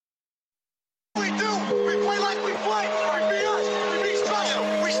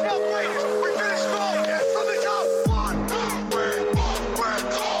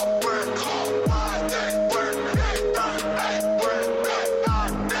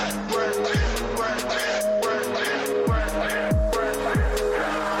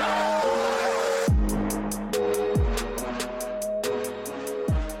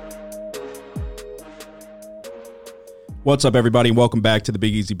What's up, everybody, and welcome back to the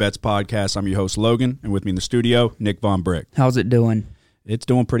Big Easy Bets podcast. I'm your host, Logan, and with me in the studio, Nick Von Brick. How's it doing? It's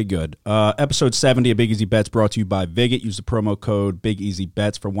doing pretty good. Episode 70 of Big Easy Bets brought to you by Vigit. Use the promo code Big Easy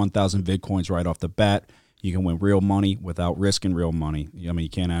Bets for 1,000 VIG coins right off the bat. You can win real money without risking real money. I mean, you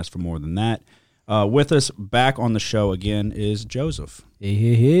can't ask for more than that. With us back on the show again is Joseph.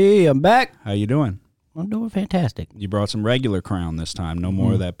 Hey, I'm back. How you doing? I'm doing fantastic. You brought some regular Crown this time. No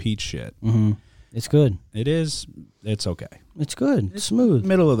more of that peach shit. Mm-hmm. It's good. It is. It's okay. It's good. It's smooth.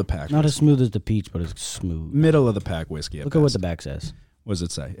 Middle of the pack. Not as smooth as the peach, but it's smooth. Middle of the pack whiskey. Look at what the back says. What does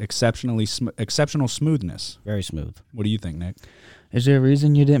it say? Exceptional smoothness. Very smooth. What do you think, Nick? Is there a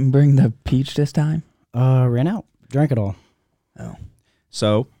reason you didn't bring the peach this time? Ran out. Drank it all. Oh.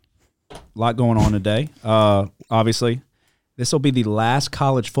 So, a lot going on today. Obviously, this will be the last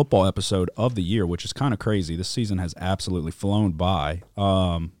college football episode of the year, which is kind of crazy. This season has absolutely flown by.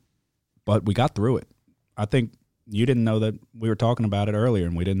 But we got through it. I think you didn't know that we were talking about it earlier,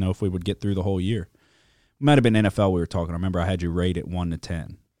 and we didn't know if we would get through the whole year. It might have been NFL we were talking. I remember I had you rate it 1 to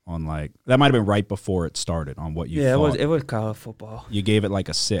 10 on that might have been right before it started on what you thought. It was college football. You gave it like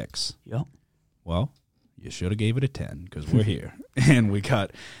a 6. Yep. Well, you should have gave it a 10 because we're here. And we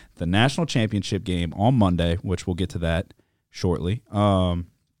got the national championship game on Monday, which we'll get to that shortly. And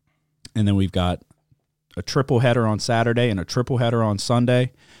then we've got a triple header on Saturday and a triple header on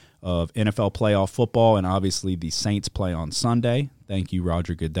Sunday of NFL playoff football, and obviously the Saints play on Sunday. Thank you,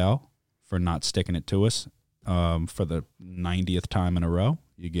 Roger Goodell, for not sticking it to us for the 90th time in a row.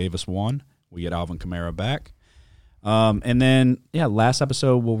 You gave us one. We get Alvin Kamara back. And then, last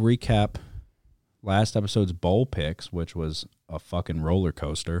episode we'll recap last episode's bowl picks, which was a fucking roller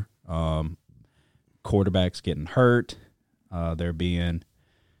coaster. Quarterbacks getting hurt. There being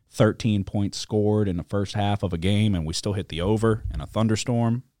 13 points scored in the first half of a game, and we still hit the over in a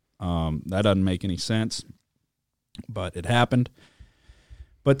thunderstorm. That doesn't make any sense, but it happened.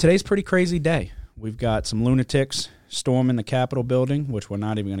 But today's a pretty crazy day. We've got some lunatics storming the Capitol building, which we're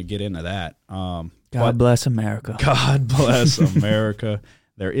not even going to get into that. God bless America. God bless America.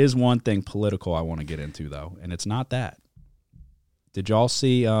 There is one thing political I want to get into, though, and it's not that. Did y'all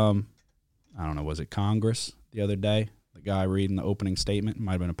see, I don't know, was it Congress the other day? The guy reading the opening statement,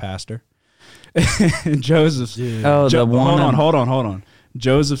 might have been a pastor. Joseph's. Hold on.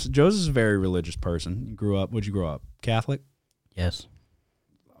 Joseph's a very religious person. Where'd you grow up? Catholic? Yes.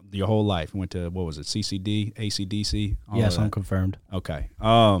 Your whole life. Went to, what was it, CCD, ACDC? Yes, I'm confirmed. Okay.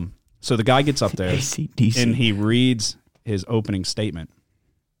 So the guy gets up there ACDC. and he reads his opening statement.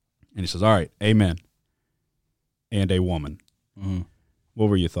 And he says, all right, amen. And a woman. Mm-hmm. What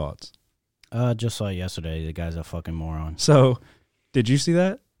were your thoughts? Just saw it yesterday. The guy's a fucking moron. So, did you see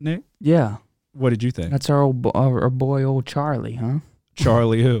that, Nick? Yeah. What did you think? That's our boy, old Charlie, huh?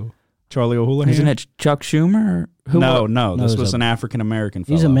 Charlie who? Charlie O'Houlihan? Isn't it Chuck Schumer? No. This was an African-American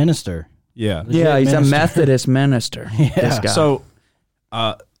fellow. He's a minister. Yeah. Yeah, he's a Methodist minister. Yeah. This guy. So,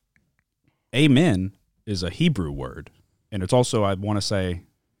 amen is a Hebrew word. And it's also, I want to say,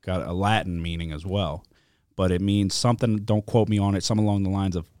 got a Latin meaning as well. But it means something, don't quote me on it, something along the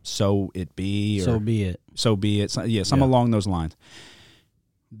lines of so it be. Or so be it. So be it. Something along those lines.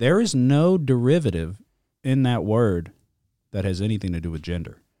 There is no derivative in that word that has anything to do with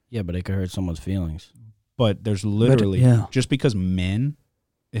gender. Yeah, but it could hurt someone's feelings. But there's literally, just because men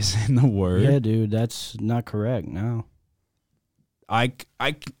is in the word. Yeah, dude, that's not correct. No. I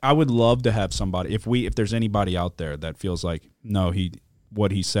would love to have somebody, if there's anybody out there that feels like, no,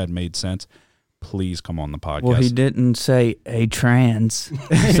 what he said made sense, please come on the podcast. Well, he didn't say a trans.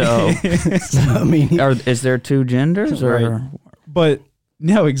 So, I mean, is there two genders? Or? Right. But,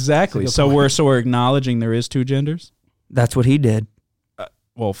 no, exactly. So we're acknowledging there is two genders? That's what he did.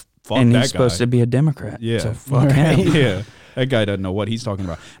 Well, fuck and that guy. And he's supposed to be a Democrat. Yeah. So fuck him. Yeah. That guy doesn't know what he's talking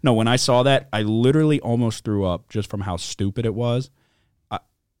about. No, when I saw that, I literally almost threw up just from how stupid it was.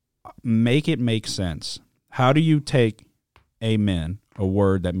 Make it make sense. How do you take amen, a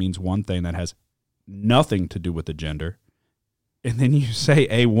word that means one thing that has nothing to do with the gender, and then you say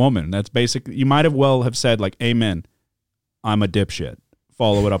a woman? That's basically, you might have said like, amen, I'm a dipshit.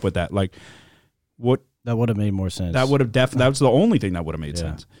 Follow it up with that. Like, what? That would have made more sense. That would have that was the only thing that would have made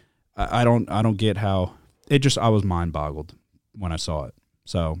sense. I don't get how it just. I was mind boggled when I saw it.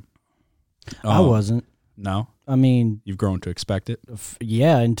 So I wasn't. No, I mean, you've grown to expect it.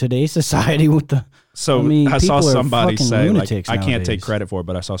 Yeah, in today's society, with the I saw somebody say, like, I can't nowadays. take credit for it,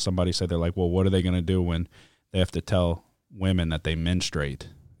 but I saw somebody say, they're like, well, what are they going to do when they have to tell women that they menstruate?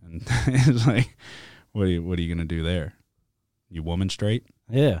 And it's like, what are you going to do there? You woman straight?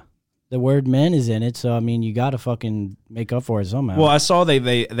 Yeah. The word men is in it, so I mean, you got to fucking make up for it somehow. Well, I saw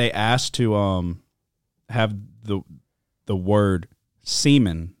they asked to have the the word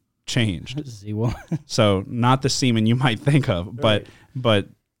semen changed. See what? So not the semen you might think of, but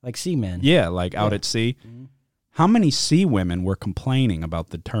Like seamen. yeah, like out at sea. Mhm. How many sea women were complaining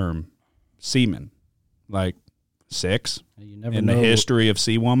about the term semen? Like 6 You never in know. the history of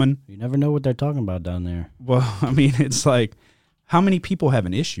sea woman. You never know what they're talking about down there. Well, I mean, it's like, how many people have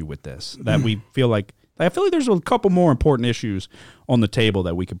an issue with this that we feel like? I feel like there's a couple more important issues on the table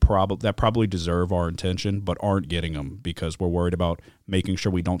that we could probably deserve our attention, but aren't getting them because we're worried about making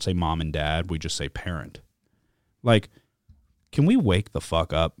sure we don't say mom and dad, we just say parent. Like, can we wake the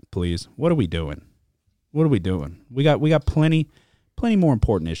fuck up, please? What are we doing? What are we doing? We got plenty more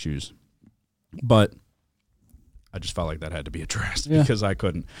important issues, but I just felt like that had to be addressed because I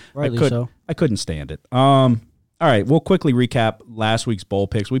couldn't stand it. All right, we'll quickly recap last week's bowl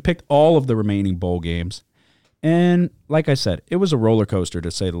picks. We picked all of the remaining bowl games, and like I said, it was a roller coaster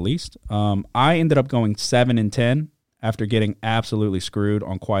to say the least. I ended up going 7-10 after getting absolutely screwed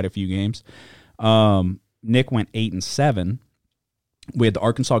on quite a few games. Nick went 8-7. We had the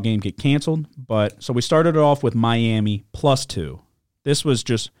Arkansas game get canceled, but so we started it off with Miami +2. This was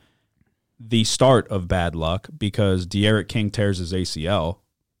just the start of bad luck because De'Aaron King tears his ACL,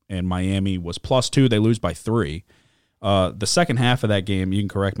 and Miami was +2. They lose by 3. The second half of that game, you can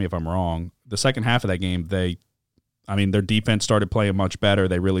correct me if I'm wrong. The second half of that game, their defense started playing much better.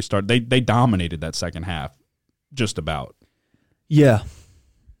 They really started. They dominated that second half, just about. Yeah.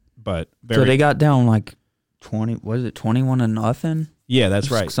 But so they got down like 21-0? Yeah,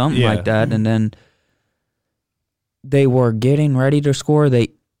 that's right. Something like that, and then they were getting ready to score.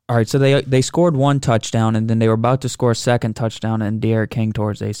 So they scored one touchdown, and then they were about to score a second touchdown, and De'Aaron King tore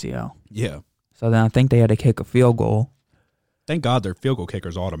his ACL. Yeah. So then I think they had to kick a field goal. Thank God their field goal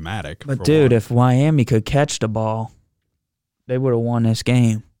kicker's automatic. But, dude, if Miami could catch the ball, they would have won this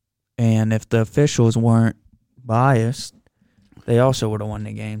game. And if the officials weren't biased, they also would have won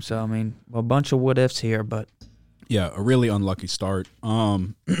the game. So, I mean, a bunch of what-ifs here, but... Yeah, a really unlucky start. But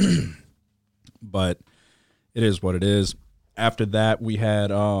it is what it is. After that, we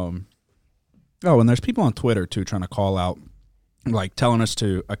had and there's people on Twitter too trying to call out, like telling us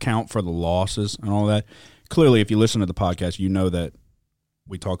to account for the losses and all that. Clearly, if you listen to the podcast, you know that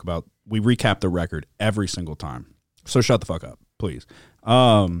we recap the record every single time. So shut the fuck up, please.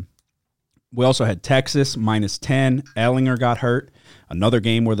 We also had Texas -10. Ellinger got hurt. Another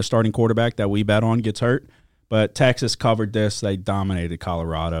game where the starting quarterback that we bet on gets hurt. But Texas covered this. They dominated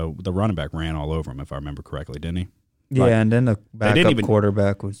Colorado. The running back ran all over him, if I remember correctly, didn't he? Yeah, and then the backup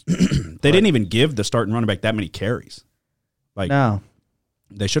quarterback was... They didn't even give the starting running back that many carries. No.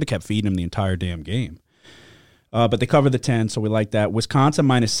 They should have kept feeding him the entire damn game. But they covered the 10, so we like that. Wisconsin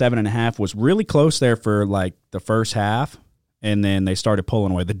 -7.5 was really close there for, like, the first half, and then they started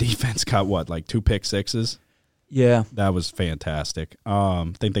pulling away. The defense got, 2 pick sixes? Yeah. That was fantastic.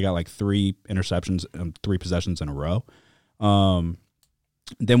 I think they got, 3 interceptions and 3 possessions in a row. Then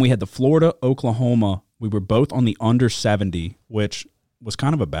we had the Florida-Oklahoma. We were both on the under 70, which was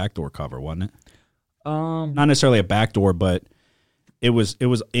kind of a backdoor cover, wasn't it? Not necessarily a backdoor, but it was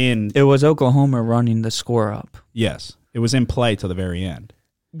in. It was Oklahoma running the score up. Yes, it was in play to the very end.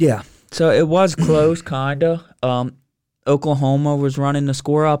 Yeah, so it was close, kinda. Oklahoma was running the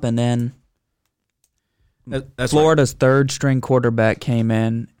score up, and then That's Florida's third string quarterback came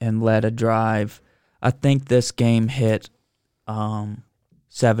in and led a drive. I think this game hit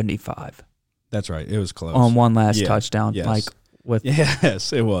 75. That's right. It was close. On one last touchdown, yes. with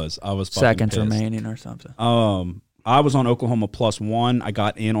Yes, it was. I was seconds pissed. remaining or something. I was on Oklahoma +1. I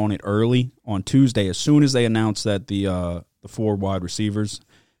got in on it early on Tuesday as soon as they announced that the 4 wide receivers,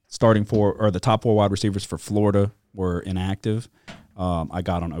 the top 4 wide receivers for Florida were inactive. I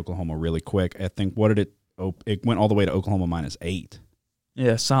got on Oklahoma really quick. I think it went all the way to Oklahoma -8.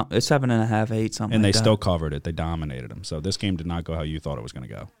 Yeah, it's 7.5, 8, something. And like they that. still covered it. They dominated them. So this game did not go how you thought it was going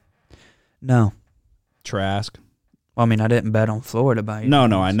to go. No. Trask. Well, I mean, I didn't bet on Florida by No,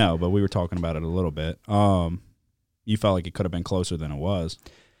 I know, but we were talking about it a little bit. You felt like it could have been closer than it was.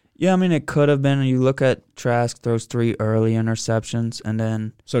 Yeah, I mean, it could have been. You look at Trask, throws 3 early interceptions, and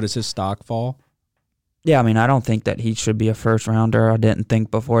then... So does his stock fall? Yeah, I mean, I don't think that he should be a first-rounder. I didn't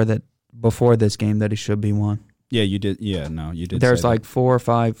think before this game that he should be one. Yeah, you did. Yeah, no, you did. There's say like that. 4 or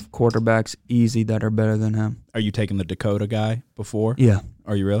 5 quarterbacks easy that are better than him. Are you taking the Dakota guy before? Yeah.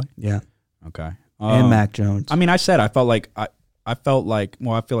 Are you really? Yeah. Okay. And Mac Jones. I mean, I feel like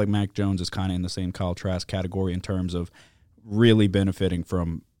Mac Jones is kind of in the same Kyle Trask category in terms of really benefiting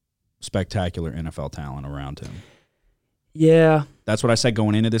from spectacular NFL talent around him. Yeah. That's what I said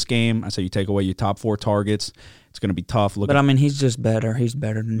going into this game. I said you take away your top 4 targets. It's going to be tough. But I mean, he's just better. He's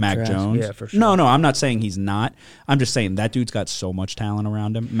better than Mac Trask. Jones. Yeah, for sure. No, I'm not saying he's not. I'm just saying that dude's got so much talent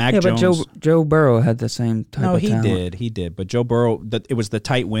around him. Mac Jones. But Joe Burrow had the same type of talent. No, he did. But Joe Burrow, it was the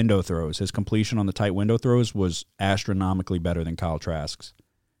tight window throws. His completion on the tight window throws was astronomically better than Kyle Trask's.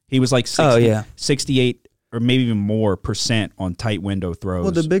 He was like 68 or maybe even more % on tight window throws.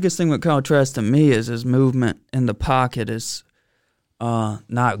 Well, the biggest thing with Kyle Trask to me is his movement in the pocket is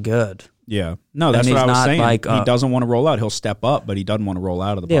not good. Yeah. No, that's what I was saying. Like, he doesn't want to roll out. He'll step up, but he doesn't want to roll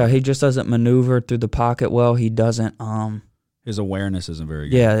out of the pocket. Yeah, he just doesn't maneuver through the pocket well. He doesn't. His awareness isn't very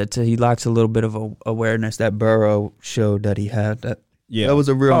good. Yeah, he lacks a little bit of awareness that Burrow showed that he had. That was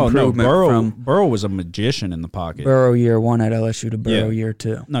a real improvement. No, Burrow was a magician in the pocket. Burrow year 1 at LSU to Burrow year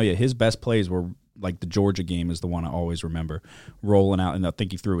 2. No, yeah, his best plays were like the Georgia game is the one I always remember, rolling out, and I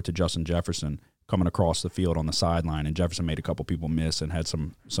think he threw it to Justin Jefferson coming across the field on the sideline, and Jefferson made a couple people miss and had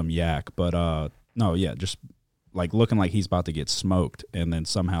some yak. But just like looking like he's about to get smoked, and then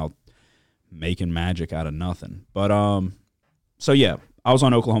somehow making magic out of nothing. But so yeah, I was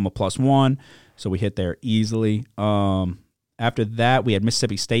on Oklahoma +1, so we hit there easily. After that, we had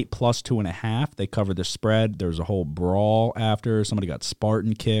Mississippi State +2.5. They covered the spread. There was a whole brawl after. Somebody got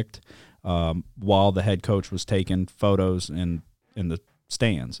Spartan kicked while the head coach was taking photos in the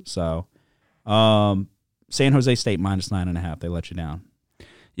stands. So. San Jose State -9.5. They let you down.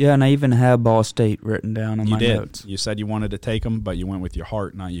 Yeah, and I even had Ball State written down on my notes. You said you wanted to take them, but you went with your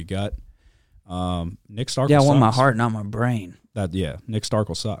heart, not your gut. Nick Starkel. Yeah, I want want my heart, not my brain. Nick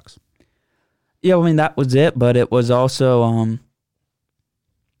Starkel sucks. Yeah, I mean that was it, but it was also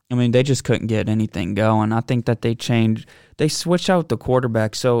they just couldn't get anything going. I think that they switched out the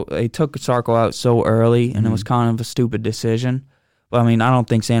quarterback, so they took Starkel out so early, and it was kind of a stupid decision. But, I mean, I don't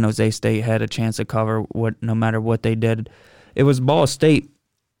think San Jose State had a chance to cover no matter what they did. It was Ball State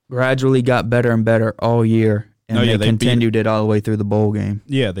gradually got better and better all year, and they continued it all the way through the bowl game.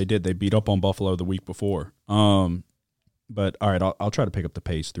 Yeah, they did. They beat up on Buffalo the week before. But, all right, I'll try to pick up the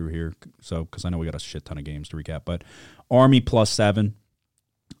pace through here because I know we got a shit ton of games to recap. But Army +7,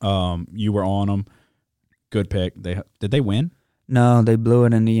 you were on them. Good pick. Did they win? No, they blew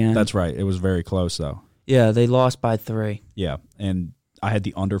it in the end. That's right. It was very close, though. Yeah, they lost by 3. Yeah, and I had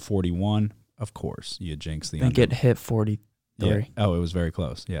the under 41. Of course, you jinxed the under. I think it hit 43. Yeah. Oh, it was very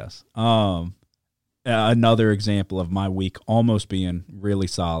close, yes. Another example of my week almost being really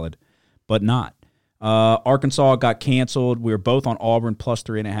solid, but not. Arkansas got canceled. We were both on Auburn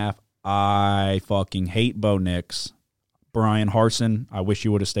 +3.5. I fucking hate Bo Nix. Brian Harsin, I wish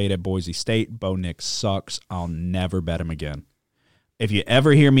you would have stayed at Boise State. Bo Nix sucks. I'll never bet him again. If you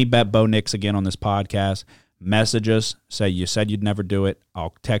ever hear me bet Bo Nix again on this podcast, message us, say you said you'd never do it.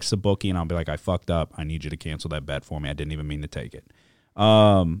 I'll text the bookie, and I'll be like, I fucked up. I need you to cancel that bet for me. I didn't even mean to take it.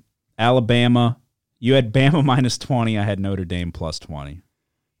 Alabama, you had Bama -20. I had Notre Dame +20.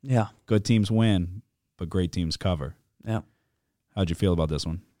 Yeah. Good teams win, but great teams cover. Yeah. How'd you feel about this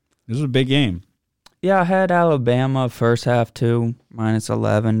one? This was a big game. Yeah, I had Alabama first half too,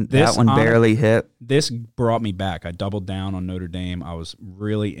 -11. That one barely hit. This brought me back. I doubled down on Notre Dame. I was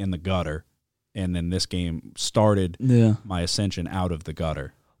really in the gutter, and then this game started my ascension out of the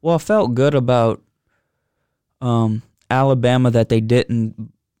gutter. Well, I felt good about Alabama that they didn't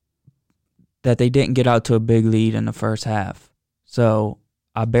get out to a big lead in the first half. So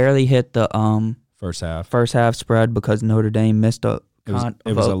I barely hit the first half spread because Notre Dame missed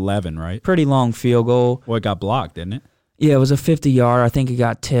It was 11, right? Pretty long field goal. Well, it got blocked, didn't it? Yeah, it was a 50-yard. I think it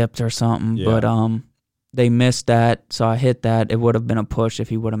got tipped or something. Yeah. But they missed that, so I hit that. It would have been a push if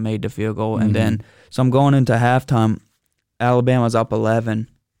he would have made the field goal. Mm-hmm. And then, so I'm going into halftime. Alabama's up 11.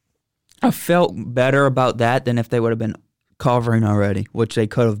 I felt better about that than if they would have been covering already, which they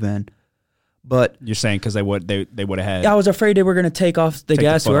could have been. But you're saying because they would have had. I was afraid they were going to take off the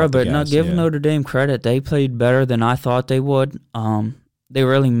gas, but not give Notre Dame credit. They played better than I thought they would. They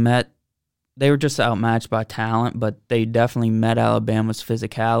really met. They were just outmatched by talent, but they definitely met Alabama's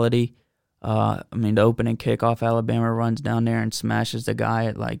physicality. The opening kickoff, Alabama runs down there and smashes the guy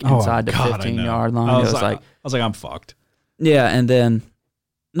at inside the 15-yard line. I was like, I'm fucked. Yeah, and then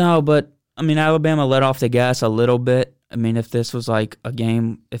Alabama let off the gas a little bit. If this was like a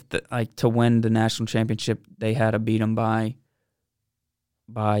game, to win the national championship, they had to beat them by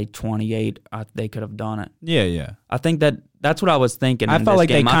 28. They could have done it. Yeah. I think that's what I was thinking. I felt like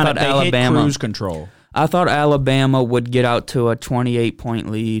they hit cruise control. I thought Alabama would get out to a 28-point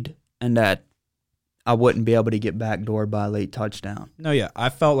lead, and that I wouldn't be able to get backdoored by a late touchdown. No, yeah, I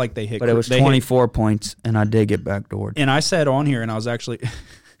felt like they hit. But it was 24 points, and I did get backdoored. And I said on here, and I was actually.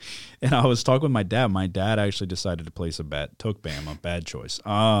 And I was talking with my dad. My dad actually decided to place a bet. Took Bama. Bad choice.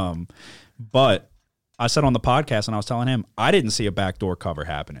 But I said on the podcast, and I was telling him, I didn't see a backdoor cover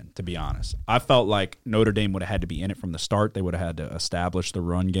happening, to be honest. I felt like Notre Dame would have had to be in it from the start. They would have had to establish the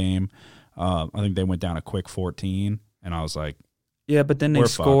run game. I think they went down a quick 14, and I was like, yeah, but then they We're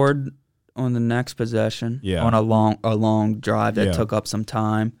scored on the next possession on a long drive that took up some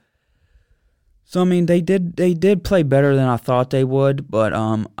time. So I mean, they did play better than I thought they would, but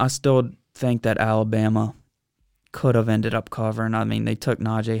I still think that Alabama could have ended up covering. I mean, they took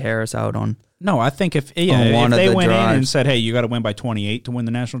Najee Harris out on. No, I think if they went in and said, "Hey, you got to win by 28 to win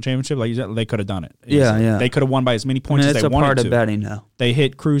the national championship," like you said, they could have done it. Yeah. They could have won by as many points as they wanted to. It's a part of betting now. They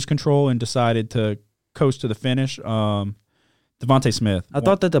hit cruise control and decided to coast to the finish. Devontae Smith. I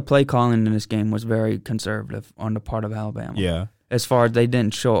thought that the play calling in this game was very conservative on the part of Alabama. Yeah. As far as they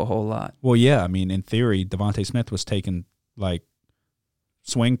didn't show a whole lot. Well, yeah. I mean, in theory, Devontae Smith was taking like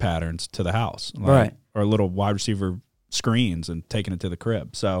swing patterns to the house, right? Or little wide receiver screens and taking it to the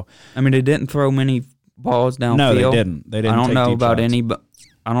crib. So I mean, they didn't throw many balls downfield. No, they didn't. They didn't. I don't know about shots. any, but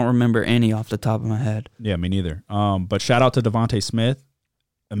I don't remember any off the top of my head. Yeah, me neither. But shout out to Devontae Smith.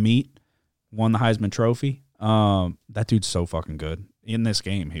 Amit won the Heisman Trophy. That dude's so fucking good. In this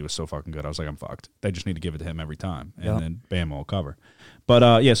game, he was so fucking good. I was like, I'm fucked. They just need to give it to him every time, and then Bama will cover.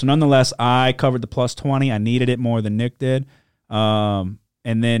 But so nonetheless, I covered the plus 20. I needed it more than Nick did. And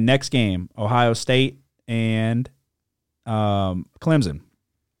then next game, Ohio State and Clemson.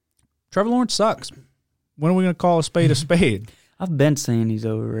 Trevor Lawrence sucks. When are we going to call a spade a spade? I've been saying he's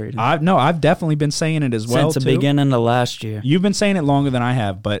overrated. I've definitely been saying it as well since the beginning of last year. You've been saying it longer than I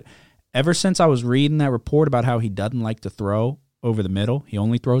have, but ever since I was reading that report about how he doesn't like to throw over the middle, he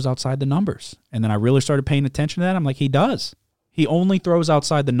only throws outside the numbers. And then I really started paying attention to that. I'm like, he does. He only throws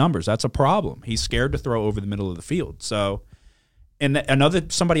outside the numbers. That's a problem. He's scared to throw over the middle of the field. So, and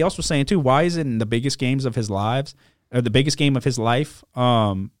somebody else was saying too, why is it in the biggest games of his lives, or the biggest game of his life,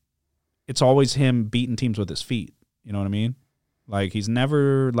 it's always him beating teams with his feet. You know what I mean? Like, he's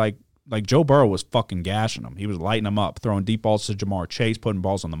never like Joe Burrow was fucking gashing him. He was lighting him up, throwing deep balls to Jamar Chase, putting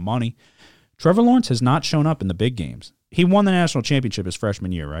balls on the money. Trevor Lawrence has not shown up in the big games. He won the national championship his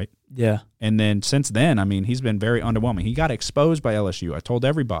freshman year, right? Yeah. And then since then, I mean, he's been very underwhelming. He got exposed by LSU. I told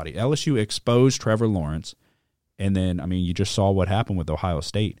everybody, LSU exposed Trevor Lawrence. And then, I mean, you just saw what happened with Ohio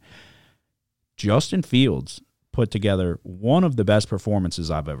State. Justin Fields put together one of the best performances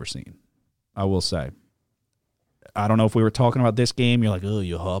I've ever seen, I will say. I don't know if we were talking about this game. You're like, oh,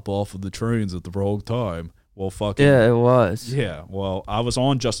 you hop off of the trains at the wrong time. Well, fucking. Yeah, it was. Yeah, well, I was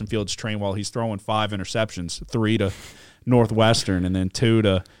on Justin Fields' train while he's throwing 5 interceptions, 3 to Northwestern, and then 2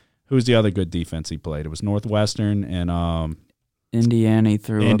 to, who's the other good defense he played? It was Northwestern and Indiana. He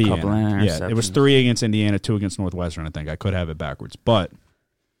threw a couple of interceptions. Yeah, it was 3 against Indiana, 2 against Northwestern, I think. I could have it backwards, but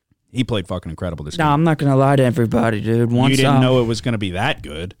he played fucking incredible this game. I'm not going to lie to everybody, dude. You didn't know it was going to be that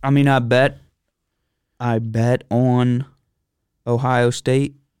good. I mean, I bet on Ohio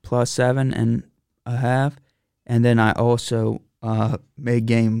State plus 7.5, and then I also made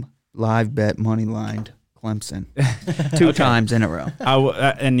game live bet money lined Clemson 2 times in a row.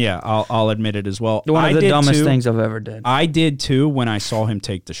 I'll admit it as well. One of the dumbest things I've ever did. I did too when I saw him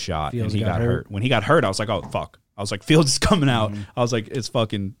take the shot and he got hurt. When he got hurt, I was like, oh fuck. I was like, Fields is coming out. Mm-hmm. I was like,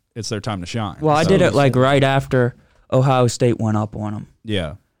 it's their time to shine. Well, I did it like right after Ohio State went up on them.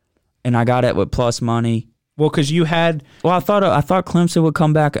 Yeah. And I got it with plus money. Well, because you had. Well, I thought Clemson would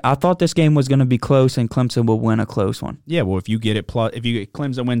come back. I thought this game was going to be close, and Clemson would win a close one. Yeah, well, if you get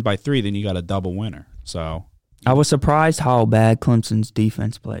Clemson wins by 3, then you got a double winner. So I was surprised how bad Clemson's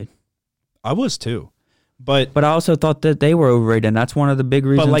defense played. I was too, but I also thought that they were overrated. And that's one of the big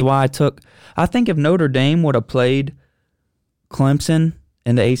reasons why I think if Notre Dame would have played Clemson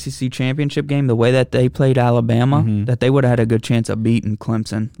in the ACC championship game the way that they played Alabama, that they would have had a good chance of beating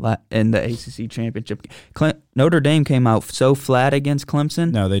Clemson in the ACC championship. Notre Dame came out so flat against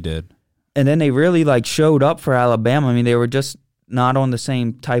Clemson. No, they did. And then they really showed up for Alabama. I mean, they were just not on the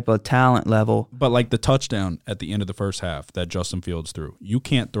same type of talent level. But the touchdown at the end of the first half that Justin Fields threw, you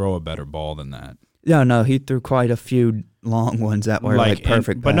can't throw a better ball than that. Yeah, no, he threw quite a few long ones that were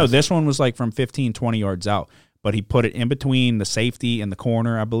perfect. But no, this one was from 15, 20 yards out. But he put it in between the safety and the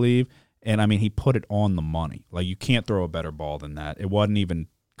corner, I believe. And, I mean, he put it on the money. You can't throw a better ball than that. It wasn't even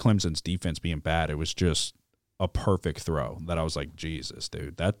Clemson's defense being bad. It was just a perfect throw that I was like, Jesus,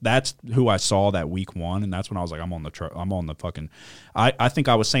 dude. That's who I saw that week 1, and that's when I was like, I'm on the fucking – I think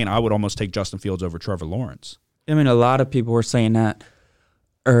I was saying I would almost take Justin Fields over Trevor Lawrence. I mean, a lot of people were saying that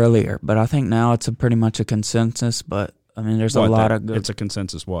earlier, but I think now it's pretty much a consensus. But, I mean, there's a lot of good – It's a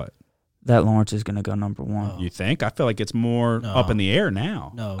consensus what? That Lawrence is going to go number 1. You think? I feel like it's more up in the air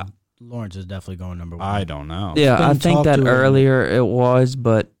now. No. Lawrence is definitely going number one. I don't know. Yeah, I been think talked that to him. earlier it was,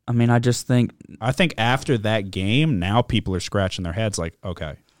 but I mean, I just think. I think after that game, now people are scratching their heads like,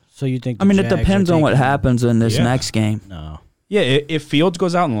 okay. So you think? I mean, it Jags are depends on what taking- happens in this Yeah. next game. No. Yeah, if Fields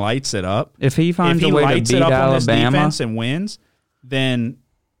goes out and lights it up, If he if finds he a way to lights beat it up on this Alabama, defense and wins, then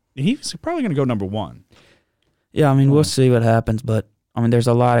he's probably going to go number one. yeah, I mean, we'll see what happens. But I mean, there's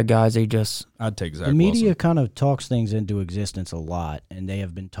a lot of guys they just. I'd take Zach The media Wilson. kind of talks things into existence a lot, and they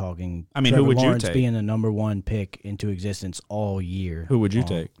have been talking. I mean, Trevor who would you Lawrence take? being the number one pick into existence all year. Who would you long.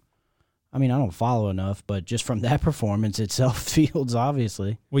 take? I mean, I don't follow enough, but just from that performance itself, Fields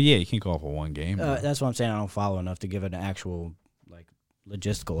obviously. Well, yeah, you can't go off of one game. That's what I'm saying. I don't follow enough to give an actual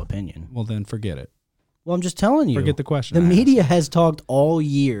logistical opinion. Well, then forget it. Well, I'm just telling you. Forget the question. The I asked. media has talked all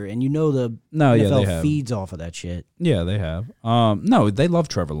year, and you know the No, yeah, NFL they have. feeds off of that shit. Yeah, they have. No, they love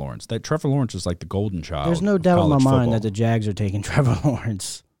Trevor Lawrence. Trevor Lawrence is like the golden child. There's no of doubt in my college mind football. that the Jags are taking Trevor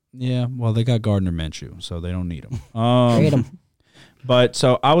Lawrence. Yeah, well, they got Gardner Minshew, so they don't need him. Trade him. But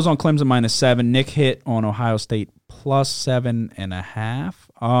so I was on Clemson -7. Nick hit on Ohio State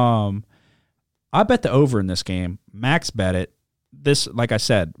 +7.5. I bet the over in this game. Max bet it. This, like I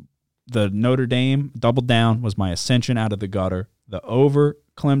said, the Notre Dame double down was my ascension out of the gutter. The over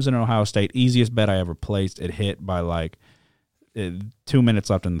Clemson and Ohio State, easiest bet I ever placed. It hit by 2 minutes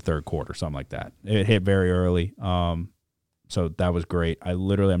left in the third quarter, something like that. It hit very early. So that was great. I'm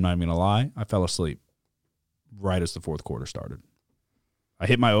not even gonna lie, I fell asleep right as the fourth quarter started. I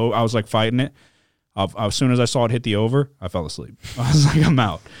hit my I was like fighting it. As soon as I saw it hit the over, I fell asleep. I was like, I'm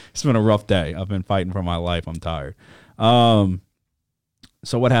out. It's been a rough day. I've been fighting for my life. I'm tired.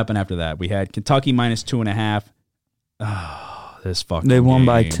 So what happened after that? We had Kentucky -2.5. Oh, this fucking They won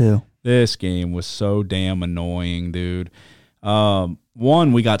by game. 2. This game was so damn annoying, dude.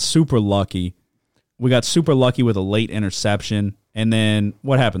 One, we got super lucky. We got super lucky with a late interception. And then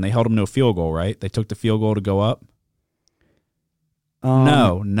what happened? They held them to a field goal, right? They took the field goal to go up?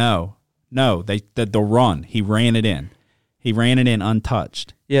 No. The run. He ran it in. He ran it in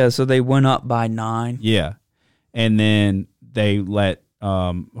untouched. Yeah, so they went up by 9. Yeah. And then they let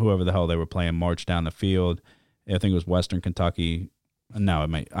whoever the hell they were playing march down the field. I think it was Western Kentucky. No, I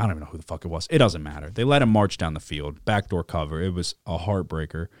don't even know who the fuck it was. It doesn't matter. They let him march down the field. Backdoor cover. It was a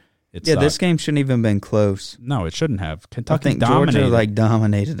heartbreaker. Yeah, this game shouldn't even been close. No, it shouldn't have. I Kentucky think dominated. Georgia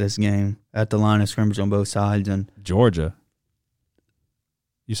dominated this game at the line of scrimmage on both sides, and Georgia.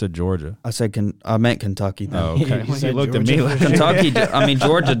 You said Georgia. I meant Kentucky though. Oh, okay. You Well, said you looked at Georgia. me like Kentucky,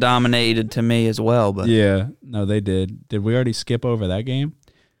 Georgia dominated to me as well, but Yeah. No, they did. Did we already skip over that game?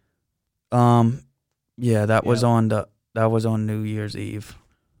 yeah, that was on New Year's Eve.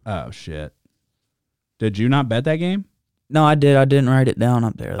 Oh, shit. Did you not bet that game? No, I did. I didn't write it down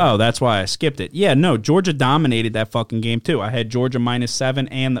up there. Oh, that's why I skipped it. Yeah, no, Georgia dominated that fucking game too. I had Georgia -7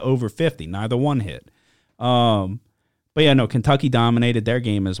 and the over 50. Neither one hit. But yeah, no, Kentucky dominated their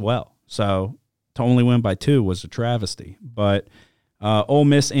game as well. So to only win by 2 was a travesty. But Ole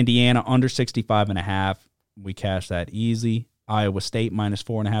Miss, Indiana under 65.5. We cashed that easy. Iowa State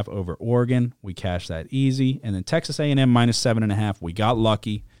 -4.5 over Oregon. We cashed that easy. And then Texas A&M -7.5. We got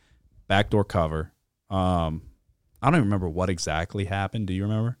lucky. Backdoor cover. I don't even remember what exactly happened. Do you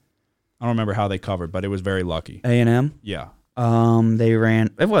remember? I don't remember how they covered, but it was very lucky. A&M. Yeah. They ran.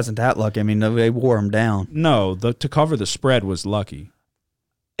 It wasn't that lucky. I mean, they wore them down. No, to cover the spread was lucky.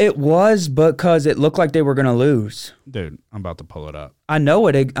 It was because it looked like they were going to lose. Dude, I'm about to pull it up. I know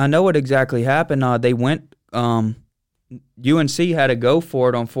what exactly happened. They went. UNC had to go for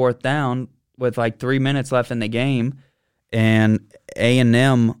it on 4th down with 3 minutes left in the game, and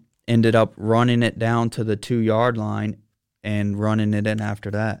A&M ended up running it down to the 2-yard line and running it in after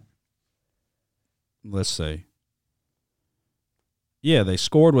that. Let's see. Yeah, they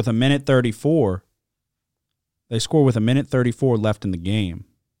scored with 1:34. They scored with 1:34 left in the game.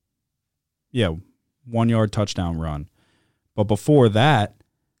 Yeah, 1-yard touchdown run. But before that,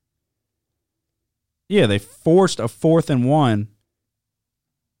 yeah, they forced a 4th and 1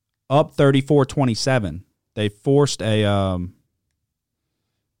 up 34-27. They forced a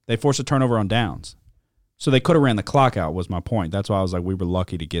turnover on downs. So they could have ran the clock out was my point. That's why I was like, we were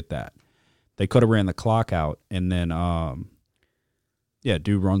lucky to get that. They could have ran the clock out and then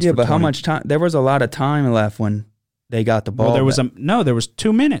dude runs Yeah, for but 20. how much time? There was a lot of time left when they got the ball. Well, there was back. there was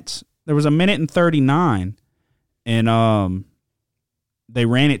 2 minutes. There was 1:39 and they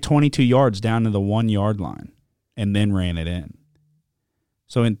ran it 22 yards down to the 1-yard line and then ran it in.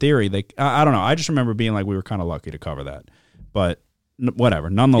 So in theory, I don't know. I just remember being like we were kind of lucky to cover that. But whatever.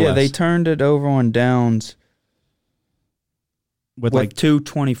 Nonetheless. Yeah, they turned it over on downs with with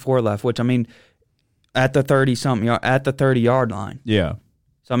 2:24 left, which I mean, at the 30-something yard, at the 30-yard line. yeah.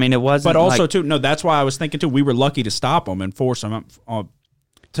 So I mean, it wasn't. But also, like, too, no, that's why I was thinking too. We were lucky to stop them and force them to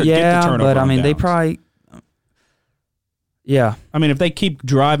get the yeah, turnover. but I on mean, they downs. probably. Yeah, I mean, if they keep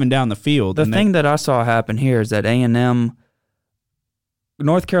driving down the field, the thing that I saw happen here is that A&M,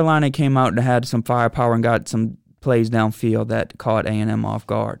 North Carolina came out and had some firepower and got some plays downfield that caught A&M off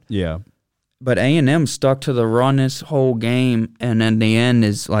guard. yeah, But A&M stuck to the run this whole game, and in the end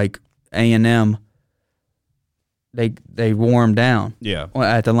is like A&M. They wore them down yeah,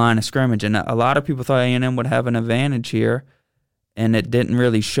 at the line of scrimmage, and a lot of people thought A&M would have an advantage here, and it didn't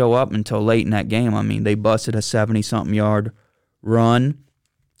really show up until late in that game. I mean, they busted a 70-something yard run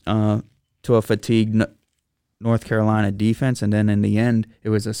to a fatigued North Carolina defense, and then in the end, it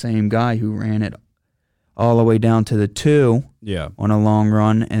was the same guy who ran it all the way down to the 2 yeah. on a long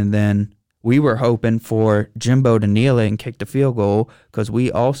run, and then we were hoping for Jimbo to kneel it and kick the field goal because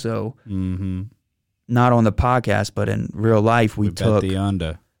we also, not on the podcast, but in real life, we took bet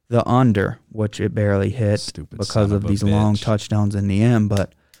the under, which it barely hit Stupid because son of of a these long bitch. touchdowns in the end.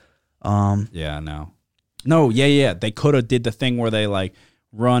 But Yeah, no, yeah. They could have did the thing where they like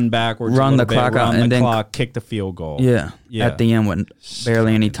run backwards, Run a the little bit, clock out, run and the then clock, kick the field goal. yeah, Yeah. at the end with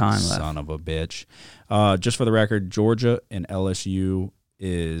barely any time left. Son of a bitch. Just for the record, Georgia and LSU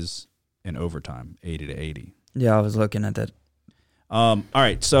is in overtime, 80-80. Yeah, I was looking at that. All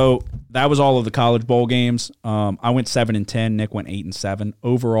right, so that was all of the college bowl games. I went 7-10. Nick went 8-7.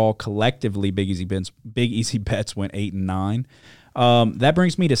 Overall, collectively, Big Easy Bets went 8-9. That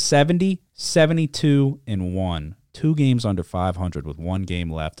brings me to 70, 72-1. 2 games under 500 with 1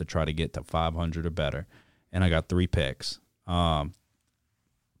 game left to try to get to 500 or better, and I got 3 picks.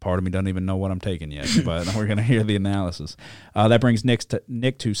 Part of me doesn't even know what I'm taking yet, but we're gonna hear the analysis. That brings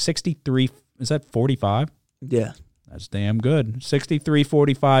Nick to 63. Is that 45? Yeah. That's damn good.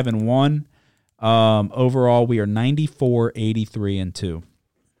 63-45-1. Overall, we are 94-83-2.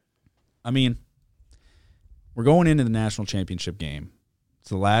 I mean, we're going into the national championship game. It's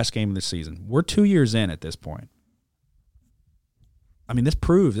the last game of the season. We're 2 years in at this point. I mean,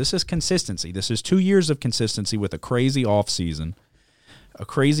 this is consistency. This is 2 years of consistency with a crazy offseason, a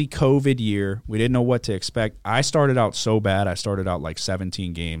crazy COVID year. We didn't know what to expect. I started out so bad. I started out like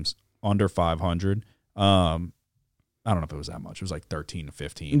 17 games under 500. I don't know if it was that much. It was like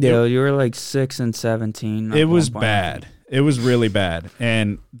 13-15. Yeah, you were like 6-17. It was bad. It was really bad.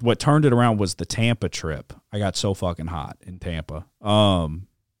 And what turned it around was the Tampa trip. I got so fucking hot in Tampa.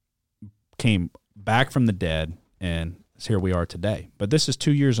 Came back from the dead, and here we are today. But this is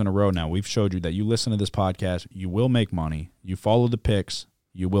 2 years in a row now. We've showed you that you listen to this podcast, you will make money. You follow the picks,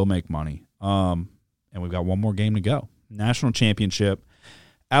 you will make money. And we've got one more game to go. National championship.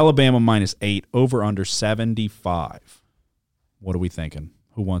 Alabama -8, over under 75. What are we thinking?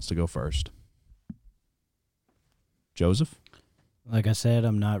 Who wants to go first? Joseph? Like I said,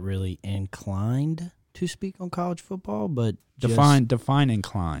 I'm not really inclined to speak on college football, but Define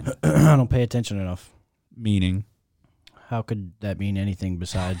incline. I don't pay attention enough. Meaning? How could that mean anything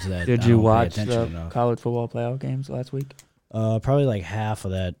besides that? Did I you don't pay watch attention the enough? college football playoff games last week? Probably like half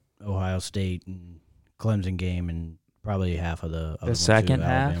of that Ohio State and Clemson game, and probably half of the other one too, second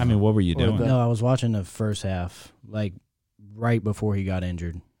half? Alabama. I mean, what were you Or doing? the- No, I was watching the first half, like right before he got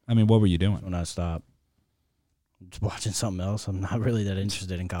injured. I mean, what were you doing? When I stopped, just watching something else. I'm not really that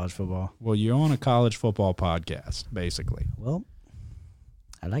interested in college football. Well, you're on a college football podcast, basically. Well,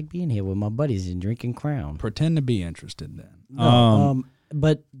 I like being here with my buddies and drinking Crown. Pretend to be interested then. No,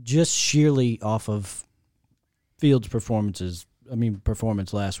 but just sheerly off of Fields'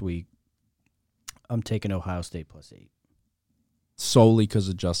 performance last week, I'm taking Ohio State +8. Solely because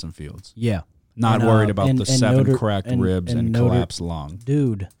of Justin Fields. Yeah. Not And, worried about and- the and 7 Notre- cracked and- ribs and and Notre- collapsed lung.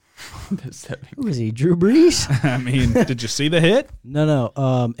 Dude. Who is he, Drew Brees? I mean, did you see the hit? No.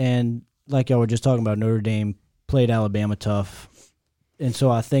 And like y'all were just talking about, Notre Dame played Alabama tough. And so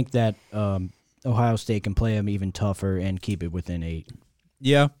I think that Ohio State can play them even tougher and keep it within 8.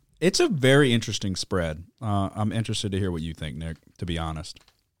 Yeah. It's a very interesting spread. I'm interested to hear what you think, Nick, to be honest.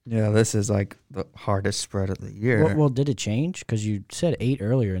 Yeah, this is like the hardest spread of the year. Well, did it change? Because you said 8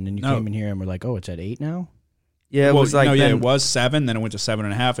 earlier, and then you No. came in here and were like, oh, it's at 8 now? yeah, it was like it was 7, then it went to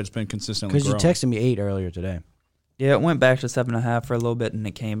 7.5. It's been consistently Because you growing. texted me 8 earlier today. Yeah, it went back to 7.5 for a little bit, and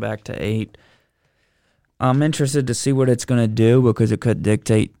it came back to 8. I'm interested to see what it's going to do because it could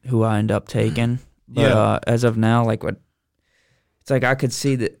dictate who I end up taking. But Yeah. as of now, it's like I could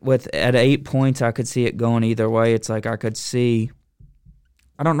see that at 8 points, I could see it going either way. It's like I could see.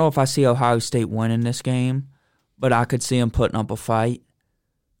 I don't know if I see Ohio State winning this game, but I could see them putting up a fight.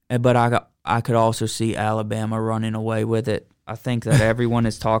 But I could also see Alabama running away with it. I think that everyone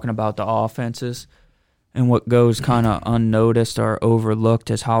is talking about the offenses, and what goes kind of unnoticed or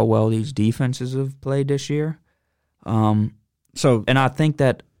overlooked is how well these defenses have played this year. And I think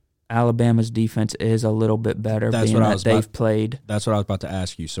that Alabama's defense is a little bit better, being that they've played. That's what I was about to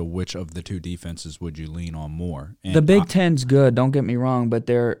ask you. So which of the two defenses would you lean on more? And the Big Ten's good, don't get me wrong, but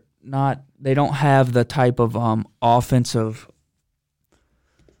they don't have the type of offensive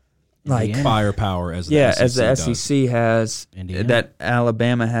firepower as the SEC as the does. SEC has, Indiana? that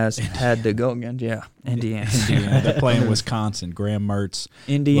Alabama has had to go against. Yeah, Indiana. They're playing Wisconsin. Graham Mertz.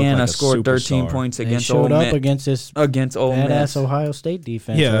 Indiana looked like a scored 13 superstar. points They against showed Ole up Miss. against this Against Ole badass Miss, Ohio State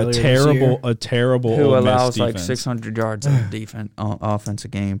defense. Yeah, earlier this year. a terrible who Ole Miss allows like defense. 600 yards of defense offensive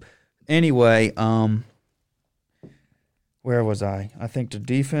game. Anyway, where was I? I think the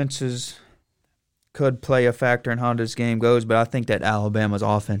defenses could play a factor in how this game goes, but I think that Alabama's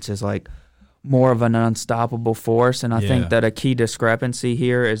offense is like more of an unstoppable force, and I think that a key discrepancy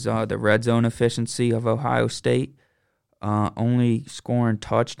here is the red zone efficiency of Ohio State, only scoring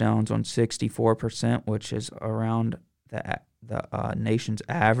touchdowns on 64%, which is around the nation's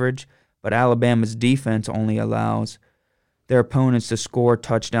average, but Alabama's defense only allows their opponents to score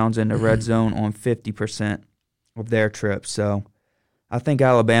touchdowns in the red zone on 50% of their trips. So I think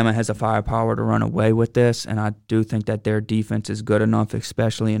Alabama has the firepower to run away with this, and I do think that their defense is good enough,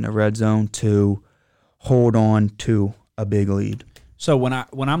 especially in the red zone, to hold on to a big lead. So when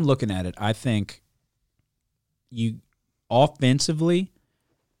I'm looking at it, I think you offensively,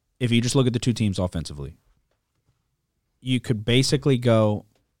 if you just look at the two teams offensively, you could basically go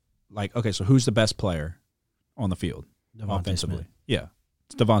like, okay, so who's the best player on the field offensively? Smith. Yeah,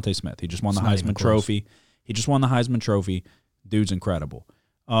 it's Devontae Smith. He just won the It's not even Heisman Trophy. He just won the Heisman Trophy. Dude's incredible.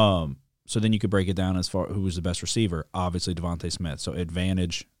 So then you could break it down as far who was the best receiver. Obviously, Devontae Smith. So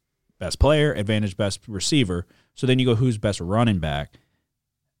advantage best player, advantage best receiver. So then you go who's best running back.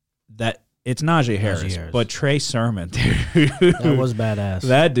 That it's Najee Harris, but Trey Sermon, dude, That was badass.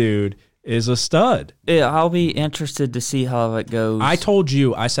 that dude is a stud. Yeah, I'll be interested to see how it goes. I told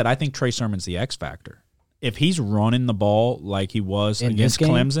you, I said I think Trey Sermon's the X factor. If he's running the ball like he was In against this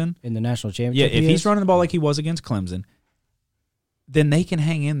game? Clemson, in the national yeah, championship. if he's running the ball like he was against Clemson, then they can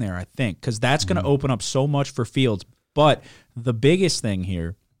hang in there, I think, because that's going to open up so much for Fields. But the biggest thing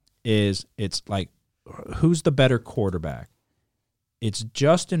here is it's like, who's the better quarterback? It's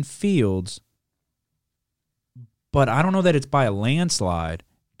Justin Fields, but I don't know that it's by a landslide.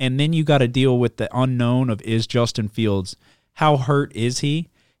 And then you got to deal with the unknown of, is Justin Fields, how hurt is he?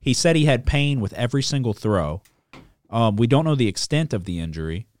 He said he had pain with every single throw. We don't know the extent of the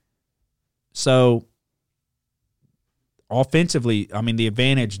injury. So offensively, I mean, the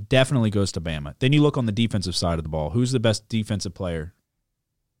advantage definitely goes to Bama. Then you look on the defensive side of the ball. Who's the best defensive player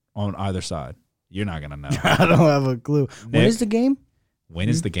on either side? You're not going to know. I don't have a clue. When Nick? is the game? When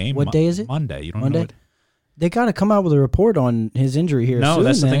is the game? What day is it? Monday. You don't Monday? know what? They got to come out with a report on his injury here. No, soon,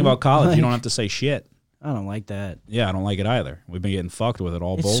 that's the thing man. about college. Like, You don't have to say shit. I don't like that. Yeah, I don't like it either. We've been getting fucked with it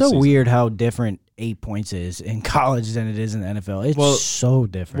all It's bowl so season. weird how different 8 points is in college than it is in the NFL. It's so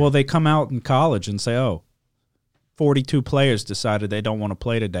different. Well, they come out in college and say, oh, 42 players decided they don't want to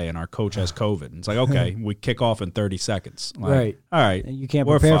play today and our coach has COVID. And it's like, okay, we kick off in 30 seconds. Like, Right. All right. you can't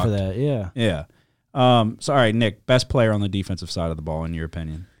we're prepare for fucked. that. Yeah. Yeah. So, all right, Nick, best player on the defensive side of the ball, in your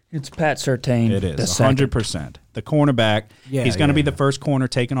opinion? It's Pat Surtain. It the is, second. 100%. The cornerback, Yeah, he's going to yeah, be the first corner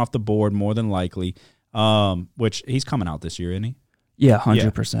taken off the board, more than likely, which he's coming out this year, isn't he? Yeah,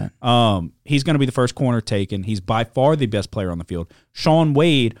 100%. He's going to be the first corner taken. He's by far the best player on the field. Sean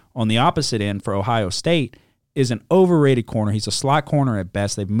Wade, on the opposite end for Ohio State, is an overrated corner. He's a slot corner at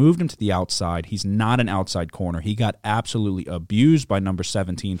best. They've moved him to the outside. He's not an outside corner. He got absolutely abused by number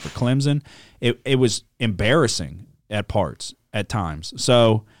 17 for Clemson. It was embarrassing at parts, at times.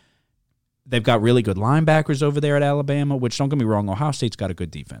 So they've got really good linebackers over there at Alabama, which, don't get me wrong, Ohio State's got a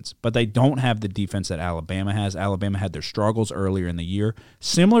good defense. But they don't have the defense that Alabama has. Alabama had their struggles earlier in the year,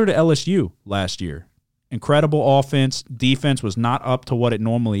 similar to LSU last year. Incredible offense. Defense was not up to what it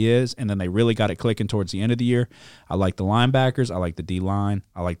normally is, and then they really got it clicking towards the end of the year. I like the linebackers. I like the D-line.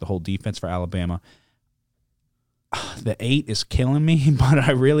 I like the whole defense for Alabama. The 8 is killing me, but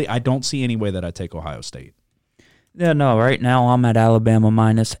I don't see any way that I take Ohio State. Yeah, no, right now I'm at Alabama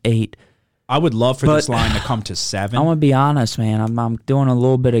 -8. I would love for this line to come to 7. I'm going to be honest, man. I'm doing a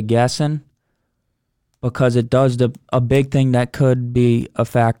little bit of guessing because it does a big thing that could be a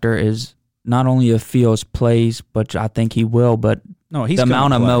factor is not only if Fields plays, but I think he will, but No, he's the gonna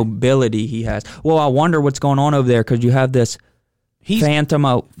amount of play. mobility he has. Well, I wonder what's going on over there because you have this the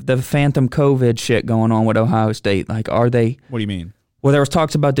phantom COVID shit going on with Ohio State. Like, are they? What do you mean? Well, there was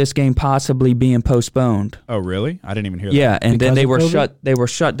talks about this game possibly being postponed. Oh, really? I didn't even hear that. Yeah, and then Because of COVID? they were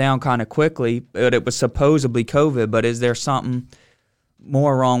shut down kind of quickly, but it was supposedly COVID. But is there something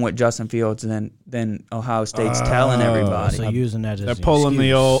more wrong with Justin Fields than Ohio State's telling everybody? So using that as They're an pulling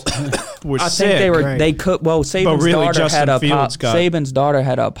the excuse. old. We're I sick. think they were. Right. They could. Well, Saban's really, daughter Justin had Fields got- Saban's daughter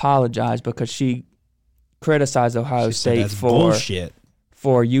had to apologize because she criticized Ohio She said State that's for bullshit.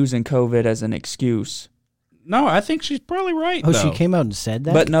 using COVID as an excuse. No, I think she's probably right. Oh, though. she came out and said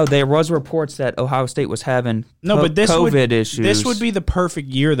that? But no, there was reports that Ohio State was having but this COVID issues. This would be the perfect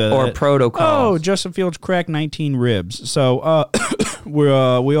year though. or protocols. Oh, Justin Fields cracked 19 ribs. So we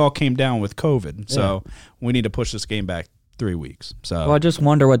all came down with COVID. So we need to push this game back 3 weeks. So Well, I just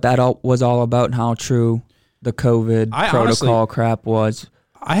wonder what that was all about and how true the COVID I protocol honestly- crap was.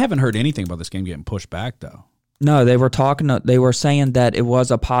 I haven't heard anything about this game getting pushed back though. No, they were saying that it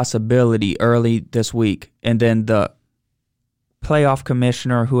was a possibility early this week, and then the playoff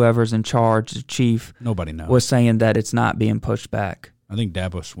commissioner, whoever's in charge, the chief, Nobody knows. was saying that it's not being pushed back. I think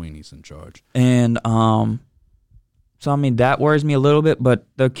Dabo Sweeney's in charge. And so I mean that worries me a little bit, but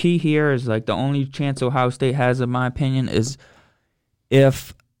the key here is like the only chance Ohio State has, in my opinion, is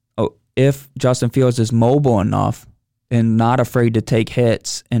if Justin Fields is mobile enough and not afraid to take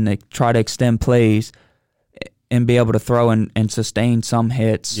hits and they try to extend plays and be able to throw and sustain some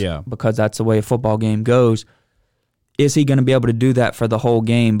hits, Yeah. because that's the way a football game goes. Is he going to be able to do that for the whole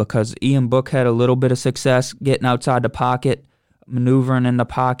game? Because Ian Book had a little bit of success getting outside the pocket, maneuvering in the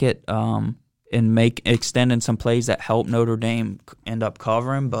pocket, and extending some plays that helped Notre Dame end up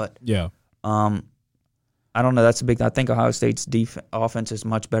covering. But Yeah. I don't know. That's a big. I think Ohio State's offense is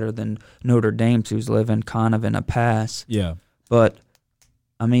much better than Notre Dame's, who's living kind of in a pass. Yeah. But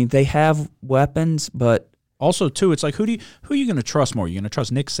I mean, they have weapons, but Also, too, it's like who are you going to trust more? You going to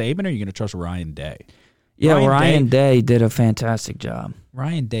trust Nick Saban or are you going to trust Ryan Day? yeah, Ryan Ryan Day did a fantastic job.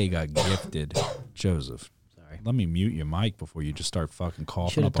 Ryan Day got gifted. Joseph, sorry. Let me mute your mic before you just start fucking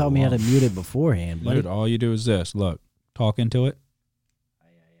coughing Should have up a taught me how to lung. mute it beforehand. buddy. Dude, all you do is this. Look, talk into it.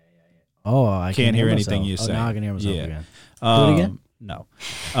 Oh, I Can't hear anything myself. you say. Oh, now I can hear myself Yeah. again. Do it again?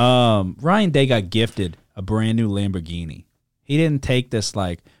 No. Ryan Day got gifted a brand new Lamborghini. He didn't take this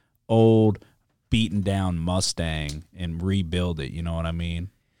like old, beaten down Mustang and rebuild it. You know what I mean?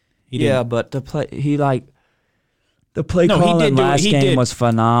 He didn't- Yeah, but the play No, he calling did do it. last He game did. was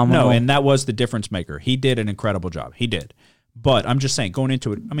phenomenal. No, and that was the difference maker. He did an incredible job. He did. But I'm just saying, going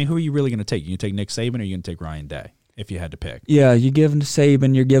into it, I mean, who are you really going to take? You going to take Nick Saban or you going to take Ryan Day if you had to pick? yeah, you give him to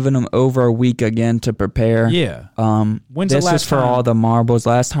Saban, you're giving him over a week again to prepare. Yeah. When's This the last is for time? all the marbles.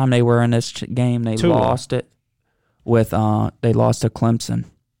 Last time they were in this game, they Tua. lost it with they lost to Clemson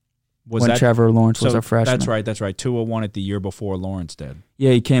Was when that Trevor Lawrence was so a freshman. That's right. Tua won it the year before Lawrence did.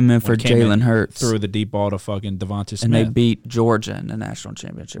 Yeah, he came in for Came in, Jalen Hurts, Threw the deep ball to fucking Devonta Smith. and they beat Georgia in the national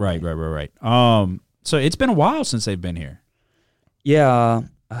championship. Right. game. So it's been a while since they've been here. Yeah,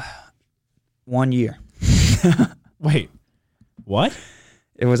 1 year. Wait, what?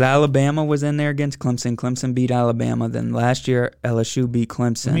 It was Alabama was in there against Clemson. Clemson beat Alabama. Then last year, LSU beat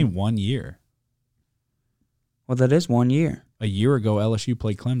Clemson. I mean, 1 year. Well, that is 1 year. A year ago, LSU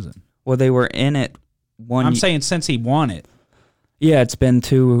played Clemson. Well, they were in it I'm saying since he won it. Yeah, it's been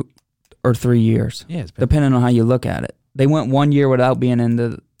 2 or 3 years, Yeah, it's been depending on how you look at it. They went 1 year without being in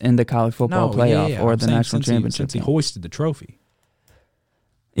the college football playoff or I'm the saying national since championship. Since he game. hoisted the trophy.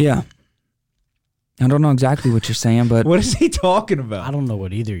 Yeah. I don't know exactly what you're saying, but What is he talking about? I don't know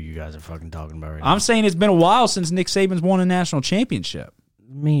what either of you guys are fucking talking about right now. I'm saying it's been a while since Nick Saban's won a national championship.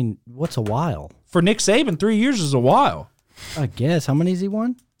 I mean, what's a while? For Nick Saban, 3 years is a while. I guess. How many has he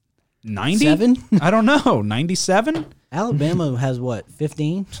won? 90? 7? I don't know. 97? Alabama has what,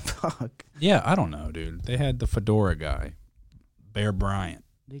 15? Fuck. Yeah, I don't know, dude. They had the Fedora guy, Bear Bryant,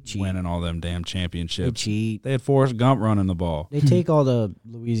 They cheat. winning all them damn They championships. cheat. They had Forrest Gump running the ball. They take all the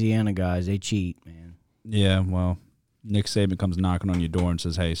Louisiana guys. They cheat, man. Yeah, well, Nick Saban comes knocking on your door and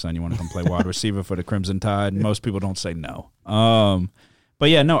says, "Hey, son, you want to come play wide receiver for the Crimson Tide?" And most people don't say no. But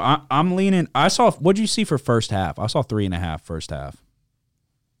yeah, no, I'm leaning. I saw. What'd you see for first half? I saw 3.5 first half.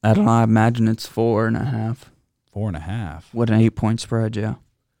 I don't know. I imagine it's 4.5 4.5. with an 8-point spread. Yeah,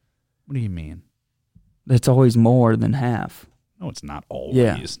 What do you mean? it's always more than half. No, it's not always.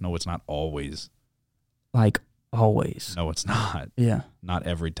 Yeah. No, it's not always. Like always. No, it's not. Yeah. Not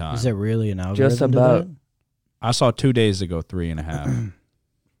every time. Is there really an algorithm Just to about. that? I saw 2 days ago 3.5,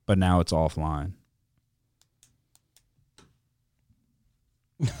 but now it's offline.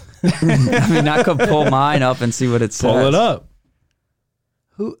 I mean, I could pull mine up and see what it says. Pull it up.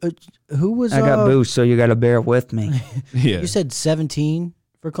 Who was? I got boost, so you got to bear with me. Yeah. You said 17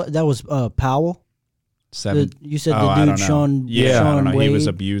 for that was Powell. 7. You said I the don't dude know. Sean. Yeah, I Sean don't know. Wade. He was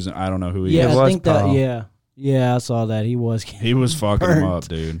abusing. I don't know who he Yeah, is. It I was think that. Paul. Yeah, I saw that. He was. He was fucking him up,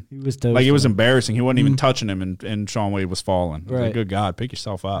 dude. He was toasting. Like, it was embarrassing. He wasn't even Mhm. touching him, and Sean Wade was falling. I was like, Right. good God, pick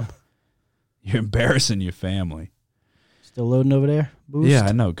yourself up. You're embarrassing your family. Still loading over there. Boost? Yeah,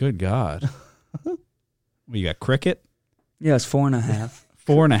 I know. Good God. You got cricket? Yeah, it's 4.5.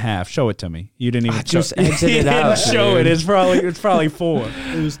 4.5. Show it to me. You didn't even I just show, exited you didn't out, show dude. it. It's probably 4.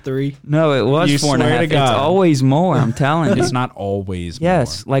 It was 3. No, it was You 4.5. swear to It's God. always more. I'm telling you. It's not always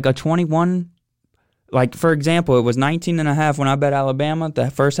Yes, like a 21. Like, for example, it was 19.5 when I bet Alabama. The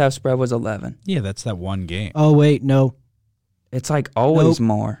first half spread was 11. more. Yeah, that's that one game. Oh wait, no, It's like always Nope.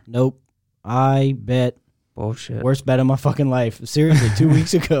 more. nope. I bet Bullshit. worst bet of my fucking life. Seriously, 2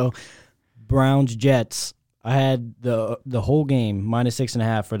 weeks ago, Browns Jets. I had the whole game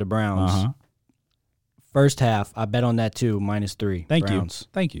 -6.5 for the Browns. Uh-huh. First half, I bet on that too, -3. Thank Browns. you.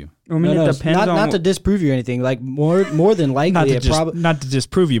 Thank you. I mean, No, it it's depends on. not to disprove you or anything. Like more than likely, Not to, it probably. not to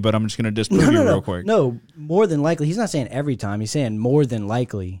disprove you, but I'm just going to disprove you real quick. No, more than likely. He's not saying every time. He's saying more than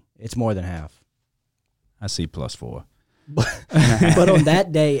likely. It's more than half. I see +4. But on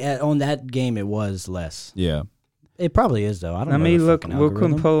that day, on that game, it was less. Yeah. It probably is though. I don't Let know. me the look. fucking We can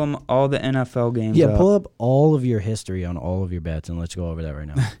algorithm. pull them all the NFL games. Yeah, up. pull up all of your history on all of your bets, and let's go over that right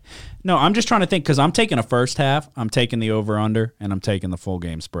now. No, I'm just trying to think because I'm taking a first half, I'm taking the over-under, and I'm taking the full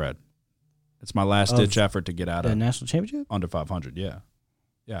game spread. It's my last-ditch effort to get out The of national championship. under 500, yeah.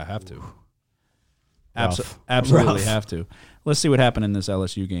 Yeah, I have to. Rough. Absolutely Rough. have to. Let's see what happened in this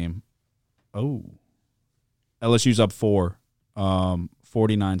LSU game. Oh. LSU's up 4.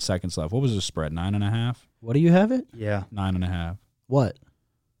 49 seconds left. What was the spread? 9.5? What do you have it? Yeah. 9.5. What?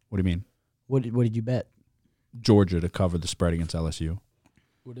 What do you mean? What did you bet? Georgia to cover the spread against LSU.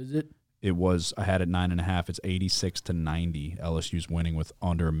 What is it? It was, I had it 9.5. It's 86-90. LSU's winning with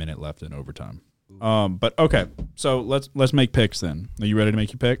under a minute left in overtime. But okay, so let's make picks then. Are you ready to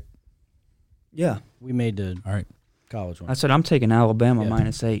make your pick? Yeah. We made the All right. college one. I said I'm taking Alabama Yeah.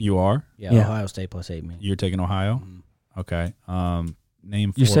 -8. You are? Yeah, Yeah. Ohio State +8. Man. You're taking Ohio? Okay.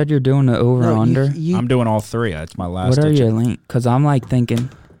 Name 4. You said you're doing the over No, under. I'm doing all 3. It's my last What are ditch. your link? Because I'm like thinking,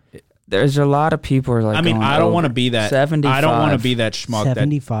 there's a lot of people are like. I mean, going I don't over. want to be that. 75. I don't want to be that schmuck that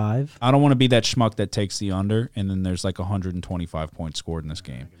 75. I don't want to be that schmuck that takes the under, and then there's like 125 points scored in this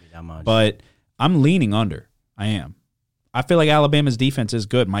game. That much. But I'm leaning under. I am. I feel like Alabama's defense is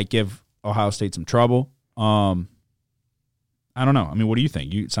good. Might give Ohio State some trouble. I don't know. I mean, what do you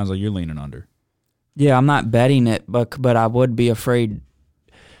think? It sounds like you're leaning under. Yeah, I'm not betting it, but I would be afraid to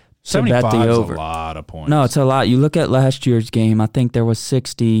 75 bet the is over. a lot of points. No, it's a lot. You look at last year's game. I think there was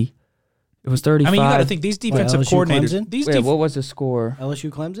 60. It was 35. I mean, you got to think these defensive LSU coordinators. Clemson? These Wait, what was the score?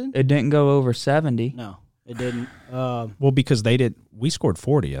 LSU Clemson? It didn't go over 70. No, it didn't. well, because they did. We scored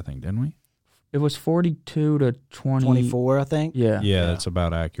 40, I think, didn't we? It was 42 to 20. 24, I think. Yeah. Yeah, that's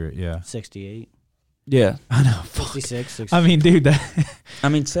about accurate. Yeah, 68. Yeah. I know. 66. 66. I mean, dude, that I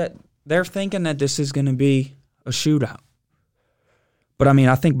mean, they're thinking that this is going to be a shootout. But I mean,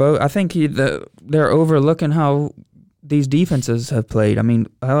 I think they're overlooking how these defenses have played. I mean,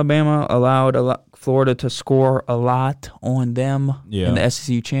 Alabama allowed Florida to score a lot on them in the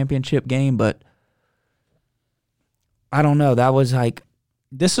SEC championship game, but I don't know. That was like,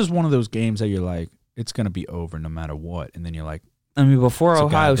 this is one of those games that you're like, it's going to be over no matter what, and then you're like, I mean, before it's a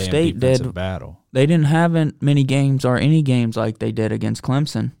Ohio goddamn State defensive did, battle. they didn't have many games or any games like they did against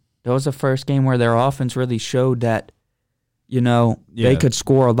Clemson. That was the first game where their offense really showed that, they could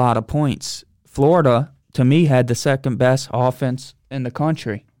score a lot of points. Florida, to me, had the second best offense in the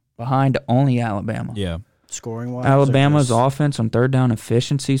country, behind only Alabama. Yeah, Scoring wise. Alabama's offense on third down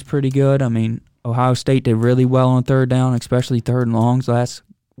efficiency is pretty good. I mean, Ohio State did really well on third down, especially third and longs last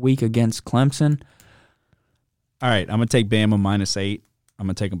week against Clemson. All right, I'm going to take Bama -8. I'm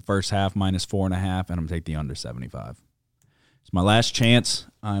going to take them first half -4.5, and I'm going to take the under 75. It's my last chance.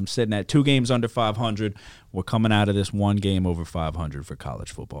 I'm sitting at 2 games under 500. We're coming out of this 1 game over 500 for college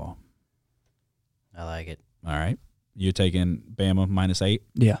football. I like it. All right. You're taking Bama -8?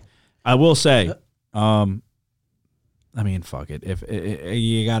 Yeah. I will say, I mean, fuck it. If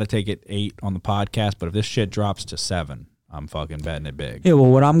you got to take it 8 on the podcast, but if this shit drops to 7, I'm fucking betting it big. Yeah,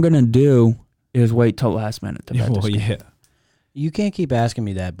 well, what I'm going to do is wait till last minute to bet Well, this game. yeah. You can't keep asking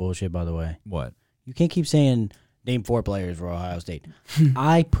me that bullshit, by the way. What? You can't keep saying name 4 players for Ohio State.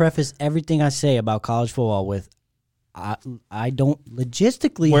 I preface everything I say about college football with I don't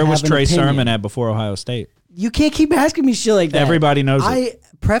logistically Where have was an Trey opinion. Sermon at before Ohio State? You can't keep asking me shit like that. Everybody knows it. I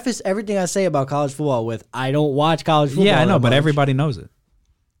preface everything I say about college football with I don't watch college football. Yeah, I know, that but much. everybody knows it.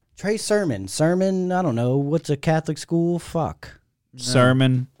 Trey Sermon. Sermon, I don't know. What's a Catholic school? Fuck.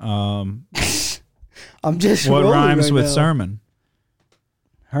 Sermon. I'm just What rolling rhymes right with now. Sermon?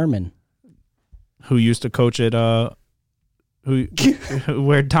 Herman. Who used to coach at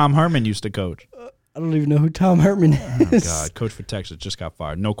where Tom Herman used to coach? I don't even know who Tom Herman Oh is. God, coach for Texas just got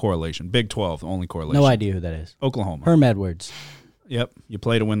fired. No correlation. Big 12, only correlation. No idea who that is. Oklahoma. Herm Edwards. Yep, you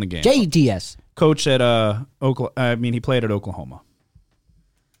play to win the game. JTS. Coach at Oklahoma. I mean, he played at Oklahoma.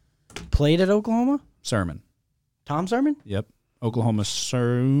 Played at Oklahoma? Sermon. Tom Sermon? Yep. Oklahoma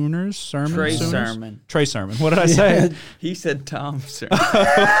Sooners. Trey Sermon. Trey Sermon. What did I say? He said Tom Sermon.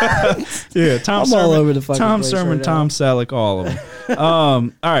 Yeah, Tom I'm Sermon. all over the fucking Tom place Sermon, right Tom now. Selleck, all of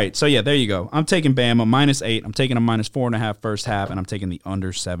them. All right, so yeah, there you go. I'm taking Bama -8. I'm taking a -4.5 first half, and I'm taking the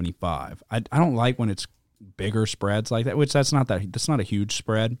under 75. I don't like when it's bigger spreads like that, which that's not a huge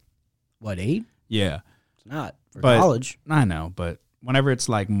spread. What, 8? Yeah, It's not. For But- college. I know, but whenever it's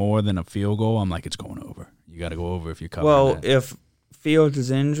like more than a field goal, I'm like, it's going over. You got to go over if you cover Well, that. if Fields is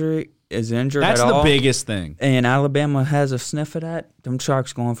injured That's at the all, biggest thing. and Alabama has a sniff of that, them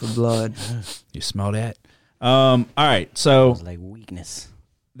Sharks going for blood. You smell that? All right, so It's like weakness.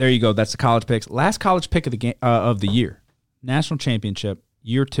 there you go. That's the college picks. Last college pick of the game of the year, national championship,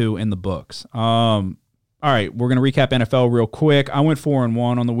 year 2 in the books. All right, we're gonna recap NFL real quick. I went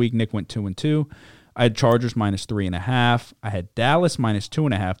 4-1 on the week. Nick went 2-2. I had Chargers -3.5. I had Dallas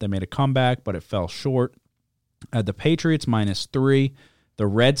 -2.5. They made a comeback, but it fell short. I had the Patriots -3. The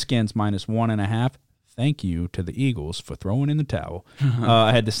Redskins -1.5. Thank you to the Eagles for throwing in the towel.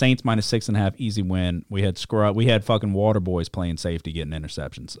 I had the Saints -6.5. Easy win. We had fucking water boys playing safety, getting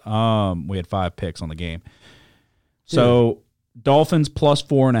interceptions. We had 5 picks on the game. So Dolphins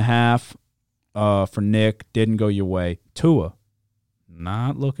 +4.5 for Nick. Didn't go your way. Tua,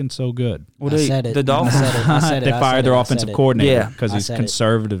 not looking so good. Well, I said it. The Dolphins. I said it. They I fired said their it. I offensive said it. coordinator Yeah. because I he's said it.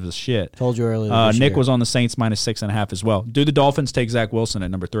 conservative as shit. Told you earlier. this Nick year. was on the Saints -6.5 as well. Do the Dolphins take Zach Wilson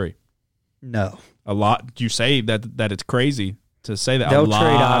at number 3? No. A lot. You say that it's crazy to say that. They'll a lot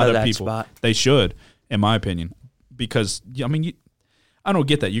trade out of that people. spot. They should, in my opinion, because I mean, I don't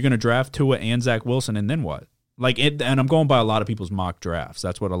get that. You're going to draft Tua and Zach Wilson, and then what? And I'm going by a lot of people's mock drafts.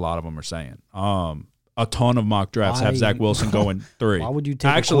 That's what a lot of them are saying. A ton of mock drafts have Why- Zach Wilson going 3. Why would you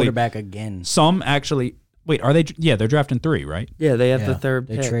take a quarterback again? Some actually. Wait, are they? Yeah, they're drafting 3, right? Yeah, they have Yeah, the third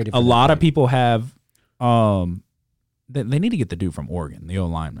they pick. traded A for lot that of kid. people have. They need to get the dude from Oregon, the O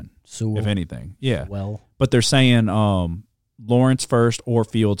lineman, Sewell. if anything. Yeah. Well, But they're saying Lawrence first or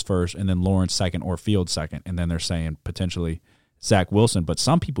Fields first, and then Lawrence second or Fields second, and then they're saying potentially Zach Wilson. But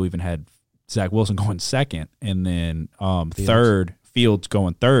some people even had Zach Wilson going second, and then third, Fields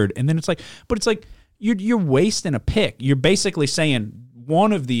going third, and then it's like you're wasting a pick. You're basically saying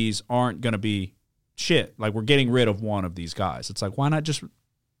one of these aren't going to be shit. Like we're getting rid of one of these guys. It's like why not just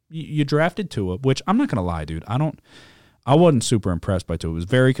you drafted Tua, which I'm not going to lie, dude. I wasn't super impressed by Tua. It was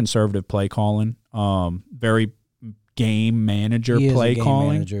very conservative play calling, very game manager he is play a game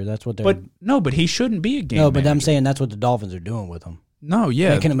calling. manager. That's what they're. But he shouldn't be a game. no, but manager. I'm saying that's what the Dolphins are doing with him. No, yeah,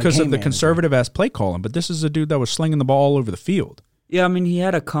 making him a because of game the manager. conservative ass play calling. But this is a dude that was slinging the ball all over the field. Yeah, I mean, he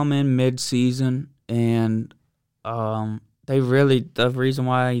had to come in mid-season, and the reason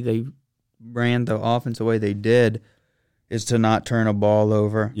why they ran the offense the way they did is to not turn a ball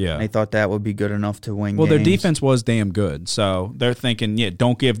over. Yeah. They thought that would be good enough to win Well, games. their defense was damn good, so they're thinking, yeah,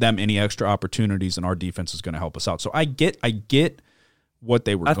 don't give them any extra opportunities, and our defense is going to help us out. So I get what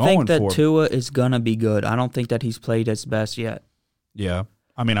they were I going think that for. Tua is going to be good. I don't think that he's played his best yet. Yeah,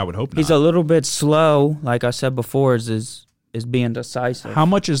 I mean, I would hope not. He's a little bit slow, like I said before, is being decisive. How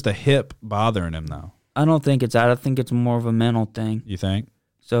much is the hip bothering him though? I don't think it's that. I think it's more of a mental thing. You think?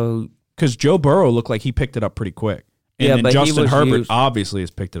 So Because Joe Burrow looked like he picked it up pretty quick. And Yeah, then but he Justin was Herbert used- obviously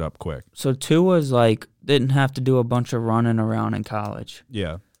has picked it up quick. Tua's didn't have to do a bunch of running around in college.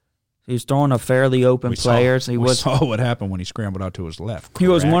 Yeah. He was throwing to fairly open players. We saw what happened when he scrambled out to his left. He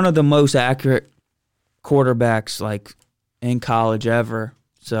was Correct. one of the most accurate quarterbacks in college ever.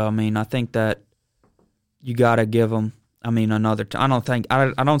 So I mean, I think that you got to give him. I mean, another. I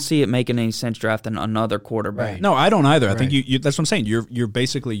don't see it making any sense drafting another quarterback. Right. No, I don't either. I think Right. you that's what I'm saying. You're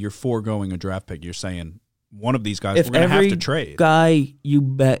basically foregoing a draft pick. You're saying one of these guys If we're going to have every to trade. guy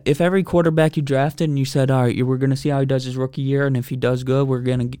if every quarterback you drafted and you said, all right, we're going to see how he does his rookie year, and if he does good, we're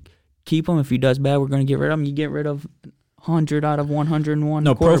going to keep him. If he does bad, we're going to get rid of him. You get rid of 100 out of 101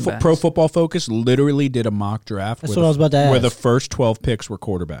 No, quarterbacks. Pro Football Focus literally did a mock draft. That's where what I was about to Where ask. the first 12 picks were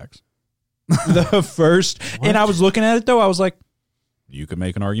quarterbacks. The first, and I was looking at it though. I was like, you could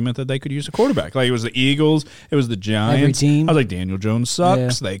make an argument that they could use a quarterback. Like it was the Eagles, it was the Giants. Every team. I was like, Daniel Jones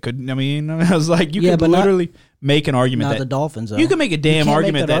sucks. Yeah. They could. I mean, I was like, you Yeah, could but not- literally make an argument Not that the Dolphins, though. you can make a damn can't make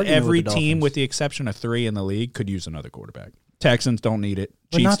argument that argument every with the team, Dolphins. with the exception of 3 in the league, could use another quarterback. Texans don't need it.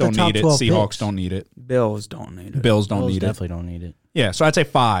 But Chiefs not the don't top need it. 12 Seahawks picks. don't need it. Bills don't need it. Bills don't Bills need it. definitely don't need it. Yeah, so I'd say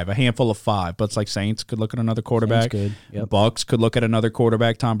 5, a handful of 5. But it's like Saints could look at another quarterback. Saints good. Yep. Bucks could look at another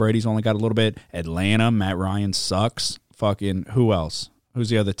quarterback. Tom Brady's only got a little bit. Atlanta, Matt Ryan sucks. Fucking who else? Who's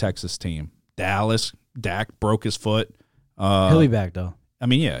the other Texas team? Dallas. Dak broke his foot. He'll be back though. I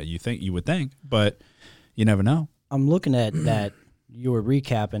mean, yeah, you would think, but you never know. I'm looking at that. You were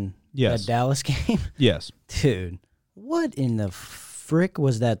recapping Yes. that Dallas game, Yes. dude. What in the frick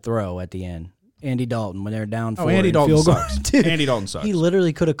was that throw at the end? Andy Dalton when they're down 4 Andy in Dalton field goal. sucks. Dude, Andy Dalton sucks. he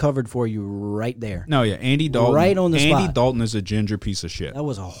literally could have covered for you right there. No, yeah, Andy Dalton. Right on the Andy spot. Dalton is a ginger piece of shit. That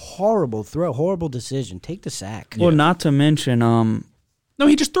was a horrible throw, horrible decision. Take the sack. Well, not to mention, No,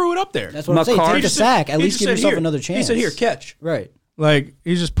 he just threw it up there. That's what I'm saying. McCarthy Take the sack. At He least just give said, yourself "Here." another chance. He said, "Here, catch." Right. Like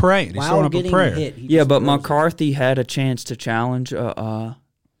he's just praying. He's While throwing up a getting prayer. hit, he yeah, just but throws- McCarthy had a chance to challenge a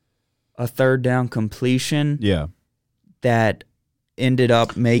third down completion Yeah. that ended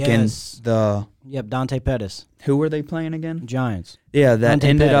up making Yes. the. Yep, Dante Pettis, Who were they playing again? Giants. Yeah, that Dante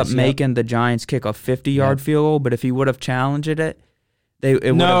ended Pettis, up making the Giants kick a 50-yard Yep. field goal. But if he would have challenged it, it would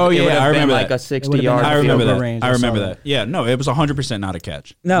have I been remember like that. a 60-yard. I Field remember goal that. range, I I remember saw that. Yeah, no, it was 100% not a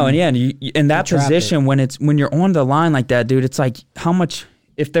catch. No, and yeah, in that He trapped position when you're on the line like that, dude, it's like how much.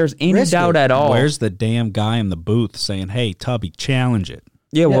 If there's any Risk doubt it. at all, Where's the damn guy in the booth saying, "Hey, Tubby, challenge it"?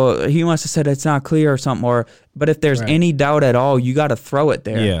 yeah, well, he must have said it's not clear or something. But if there's Right. any doubt at all, you got to throw it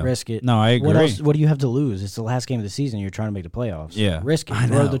there. Yeah, Risk it. No, I agree. What else? What do you have to lose? It's the last game of the season. You're trying to make the playoffs. Yeah. Risk it. I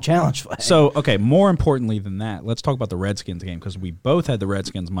Throw know. the challenge flag. So, okay, more importantly than that, let's talk about the Redskins game because we both had the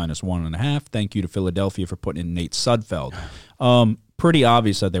Redskins -1.5. Thank you to Philadelphia for putting in Nate Sudfeld. Pretty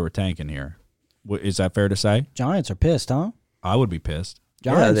obvious that they were tanking here. Is that fair to say? Giants are pissed, huh? I would be pissed.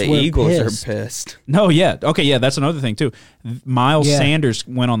 Yeah, Giants the were Eagles pissed. are pissed. No, yeah. Okay, yeah, that's another thing, too. Miles Yeah. Sanders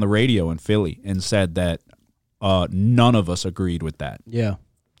went on the radio in Philly and said that none of us agreed with that. Yeah.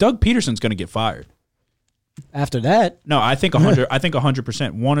 Doug Peterson's going to get fired. After that, No, I think 100. I think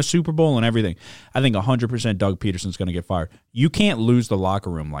 100% won a Super Bowl and everything. I think 100% Doug Peterson's going to get fired. You can't lose the locker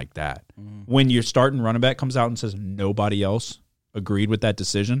room like that. When your starting running back comes out and says nobody else agreed with that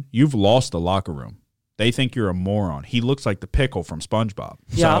decision, you've lost the locker room. They think you're a moron. He looks like the pickle from SpongeBob.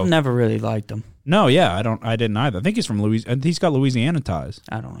 Yeah, So- I've never really liked him. No, yeah, I didn't either. I think he's from Louisiana. He's got Louisiana ties.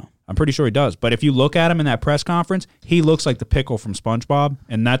 I don't know. I'm pretty sure he does. But if you look at him in that press conference, he looks like the pickle from SpongeBob,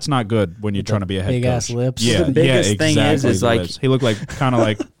 and that's not good when you're trying to be a head coach. big-ass lips. Yeah, The biggest yeah, thing exactly. is the like- lips. He looked like kind of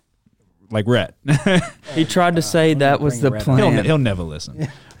like Rhett. He tried to say that was the bring Red plan. He'll never listen.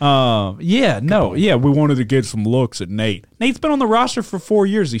 Yeah, we wanted to get some looks at Nate. Nate's been on the roster for 4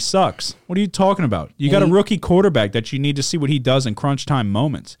 years. He sucks. What are you talking about? You got a Nate- rookie quarterback that you need to see what he does in crunch time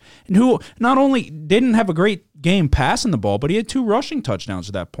moments, and who not only didn't have a great game passing the ball, but he had 2 rushing touchdowns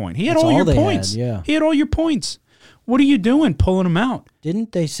at that point. He had That's all all your they had, points. yeah. He had all your points. What are you doing pulling him out?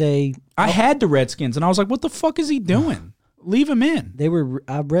 didn't they say I had the Redskins, and I was like, what the fuck is he doing? Leave him in. they were?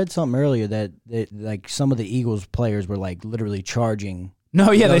 I read something earlier that like some of the Eagles players were like literally charging.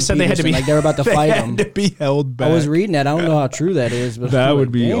 No, yeah, they Doug said they had to Peterson, be like they were about to they fight had him. to be held back. I was reading that. I don't know how true that is, but That I'm would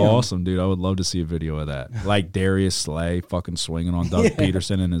like, be damn. awesome, dude. I would love to see a video of that. Like Darius Slay fucking swinging on Doug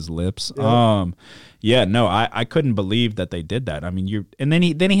Peterson and his lips. Yeah, no, I couldn't believe that they did that. I mean, and then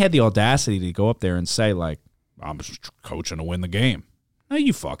he had the audacity to go up there and say like, I'm just coaching to win the game. No,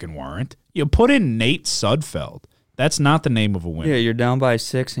 you fucking weren't. You put in Nate Sudfeld. That's not the name of a winner. Yeah, you're down by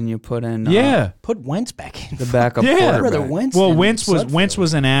 6 and you put in Yeah. Put Wentz back in. the backup Yeah. quarterback. Rather Wentz. Well, than Wentz Sudfeld.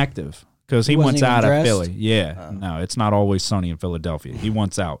 was inactive because he wasn't wants even out dressed? of Philly. Yeah, no, it's not always sunny in Philadelphia. He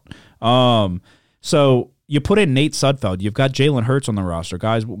wants out. So you put in Nate Sudfeld. You've got Jalen Hurts on the roster.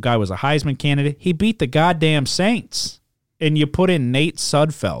 Guy was a Heisman candidate. He beat the goddamn Saints. And you put in Nate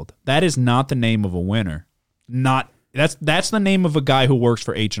Sudfeld. That is not the name of a winner. That's the name of a guy who works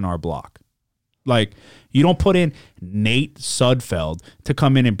for H&R Block. Like, you don't put in Nate Sudfeld to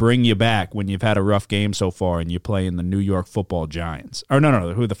come in and bring you back when you've had a rough game so far and you play in the New York Football Giants. Or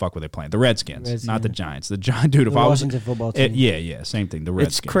no, who the fuck were they playing? The Redskins. Not the Giants. The Giants. Dude, if The I was Washington football team. yeah, same thing. The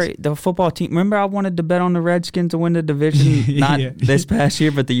Redskins. It's crazy. The football team. Remember, I wanted to bet on the Redskins to win the division. Not Yeah. this past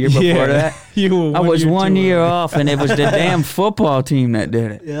year, but the year before Yeah. that. You were I was 1 too year early. off, and it was the damn football team that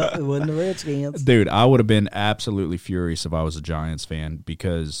did it. Yeah, it wasn't the Redskins. Dude, I would have been absolutely furious if I was a Giants fan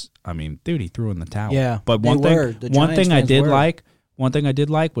because, I mean, dude, he threw in the towel. Yeah, but they one thing, were. The one Giants thing I fans did were.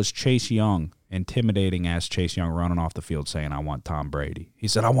 like, was Chase Young, intimidating ass Chase Young, running off the field saying, "I want Tom Brady." He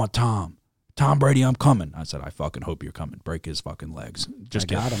said, "I want Tom Brady. I'm coming." I said, "I fucking hope you're coming. Break his fucking legs."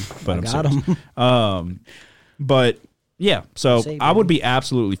 Just I got kidding. him. But I I'm got serious. him. But yeah, so Say, I would baby. be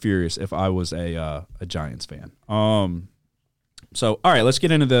absolutely furious if I was a Giants fan. So all right, let's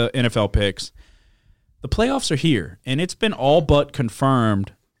get into the NFL picks. the playoffs are here, and it's been all but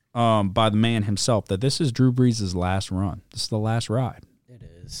confirmed by the man himself that this is Drew Brees' last run. This is the last ride. It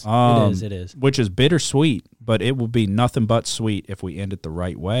is. It is. Which is bittersweet, but it will be nothing but sweet if we end it the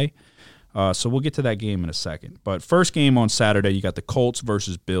right way. So we'll get to that game in a second. But first game on Saturday, you got the Colts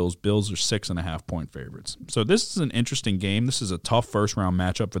versus Bills. Bills are 6.5-point favorites. So this is an interesting game. This is a tough first-round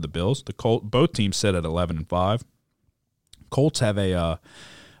matchup for the Bills. Both teams sit at 11-5. Colts have a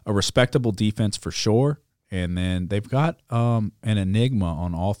respectable defense for sure. And then they've got an enigma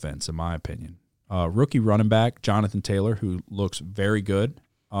on offense, in my opinion. Rookie running back, Jonathan Taylor, who looks very good.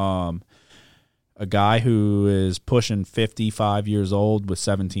 A guy who is pushing 55 years old with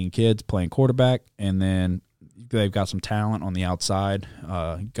 17 kids playing quarterback. And then they've got some talent on the outside.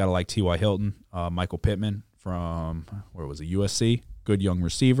 Got to like T.Y. Hilton, Michael Pittman from, USC. Good young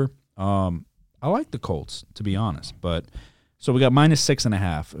receiver. I like the Colts, to be honest. But so we got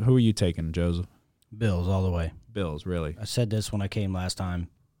 -6.5. Who are you taking, Joseph? Bills all the way. Bills, really. I said this when I came last time.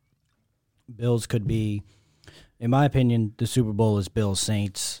 Bills could be, in my opinion, the Super Bowl is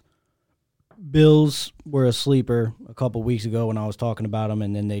Bills-Saints. Bills were a sleeper a couple weeks ago when I was talking about them,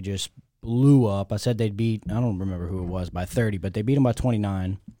 and then they just blew up. I said they'd beat, I don't remember who it was, by 30, but they beat them by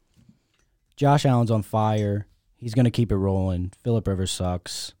 29. Josh Allen's on fire. He's going to keep it rolling. Phillip Rivers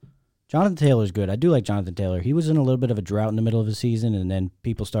sucks. Jonathan Taylor's good. I do like Jonathan Taylor. He was in a little bit of a drought in the middle of the season, and then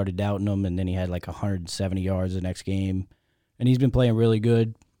people started doubting him, and then he had like 170 yards the next game. And he's been playing really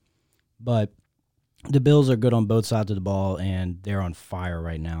good. But the Bills are good on both sides of the ball, and they're on fire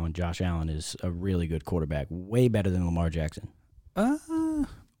right now, and Josh Allen is a really good quarterback. Way better than Lamar Jackson.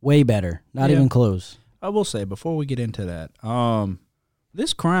 Way better. Not even close. I will say, before we get into that,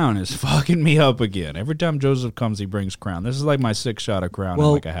 this crown is fucking me up again. Every time Joseph comes, he brings crown. This is like my 6th shot of crown in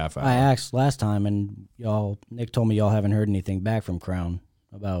like a half hour. I asked last time, and Nick told me y'all haven't heard anything back from Crown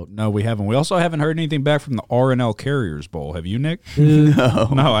about. No, we haven't. We also haven't heard anything back from the R&L Carriers Bowl. Have you, Nick? No.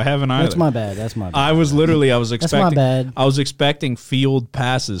 No, I haven't either. That's my bad. I was expecting. That's my bad. I was expecting field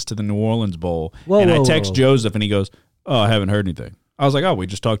passes to the New Orleans Bowl, I text Joseph, and he goes, "Oh, I haven't heard anything." I was like, "Oh, we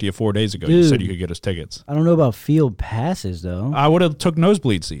just talked to you 4 days ago. Dude, you said you could get us tickets." I don't know about field passes though. I would have took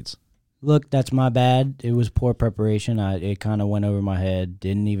nosebleed seats. Look, that's my bad. It was poor preparation. It kind of went over my head.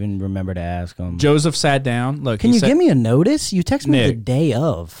 Didn't even remember to ask him. Joseph sat down. Look, can you give me a notice? You text me the day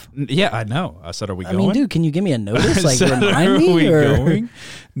of. Yeah, I know. I said, "Are we going?" I mean, dude, can you give me a notice? Like, said, remind me? Are we going?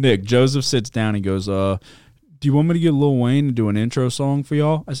 Nick, Joseph sits down and goes, "Do you want me to get Lil Wayne to do an intro song for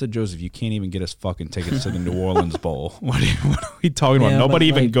y'all?" I said, "Joseph, you can't even get us fucking tickets to the New Orleans Bowl. What are we talking about? Nobody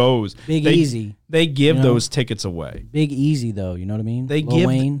even goes. Big Easy. They give those tickets away. Big Easy, though. You know what I mean?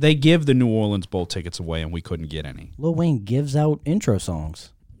 They give the New Orleans Bowl tickets away, and we couldn't get any. Lil Wayne gives out intro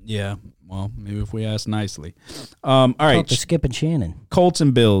songs. Yeah. Well, maybe if we ask nicely. All right. Talk to Skip and Shannon. Colts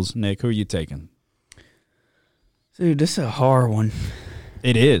and Bills. Nick, who are you taking? Dude, this is a hard one.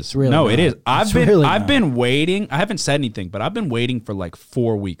 It is. Really no, not. it is. I've Not. been waiting. I haven't said anything, but I've been waiting for like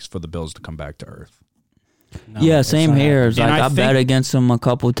 4 weeks for the Bills to come back to earth. No, yeah, it's same not here. happening. It's like I bet against them a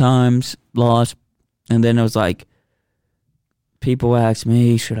couple times, lost, and then it was like people asked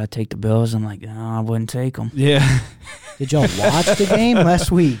me, "Should I take the Bills?" I'm like, "No, I wouldn't take them." Yeah. Did y'all watch the game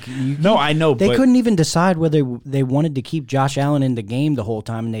last week? No, I know. They but couldn't even decide whether they wanted to keep Josh Allen in the game the whole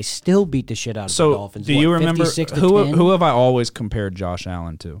time, and they still beat the shit out of the Dolphins. Do you remember 56 to who 10? have I always compared Josh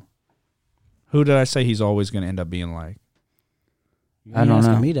Allen to? Who did I say he's always going to end up being like? You I don't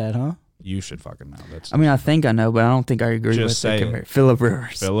asking know. me that, huh? You should fucking know. That's I mean, I think I know, but I don't think I agree Just with say it. it. Phillip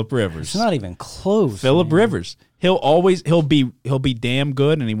Rivers. Phillip Rivers. It's not even close. Phillip man. Rivers. He'll be damn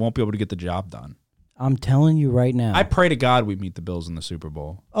good, and he won't be able to get the job done. I'm telling you right now. I pray to God we meet the Bills in the Super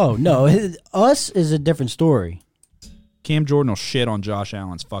Bowl. Oh no, us is a different story. Cam Jordan will shit on Josh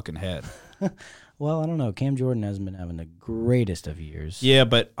Allen's fucking head. Well, I don't know. Cam Jordan hasn't been having the greatest of years. Yeah,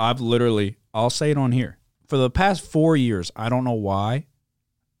 but I'll say it on here. For the past 4 years, I don't know why,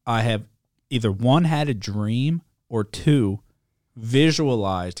 I have either one, had a dream, or two,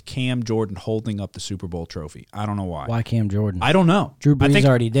 visualized Cam Jordan holding up the Super Bowl trophy. I don't know why. Why Cam Jordan? I don't know. Drew Brees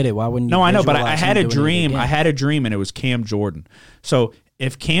already did it. Why wouldn't you? No, I know, but I visualize had him a doing it dream. again? I had a dream, and it was Cam Jordan. So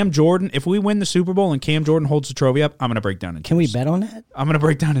if we win the Super Bowl and Cam Jordan holds the trophy up, I'm going to break down in tears. Can we bet on that? I'm going to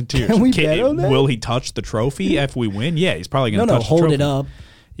break down in tears. Can we bet on that? Will he touch the trophy if we win? Yeah, he's probably going to touch the hold trophy. it up.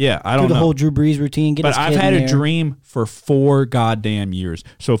 Yeah, I Do don't the know. whole Drew Brees routine. Get But his I've kid had in a there. dream for 4 goddamn years.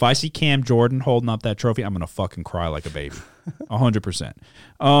 So if I see Cam Jordan holding up that trophy, I'm going to fucking cry like a baby. 100%.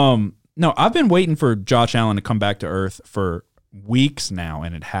 No, I've been waiting for Josh Allen to come back to earth for weeks now,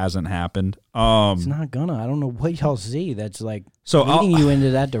 and it hasn't happened. It's not gonna. I don't know what y'all see. That's like So leading you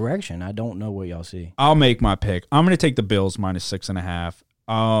into that direction. I don't know what y'all see. I'll make my pick. I'm going to take the Bills -6.5.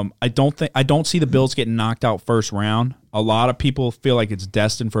 I don't see the Bills getting knocked out first round. A lot of people feel like it's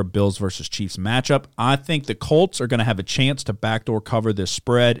destined for a Bills versus Chiefs matchup. I think the Colts are going to have a chance to backdoor cover this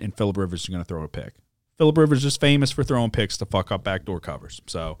spread, and Phillip Rivers is going to throw a pick. Phillip Rivers is famous for throwing picks to fuck up backdoor covers.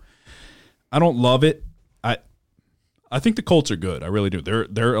 So I don't love it. I think the Colts are good. I really do. They're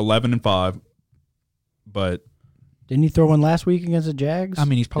 11-5, but Didn't he throw one last week against the Jags? I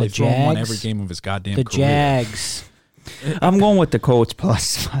mean, he's probably thrown one every game of his goddamn career. The Jags. I'm going with the Colts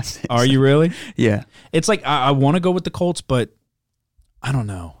plus. Are you really? Yeah. It's like I want to go with the Colts, but I don't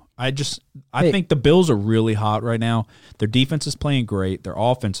know. I think the Bills are really hot right now. Their defense is playing great. Their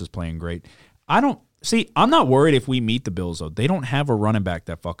offense is playing great. I'm not worried if we meet the Bills, though. They don't have a running back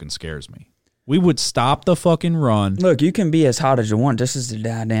that fucking scares me. We would stop the fucking run. Look, you can be as hot as you want. This is the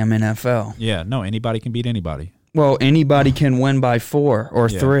goddamn NFL. Yeah, no, anybody can beat anybody. Well, anybody can win by 4 or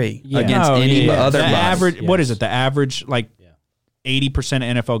 3 against any other the body. average. Yes. What is it? The average 80%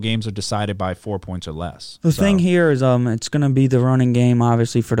 of NFL games are decided by 4 points or less. The thing here is, it's going to be the running game.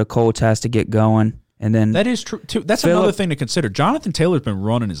 Obviously, for the Colts, has to get going, and then That is true too. That's another thing to consider. Jonathan Taylor's been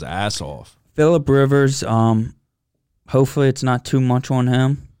running his ass off. Phillip Rivers. Hopefully, it's not too much on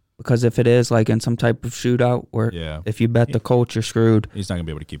him, because if it is, like in some type of shootout, where if you bet the Colts, you're screwed. He's not going to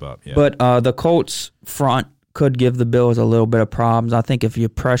be able to keep up. Yeah. But the Colts front could give the Bills a little bit of problems. I think if you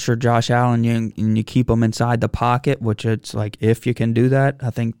pressure Josh Allen and you keep him inside the pocket, which it's like if you can do that, I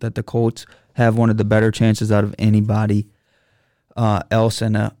think that the Colts have one of the better chances out of anybody else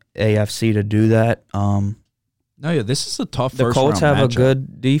in the AFC to do that. This is a tough The first Colts round have matchup. a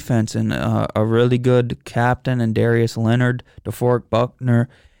good defense and a really good captain in Darius Leonard, DeForest Buckner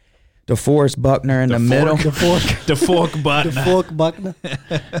in the middle. DeFork Buckner. DeFork Buckner.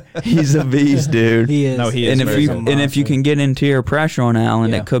 He's a beast, dude. He is. No, he is. And if you can get interior pressure on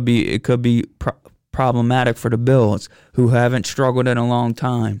Allen, it could be problematic for the Bills, who haven't struggled in a long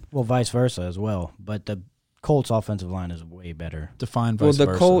time. Well, vice versa as well. But the Colts' offensive line is way better. Define vice Well, the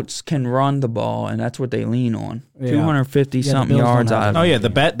versa. Colts can run the ball, and that's what they lean on. Yeah. 250-something Bills yards don't have out of Oh it. yeah, the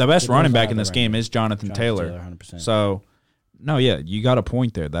best running back in Bills this are game right. is Jonathan Taylor. 100%. So, no, yeah, you got a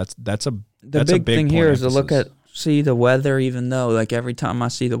point there. That's a The big thing point here of is to look emphasis. see the weather, even though like every time I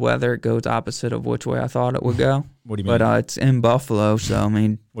see the weather, it goes opposite of which way I thought it would go. What do you mean? But it's in Buffalo, so I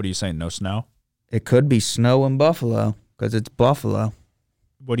mean, What are you saying? No snow? it could be snow in Buffalo because it's Buffalo.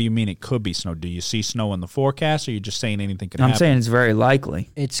 What do you mean it could be snow? Do you see snow in the forecast, or are you just saying anything can I'm happen? saying it's very likely.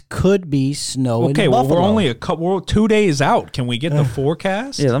 It could be snow Okay, in well, Buffalo. we're only we're 2 days out. Can we get the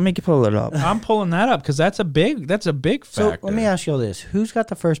forecast? Yeah, let me pull it up. I'm pulling that up because that's a big So factor. let me ask you all this. Who's got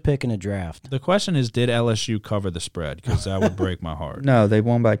the first pick in the draft? The question is, did LSU cover the spread? Because that would break my heart. No, they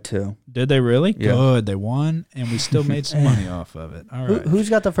won by 2. Did they really? Yeah. Good. They won, and we still made some money off of it. All right. Who's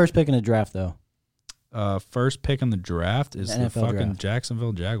got the first pick in the draft, though? First pick in the draft is The the NFL fucking draft.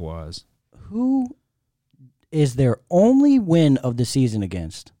 Jacksonville Jaguars. Who is their only win of the season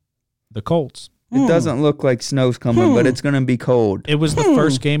against? The Colts. It doesn't look like snow's coming, but it's going to be cold. It was the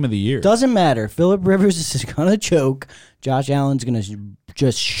first game of the year. Doesn't matter. Phillip Rivers is going to choke. Josh Allen's going to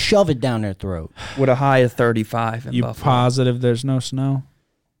just shove it down their throat. With a high of 35 in You Buffalo. positive there's no snow?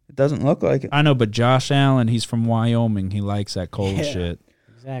 It doesn't look like it. I know, but Josh Allen, he's from Wyoming. He likes that cold Yeah. shit.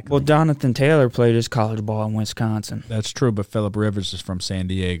 Exactly. Well, Jonathan Taylor played his college ball in Wisconsin. That's true, but Phillip Rivers is from San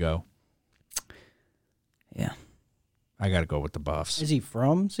Diego. Yeah. I got to go with the Buffs. is he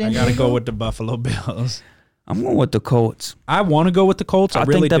from San I Diego? got to go with the Buffalo Bills. I'm going with the Colts. I want to go with the Colts. I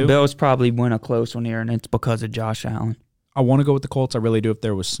really think the do. Bills probably win a close one here, and it's because of Josh Allen. I want to go with the Colts. I really do. If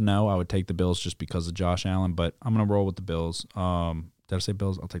there was snow, I would take the Bills just because of Josh Allen, but I'm going to roll with the Bills. Did I say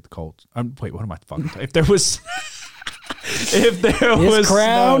Bills? I'll take the Colts. Wait, what am I fucking talking? If there was His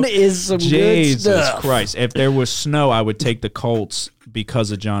crown snow, is some good Jesus stuff. Christ. If there was snow, I would take the Colts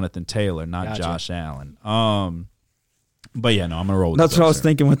because of Jonathan Taylor, not Gotcha. Josh Allen. But yeah, no, I'm going to roll with That's the what I Bills was here.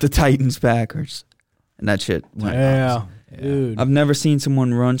 thinking with the Titans Packers. And that shit went Yeah. Yeah. Dude. I've never seen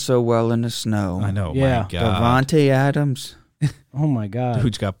someone run so well in the snow. I know, Yeah. my God. Devontae Adams. Oh, my God.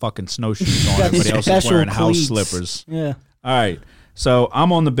 Dude's got fucking snowshoes on. Got Everybody else is special wearing house cleats. slippers. Yeah. All right. So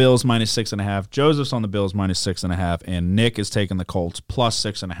I'm on the Bills minus 6.5. Joseph's on the Bills minus 6.5, and Nick is taking the Colts plus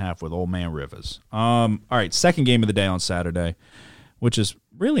 6.5 with old man Rivers. All right, second game of the day on Saturday, which is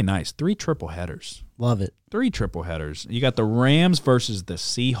really nice. 3 triple headers. Love it. 3 triple headers. You got the Rams versus the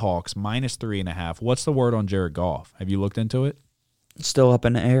Seahawks minus 3.5. What's the word on Jared Goff? Have you looked into it? Still up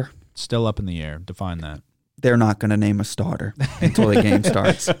in the air. Still up in the air. Define that. They're not going to name a starter until the game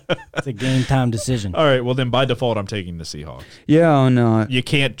starts. It's a game time decision. All right. Well, then by default, I'm taking the Seahawks. Yeah, no. You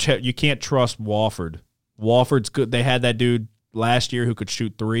can't trust Wofford. Wofford's good. They had that dude last year who could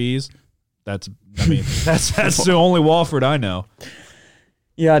shoot threes. That's the only Wofford I know.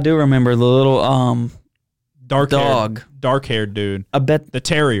 Yeah, I do remember the little dark-haired dude. I bet. The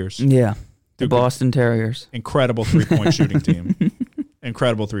Terriers. Yeah, the Dude, Boston Terriers. Incredible 3-point shooting team.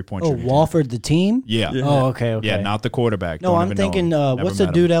 Incredible 3-point shooting team. Walford, the team? Yeah. Oh, okay. Yeah, not the quarterback. No, Don't I'm even know thinking, him. Never what's the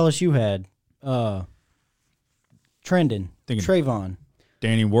met dude him. LSU had? Trendon. Thinking- Trayvon.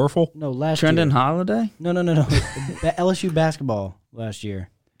 Danny Werfel? No, last Trendon year. Holiday? No. LSU basketball last year.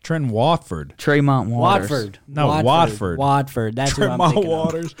 Trent Watford. Tremont Waters. Watford. No, Watford. Watford. That's what I'm Tremont thinking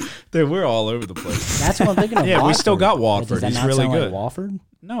Waters. Dude, we're all over the place. That's what I'm thinking of. Yeah, we Watford. still got Does Watford. that He's not really sound good. like Watford?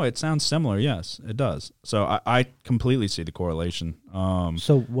 No, it sounds similar. Yes, it does. So I completely see the correlation.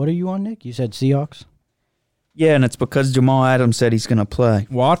 So what are you on, Nick? You said Seahawks? Yeah, and it's because Jamal Adams said he's going to play.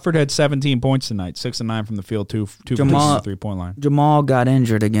 Watford had 17 points tonight, 6 of 9 from the field, two from Jamal- the 3-point line. Jamal got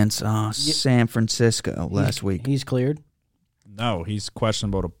injured against San Francisco last week. He's cleared. No, he's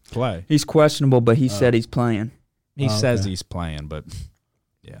questionable to play. He's questionable, but he said he's playing. He says okay. he's playing, but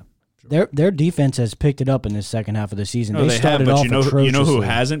yeah. Their defense has picked it up in this second half of the season. No, they have, started but off you know who atrociously.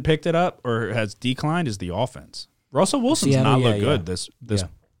 hasn't picked it up or has declined is the offense. Russell Wilson's Seattle, not looked yeah. good this Yeah.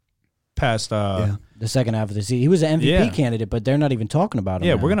 past. The second half of the season. He was an MVP Yeah. candidate, but they're not even talking about him.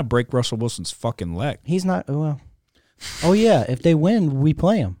 Yeah, now. we're gonna break Russell Wilson's fucking leg. He's not. Well. Oh yeah, if they win, we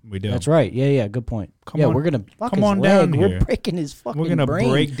play him. We do. That's right. Yeah. Good point. Come on. We're gonna fuck Come his on leg. down We're here. breaking his fucking. We're gonna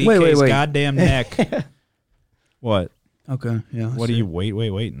brain. break DK's Wait. goddamn neck. What? Okay, yeah. What are you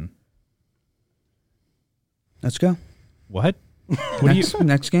waiting? Let's go. What? What do you?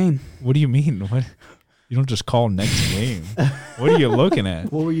 Next game. What do you mean? What? You don't just call next game. What are you looking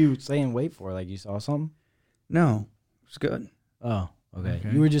at? What were you saying? Wait for like you saw something. No, it's good. Oh, okay.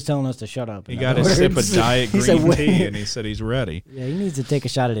 Okay. You were just telling us to shut up. He in got other a sip of words. Diet He said, green "Wait." tea, and he said he's ready. Yeah, he needs to take a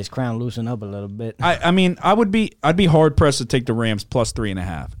shot at his crown, loosen up a little bit. I mean, I'd be hard pressed to take the Rams plus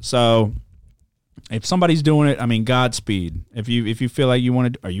 3.5. So if somebody's doing it, I mean, Godspeed. If you feel like you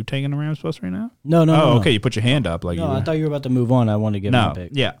want to, are you taking the Rams plus 3.5? No. Oh, okay. You put your hand up like No, you. I thought you were about to move on. I wanted to give him No, a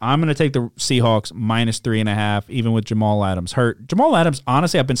pick. yeah, I'm going to take the Seahawks minus 3.5, even with Jamal Adams hurt. Jamal Adams,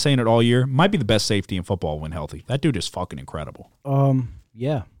 honestly, I've been saying it all year, might be the best safety in football when healthy. That dude is fucking incredible.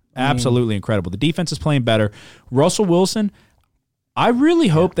 Yeah. Absolutely incredible. The defense is playing better. Russell Wilson, I really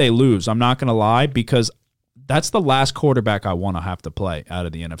hope they lose. I'm not going to lie, because that's the last quarterback I want to have to play out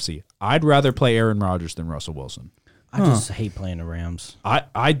of the NFC. I'd rather play Aaron Rodgers than Russell Wilson. I just hate playing the Rams.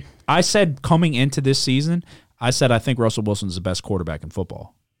 I said coming into this season, I said I think Russell Wilson's the best quarterback in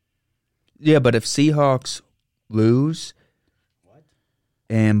football. Yeah, but if Seahawks lose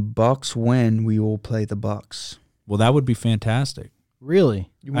and Bucks win, we will play the Bucks. Well, that would be fantastic. Really?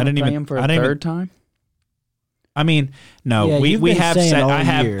 You I want to didn't play even- him for I a didn't third time? I mean, no, Yeah, we you've been have saying said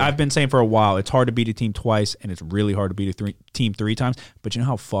all year. I've been saying for a while it's hard to beat a team twice and it's really hard to beat a team 3 times. But you know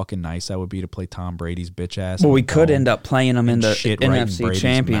how fucking nice that would be to play Tom Brady's bitch ass. Well, in we the could dome end up playing them in and the shit right in NFC Brady's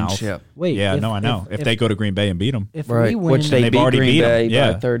Championship. Wait. Yeah, if- no, I know. If they go to Green Bay and beat them. If Right, we win, which they they've beat already Green beat 'em, Bay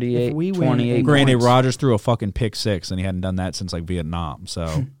yeah. by 38, If we win 28 and Granted, points. Rodgers threw a fucking pick 6 and he hadn't done that since like Vietnam.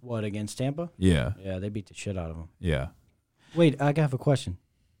 So what against Tampa? yeah, Yeah, they beat the shit out of them. yeah. Wait, I have a question.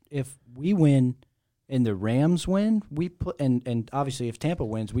 If we win and the Rams win, we put and obviously if Tampa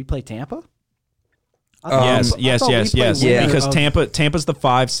wins, we play Tampa. I thought Yes, we- I thought we yes. played Yeah. winner Because of- Tampa's the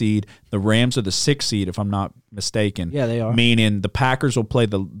 5 seed. The Rams are the 6 seed, if I'm not mistaken. Yeah, they are. Meaning the Packers will play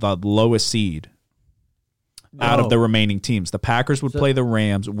the lowest seed out of the remaining teams. The Packers would play the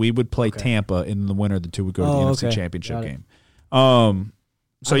Rams. We would play Tampa, and the winner of the two would go to the NFC okay. Championship Got it. game.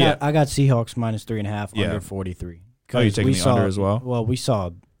 So I got Seahawks minus 3.5 Yeah. under 43. Oh, you're 'Cause taking we the under as well? Well, we saw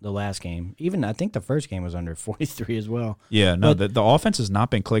the last game. Even I think the first game was under 43 as well. yeah, no, But- the offense has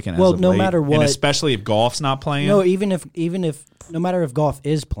not been clicking. Well, as of no late, matter and what- especially if Goff's not playing. No, even if no matter if Goff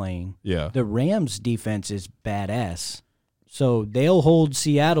is playing, yeah, the Rams defense is badass. So they'll hold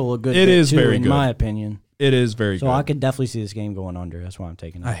Seattle a good It bit is too, very in good. my opinion. it is very So good. I could definitely see this game going under. That's why I'm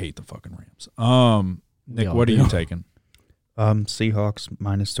taking it. I hate the fucking Rams. Nick, all what are do. you taking? Seahawks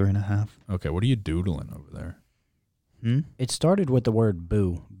minus 3.5. Okay, what are you doodling over there? It started with the word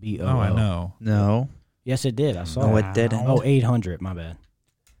boo. B-O-O. Oh, I know. No. Yes, it did. I saw No, it. it didn't. Oh, 800. My bad.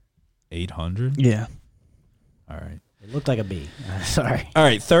 800. Yeah. All right. It looked like a B. Sorry. All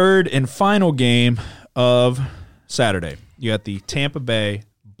right, third and final game of Saturday. You got the Tampa Bay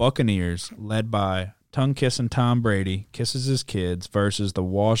Buccaneers, led by tongue-kissing Tom Brady, kisses his kids, versus the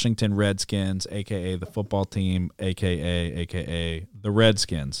Washington Redskins, a.k.a. the football team, a.k.a. the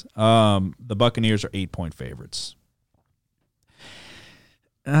Redskins. The Buccaneers are 8-point favorites.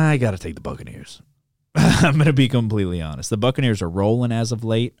 I got to take the Buccaneers. I'm going to be completely honest. The Buccaneers are rolling as of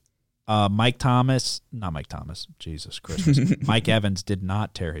late. Mike Evans did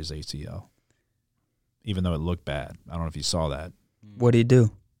not tear his ACL, even though it looked bad. I don't know if you saw that. What'd he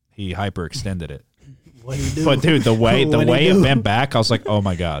do? He hyperextended it. What do you do? But dude, the way What'd he it do? bent back, I was like, oh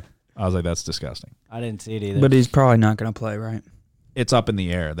my god. I was like, that's disgusting. I didn't see it either. But he's probably not going to play, right? It's up in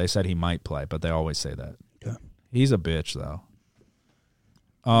the air. They said he might play, but they always say that. Yeah. He's a bitch though.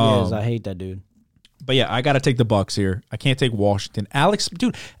 Yes, I hate that dude. But yeah, I got to take the Bucks here. I can't take Washington. Alex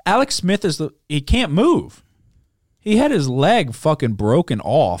Smith he can't move. He had his leg fucking broken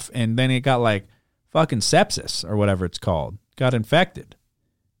off, and then it got like fucking sepsis or whatever it's called. Got infected.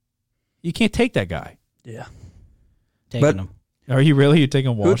 You can't take that guy. Yeah. Taking him. Are you really? You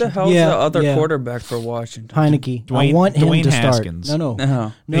taking Who the Washington? hell's Yeah, the other yeah. quarterback for Washington? Heineke. Dwayne- I want him Dwayne to start. Haskins. No.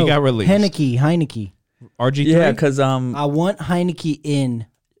 No. No. He got released. Heineke. RG3? Yeah, because I want Heineke in.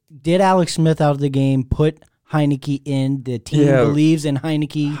 Did Alex Smith out of the game. Put Heineke in. The team believes in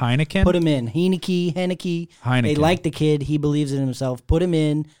Heineke. Heineken? Put him in. Heineke. Heineken. They like the kid. He believes in himself. Put him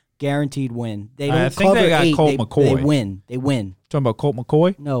in. Guaranteed win. They don't I think cover they got 8. Colt McCoy. They win. Talking about Colt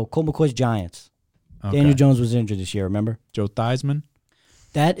McCoy? No, Colt McCoy's Giants. Okay. Daniel Jones was injured this year, remember? Joe Theismann?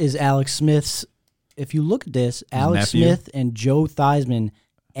 That is Alex Smith's. If you look at this, Alex nephew? Smith and Joe Theismann,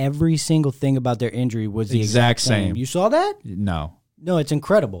 every single thing about their injury was the exact same. You saw that? No. No, it's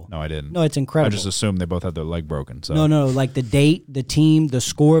incredible. No, I didn't. No, it's incredible. I just assumed they both had their leg broken. So No, like the date, the team, the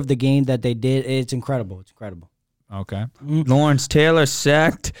score of the game that they did, it's incredible. It's incredible. Okay. Lawrence Taylor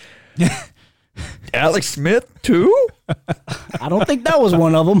sacked Alex Smith too? I don't think that was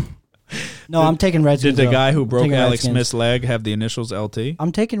one of them. No, I'm taking Redskins. Did the though. guy who I'm broke taking Alex Redskins. Smith's leg have the initials LT?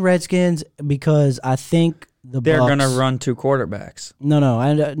 I'm taking Redskins because I think They're Bucks, going to run 2 quarterbacks.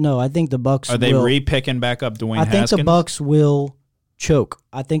 No, I think the Bucks Are they will. re-picking back up Dwayne I think Haskins? the Bucks will choke.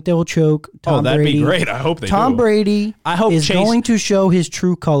 I think they will choke. Tom that'd Brady. be great. I hope they Tom do. Brady I hope is Chase- going to show his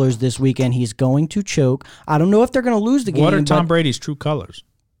true colors this weekend. He's going to choke. I don't know if they're going to lose the game. What are Tom but Brady's true colors?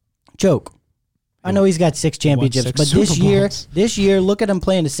 choke. I know he's got 6 championships, 6 but Super this year, look at him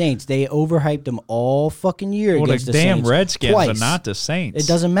playing the Saints. They overhyped him all fucking year Well, the against the damn Saints. Redskins Twice. are not the Saints. It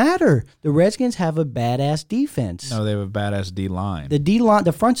doesn't matter. The Redskins have a badass defense. No, they have a badass D line. The D line,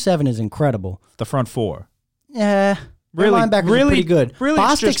 the front 7 is incredible. The front 4. Yeah, Really- linebackers are really- pretty good. really,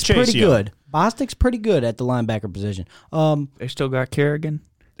 it's just Bostic's Chase pretty Young. good. Bostic's pretty good at the linebacker position. They still got Kerrigan.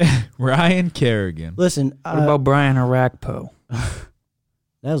 Ryan Kerrigan. Listen, What about Brian Arakpo?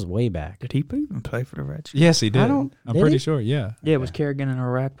 that was way back. Did he even play for the Redskins? Yes, he did. I don't- I'm did pretty he? sure. Yeah. Yeah, it was Kerrigan and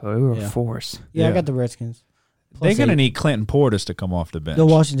Arakpo. They were Yeah. a force. Yeah, I Yeah. got the Redskins. They're Plus going to 8. need Clinton Portis to come off the bench. The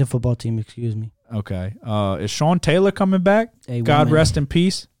Washington football team. Excuse me. Okay. Is Sean Taylor coming back? A God woman. rest in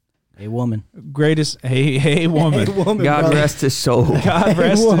peace. A woman. Greatest. Hey, woman. A woman. God brother. rest his soul. God Hey,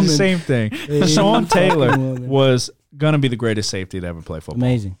 rest woman. the same thing. Hey, Sean Taylor fucking woman. was going to be the greatest safety to ever play football.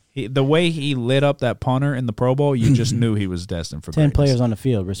 Amazing. The way he lit up that punter in the Pro Bowl, you just knew he was destined for 10 greatness. players on the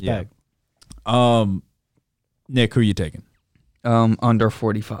field. Respect. Nick, who are you taking? Under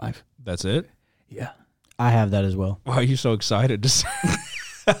 45. That's it? Yeah. I have that as well. Why are you so excited to say?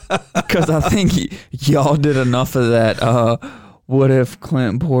 Because I think y'all did enough of that. What if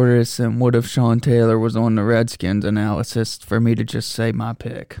Clinton Portis and what if Sean Taylor was on the Redskins analysis for me to just say my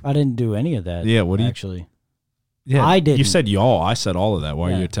pick? I didn't do any of that. Yeah, what do you- actually? Yeah, I didn't. You said y'all. I said all of that. Why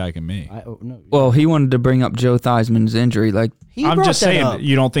are Yeah. you attacking me? No. Well, he wanted to bring up Joe Theismann's injury. Like, He I'm brought just that saying, up.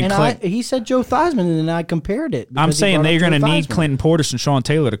 you don't think And Clint- he said Joe Theismann, and then I compared it. I'm because he saying brought they're up going to Joe need Theismann. Clinton Portis and Sean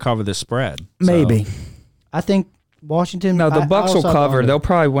Taylor to cover this spread. So- maybe. I think Washington. No, the I Bucks will also have cover. under. They'll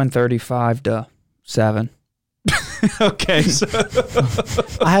probably win 35-7. Okay. So,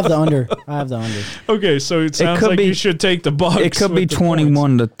 I have the under. I have the under. okay. So it sounds could like be- you should take the Bucks. It could be with the points.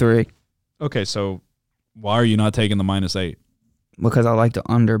 21-3 Okay. So why are you not taking the -8? because I like the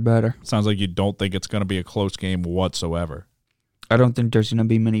under better. Sounds like you don't think it's going to be a close game whatsoever. I don't think there's going to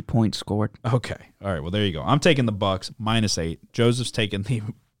be many points scored. Okay. All right. Well, there you go. I'm taking the Bucks -8. Joseph's taking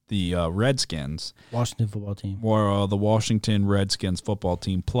the Redskins, Washington football team. or the Washington Redskins football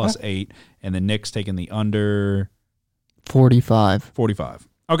team +8, and then Nick's taking the under 45. 45.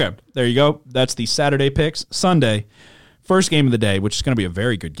 Okay. There you go. That's the Saturday picks. Sunday, first game of the day, which is going to be a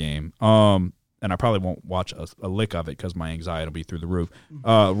very good game. And I probably won't watch a lick of it because my anxiety will be through the roof.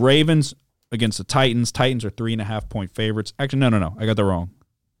 Ravens against the Titans. Titans are 3.5-point favorites. Actually, no. I got that wrong.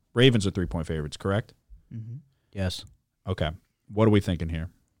 Ravens are 3-point favorites, correct? Yes. Okay. What are we thinking here?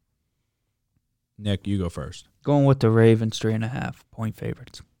 Nick, you go first. Going with the Ravens, 3.5-point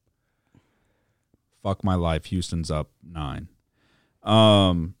favorites. Fuck my life. Houston's up 9.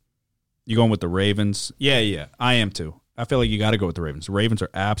 You going with the Ravens? Yeah. I am too. I feel like you got to go with the Ravens. The Ravens are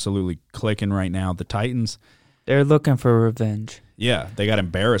absolutely clicking right now. The Titans, They're looking for revenge. yeah, they got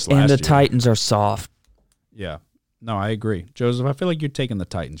embarrassed And last the year. Titans are soft. Yeah. No, I agree, Joseph. I feel like you're taking the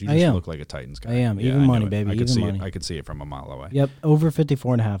Titans. You I just am. look like a Titans guy. I am. Yeah, Even I money, knew it. baby. I could Even see money. it. I could see it from a mile away. Yep, over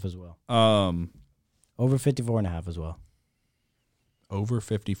 54.5 as well. Um, Over 54.5 as well. over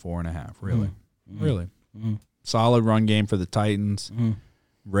 54.5. Really, Mm-hmm. really Mm-hmm. solid run game for the Titans. Mm-hmm.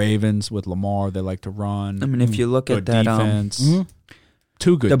 Ravens with Lamar, they like to run. I mean, if you look Good at that, defense. Mm-hmm.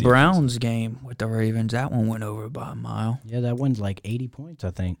 Two good. the defenses. Browns game with the Ravens, that one went over by a mile. Yeah, that one's like 80 points,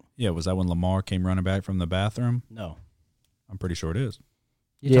 I think. Yeah, was that when Lamar came running back from the bathroom? No. I'm pretty sure it is.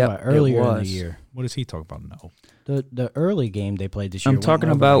 You're Yep, talking about earlier it in the was. year. What is he talking about? No. The early game they played this year. I'm went talking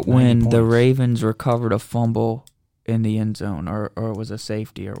over about like 90 when the points. Ravens recovered a fumble in the end zone, or it was a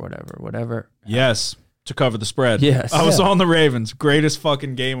safety or whatever. Yes, to cover the spread. Yes. I was Yeah. on the Ravens. Greatest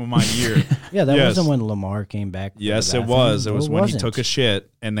fucking game of my year. Yeah, that Yes. wasn't when Lamar came back. from Yes, the it bathroom. was. It No, was when he wasn't. took a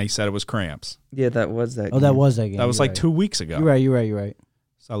shit and they said it was cramps. Yeah, that was that. Oh, that was that game. That was You're like right. 2 weeks ago. You're right.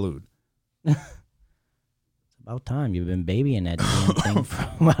 Salud. It's about time. You've been babying that damn thing for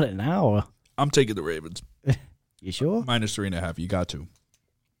about an hour. I'm taking the Ravens. You sure? Minus 3.5. You got to.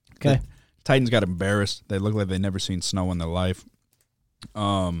 Okay. The Titans got embarrassed. They look like they've never seen snow in their life.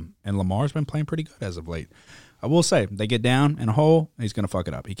 And Lamar's been playing pretty good as of late. I will say, they get down in a hole, he's going to fuck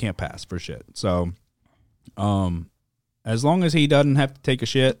it up. He can't pass for shit. So, as long as he doesn't have to take a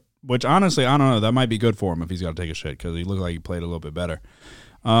shit, which honestly, I don't know, that might be good for him if he's got to take a shit because he looked like he played a little bit better.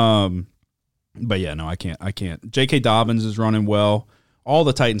 But yeah, no, I can't. J.K. Dobbins is running well. All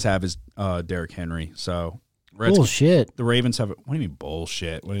the Titans have is Derrick Henry. So, Bullshit. the Ravens have. What do you mean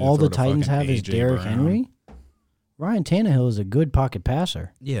bullshit? What, All throw the to Titans fucking have is A.J. Derrick Brown? Henry. Ryan Tannehill is a good pocket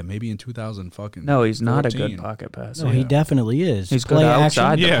passer. Yeah, maybe in 2000 fucking. No, he's not a 14. good pocket passer. No, he definitely is. He's play good action.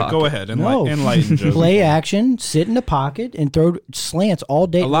 outside the Yeah, pocket. go ahead. No. Enlighten Joseph. Play action, sit in the pocket, and throw slants all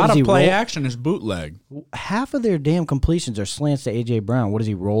day. A What lot does of he play roll? action is bootleg. Half of their damn completions are slants to A.J. Brown. What does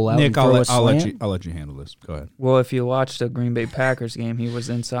he roll out Nick, and throw a I'll let slant? I'll let you handle this. Go ahead. Well, if you watch the Green Bay Packers game, he was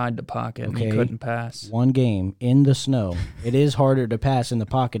inside the pocket and he Okay. couldn't pass. One game in the snow. It is harder to pass in the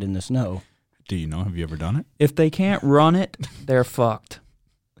pocket in the snow. Do you know? Have you ever done it? If they can't run it, they're fucked.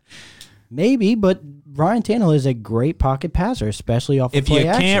 Maybe, but Ryan Tannehill is a great pocket passer, especially off of If play you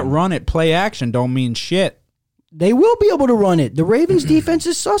action. can't run it, play action don't mean shit. They will be able to run it. The Ravens' defense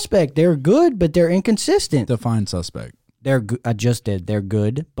is suspect. They're good, but they're inconsistent. Define suspect. They're good. I just did. They're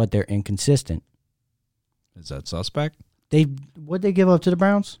good, but they're inconsistent. Is that suspect? What'd they give up to the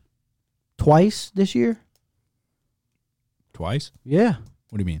Browns? Twice this year? Twice? Yeah.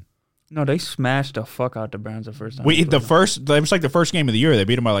 What do you mean? No, they smashed the fuck out the Browns the first time. That was like the first game of the year. They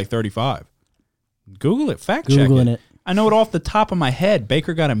beat them by like 35. Google it. Fact check Googling it. I know it off the top of my head.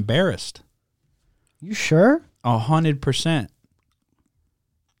 Baker got embarrassed. You sure? 100%.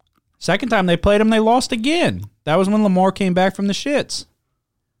 Second time they played him, they lost again. That was when Lamar came back from the shits.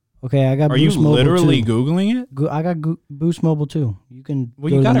 Okay, I got Are you Boost Mobile literally too. Googling it? I got Boost Mobile too. You can. Well,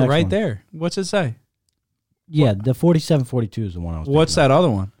 go you to the got it next right one. there. What's it say? Yeah, the 4742 is the one I was. What's thinking that other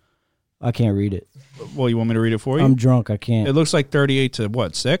one? of. I can't read it. Well, you want me to read it for you? I'm drunk. I can't. It looks like 38 to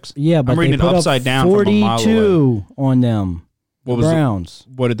what, 6? Yeah, but I'm reading they it put upside up down from a mile away. 42 on them. What The was the- Browns?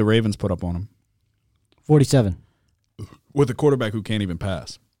 What did the Ravens put up on him? 47. With a quarterback who can't even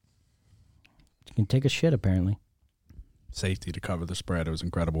pass. You can take a shit apparently. Safety to cover the spread. It was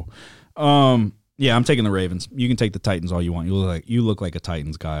incredible. Yeah, I'm taking the Ravens. You can take the Titans all you want. You look like a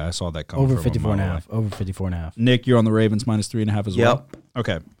Titans guy. I saw that coming Over from 54 and a mile half. away. Over 54 and a half. Nick, you're on the Ravens minus 3.5 as well. Yep.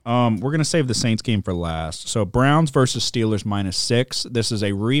 Okay. We're gonna save the Saints game for last. So Browns versus Steelers minus 6. This is a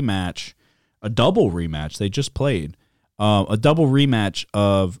rematch, a double rematch. They just played a double rematch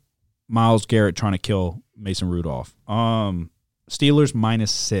of Myles Garrett trying to kill Mason Rudolph. Steelers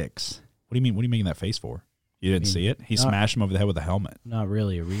minus 6. What do you mean? What are you making that face for? You didn't see it? He smashed him over the head with a helmet. Not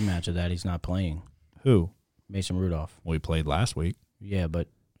really a rematch of that. He's not playing. Who? Mason Rudolph. Well, he played last week Yeah, but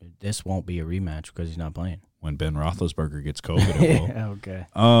this won't be a rematch because he's not playing. when Ben Roethlisberger gets COVID. It will. Okay.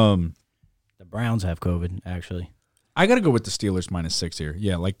 Um, The Browns have COVID, actually. I got to go with the Steelers minus 6 here.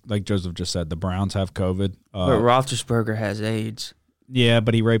 Yeah, like Joseph just said, the Browns have COVID. But Roethlisberger has AIDS. Yeah,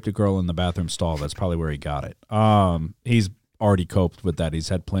 but he raped a girl in the bathroom stall. That's probably where he got it. He's already coped with that. He's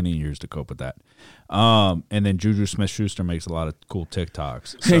had plenty of years to cope with that. And then Juju Smith-Schuster makes a lot of cool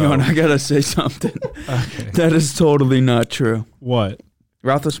TikToks. Hang So- on, I gotta say something. Okay. That is totally not true. What?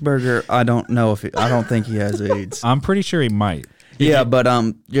 Roethlisberger, I don't know if I don't think he has AIDS. I'm pretty sure he might. Yeah, but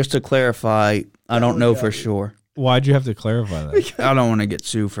just to clarify, I don't know for sure. Why'd you have to clarify that? I don't want to get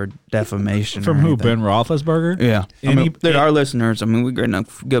sued for defamation. From or who? anything. Ben Roethlisberger? Yeah, Any- there are listeners. I mean, we got a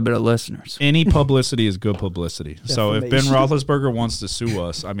good bit of listeners. Any publicity is good publicity. So if Ben Defamation. Roethlisberger wants to sue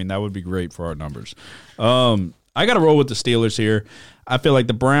us, I mean, that would be great for our numbers. I got to roll with the Steelers here. I feel like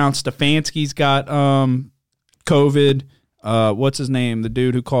the Browns, Stefanski's got COVID. What's his name? The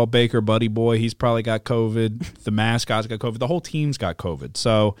dude who called Baker Buddy Boy, he's probably got COVID. The mascot's got COVID. The whole team's got COVID.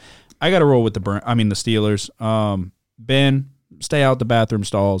 So I got to roll with the Steelers. Ben, stay out the bathroom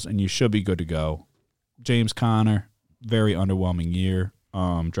stalls, and you should be good to go. James Conner, very underwhelming year.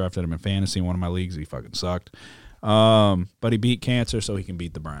 Drafted him in fantasy in one of my leagues. He fucking sucked. But he beat cancer, so he can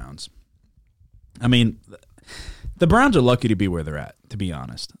beat the Browns. I mean, the Browns are lucky to be where they're at, to be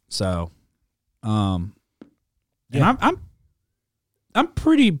honest. So, and I'm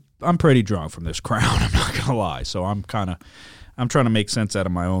pretty drunk from this crown. I'm not gonna lie. So I'm trying to make sense out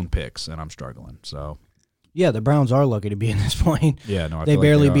of my own picks, and I'm struggling. So Yeah, the Browns are lucky to be in this point. yeah, no, they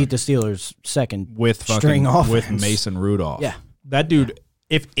barely beat the Steelers' second with string offense. with Mason Rudolph. Yeah, that dude.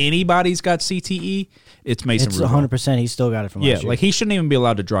 If anybody's got CTE, it's Mason Rudolph. 100%. He still got it from last year. Like he shouldn't even be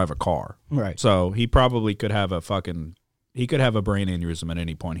allowed to drive a car. Right. So he probably could have a brain aneurysm at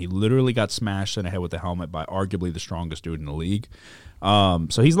any point. He literally got smashed in the head with a helmet by arguably the strongest dude in the league.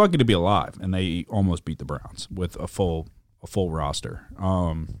 So he's lucky to be alive, and they almost beat the Browns with a full roster.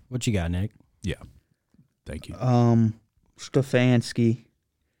 What you got, Nick? Yeah. Thank you. Stefanski.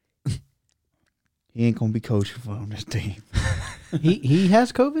 He ain't gonna be coaching for on this team. He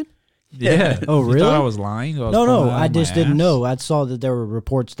has COVID? Yeah. Oh, really? You thought I was lying? No. I just didn't know. I saw that there were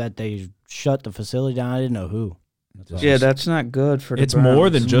reports that they shut the facility down. I didn't know who. Yeah, that's not good for the It's Browns. more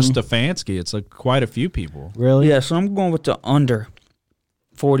than just Stefanski. It's like quite a few people. Really? Yeah, so I'm going with the under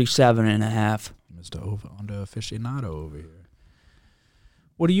 47.5. Mr. Under aficionado over here.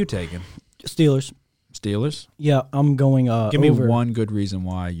 What are you taking? Steelers. Steelers? Yeah, I'm going Give me over one good reason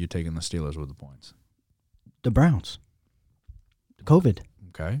why you're taking the Steelers with the points. the Browns. COVID.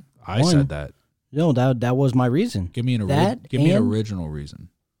 Okay. I One. said that. No, that was my reason. Give me an and- original reason.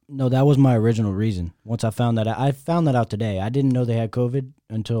 No, that was my original reason. Once I found that out today. I didn't know they had COVID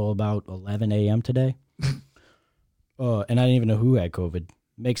until about 11 a.m. today. And I didn't even know who had COVID.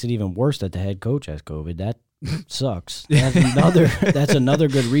 Makes it even worse that the head coach has COVID. That sucks. That's another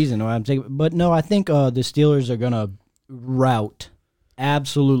good reason why I'm taking. But no, I think the Steelers are gonna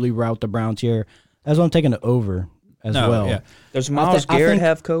absolutely rout the Browns here. That's why I'm taking the over as well. Yeah. Does Myles I Garrett think-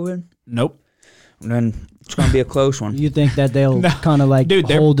 have COVID? Nope. Then it's going to be a close one. You think that they'll kind of like Dude,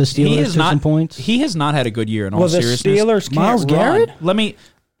 hold the he Steelers has to not, some points? He has not had a good year in all Well, the seriousness. Steelers can't Myles run. Garrett?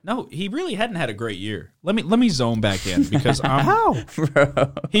 No, he really hadn't had a great year. Let me zone back in because I'm How?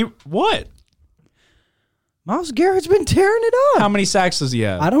 what? Miles Garrett's been tearing it up. How many sacks does he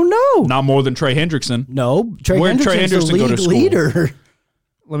have? I don't know. Not more than Trey Hendrickson. No, Trey Where'd Trey Hendrickson's the Hendrickson go to league school? leader.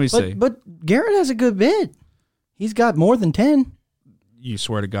 Let me see. But Garrett has a good bit. He's got more than 10, You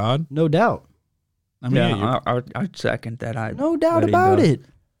swear to God? no doubt. I mean, Yeah, I'd second that. No doubt about it.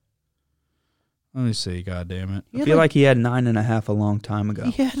 let me see. God damn it. I feel like he had 9.5 a long time ago.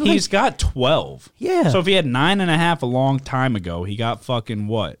 He had like, He's got 12. yeah. So if he had 9.5 a long time ago, he got fucking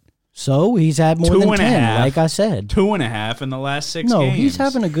what? So he's had more Two than and a 10, half. like I said. 2.5 in the last 6 No, games. he's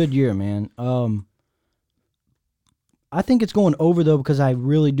having a good year, man. I think it's going over though because I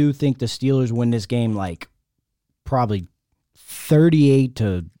really do think the Steelers win this game like probably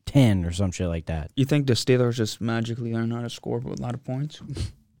 38-10 or some shit like that. You think the Steelers just magically learn how to score with a lot of points?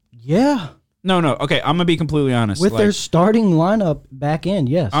 Yeah. No. Okay, I'm gonna be completely honest. With their starting lineup back in,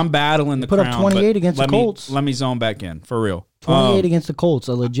 yes. I'm battling the Put up crown, 28 but against the let Colts. Let me zone back in for real. 28 against the Colts,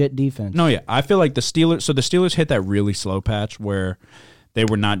 a legit defense. No, yeah, I feel like the Steelers. So the Steelers hit that really slow patch where they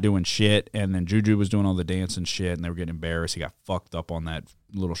were not doing shit, and then Juju was doing all the dancing shit, and they were getting embarrassed. He got fucked up on that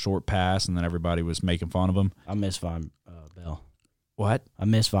little short pass, and then everybody was making fun of him. I miss Von Bell. What? I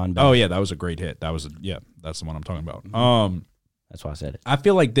miss Von Bell. Oh yeah, that was a great hit. That's the one I'm talking about. That's why I said it. I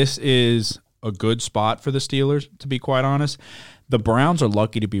feel like this is a good spot for the Steelers, to be quite honest. The Browns are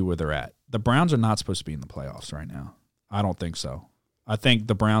lucky to be where they're at. The Browns are not supposed to be in the playoffs right now. I don't think so. I think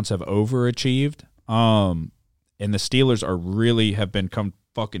the Browns have overachieved. And the Steelers have been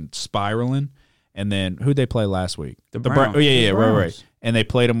fucking spiraling. And then who'd they play last week? The Browns. Right. Browns. And they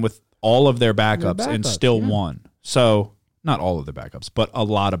played them with all of their backups and still yeah. won. So not all of the backups, but a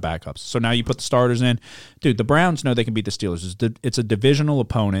lot of backups. So now you put the starters in. Dude, the Browns know they can beat the Steelers. It's a divisional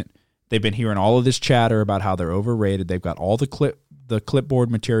opponent. They've been hearing all of this chatter about how they're overrated. They've got all the clipboard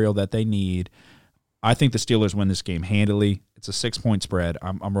material that they need. I think the Steelers win this game handily. It's a 6-point spread.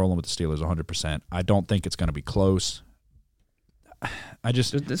 I'm rolling with the Steelers 100%. I don't think it's going to be close. The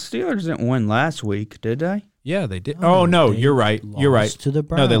Steelers didn't win last week, did they? Yeah, they did. No, Oh, no, they you're right. You're right. lost to the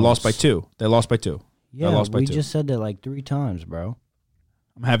No, they lost by Browns. 2. They lost by 2. Yeah, they lost by we 2. just said that like 3 times, bro.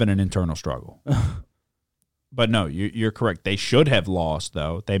 I'm having an internal struggle. But no, you're correct. They should have lost,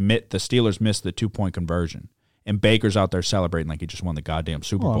 though. The Steelers missed the 2-point conversion. and Baker's out there celebrating like he just won the goddamn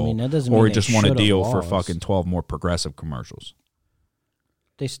Super Well, I Bowl, mean, that doesn't or mean he they just won a should've deal for lost. fucking 12 more Progressive commercials.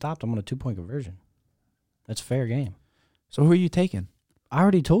 They stopped him on a 2-point conversion. That's a fair game. So who are you taking? I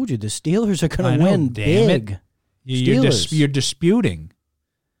already told you the Steelers are I going to know, win damn it. big. You're disputing.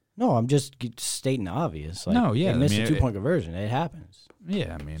 No, I'm just stating the obvious. Like, No, yeah, they missed I mean, a 2-point conversion. It happens.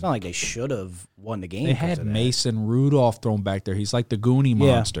 Yeah, I mean, It's not like they should have won the game. they 'cause had of that. Mason Rudolph thrown back there. He's like the Goonie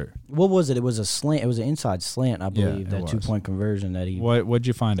Yeah. monster. What was it? It was a slant. It was an inside slant, I Yeah, believe. it that was. 2-point conversion that he. What'd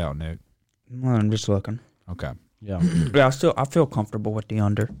you find out, Nick? I'm just looking. Okay, Yeah, Yeah, I feel comfortable with the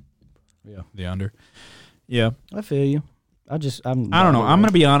under. yeah. the under. Yeah, I feel you. I'm. I don't know. I'm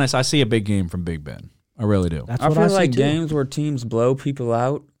gonna be honest. I see a big game from Big Ben. I really do. That's I what feel I see like too. games where teams blow people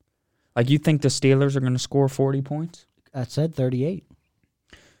out. Like, you think the Steelers are going to score 40 points? I said 38.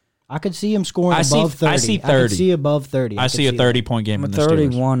 I could see him scoring I see- above 30. I see could 30. see above 30. I could see a that. 30-point game I'm a in the Steelers.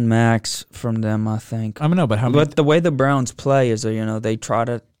 31 max from them, I think. I don't know, but how many? But the way the Browns play is, they're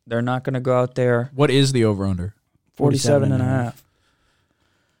not going to go out there What is the over/under? 47 and a half.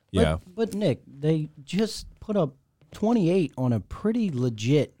 Yeah, But Nick, they just put up 28 on a pretty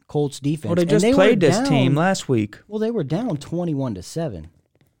legit Colts defense. Well, they and just were played this down- team last week. Well, they were down 21-7.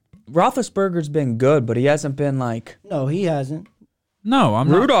 Roethlisberger's been good, but he hasn't been like... No, he hasn't. no, I'm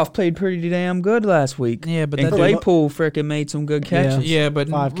not. Rudolph played pretty damn good last week. Yeah, but and that- Claypool frickin' made some good catches. Yeah, but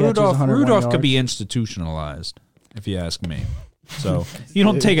 5 catches, Rudolph 101 could be institutionalized, if you ask me. So you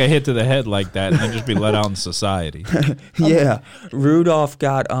don't take a hit to the head like that and then just be let out in society. Yeah. Rudolph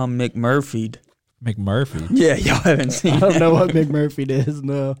got McMurphy'd. McMurphy. Yeah, y'all haven't seen I it. don't know what McMurphy is,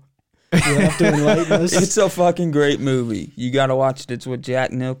 no. You have to enlighten us. It's a fucking great movie. You got to watch it. It's with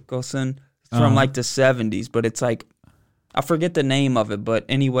Jack Nicholson. It's from like the 70s, but it's like, I forget the name of it, but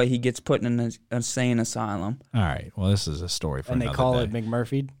anyway, he gets put in an insane asylum. All right. Well, this is a story for And they another call day. it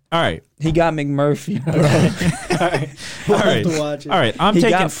McMurphy. All right. He got McMurphy, bro. We'll All right. have to watch it. All right. I'm He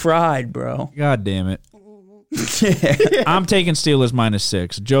taking. got fried, bro. God damn it. Yeah. I'm taking Steelers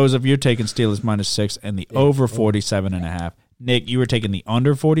 -6. Joseph, you're taking Steelers -6 and the over 47.5. Nick, you were taking the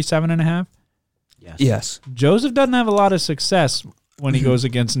under 47.5. Yes. Yes. Joseph doesn't have a lot of success when he goes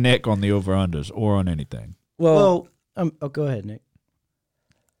against Nick on the over-unders or on anything. Well, Oh, go ahead, Nick.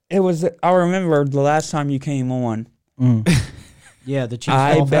 it was. I remember the last time you came on, Yeah, the Chiefs.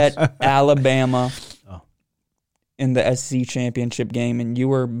 I Dolphins. bet Alabama Oh. in the SEC championship game, and you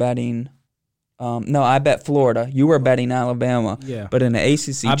were betting. No, I bet Florida. You were betting Alabama. Yeah. But in the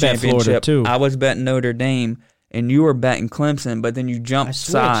ACC I bet Florida, championship, too. I was betting Notre Dame, and you were betting Clemson. But then you I jumped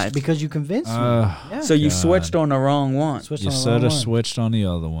switched sides, because you convinced me. Uh, Yeah. so you God. switched on the wrong one. Switched You on the should wrong have one. switched on the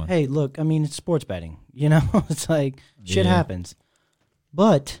other one. Hey, look, I mean, it's sports betting. You know, it's like shit Yeah. happens.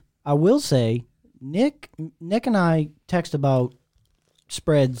 But I will say, Nick and I text about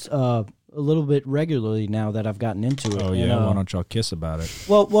spreads a little bit regularly now that I've gotten into it. Oh, And, yeah. Why don't y'all kiss about it?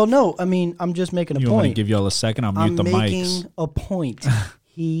 well, no. I mean, I'm just making a You want me to point. give y'all a second? I'll I'm mute the making mics. a point.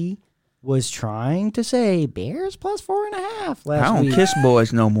 He was trying to say Bears plus 4.5 last I don't week. kiss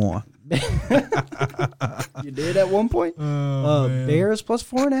boys no more. You did at one point. Bears plus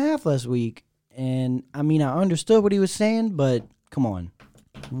 4.5 last week, and I mean, I understood what he was saying, but come on,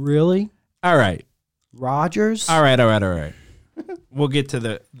 really, All right. Rodgers? All right. We'll get to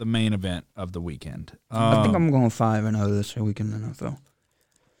the main event of the weekend. I think I'm going 5-0 this weekend in the NFL.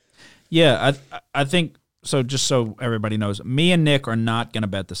 Yeah, I think so. Just so everybody knows, me and Nick are not going to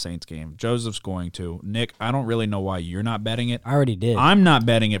bet the Saints game. Joseph's going to. Nick, I don't really know why you're not betting it. I already did. I'm not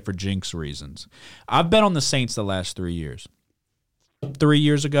betting it for jinx reasons. I've bet on the Saints the last 3 years. 3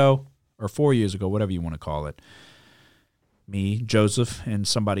 years ago or 4 years ago, whatever you want to call it. Me, Joseph, and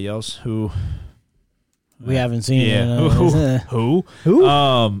somebody else who. we haven't seen Yeah. it. Who?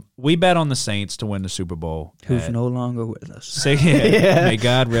 We bet on the Saints to win the Super Bowl. Who's at no longer with us. May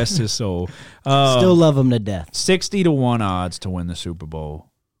God rest his soul. Still love him to death. 60-1 odds to win the Super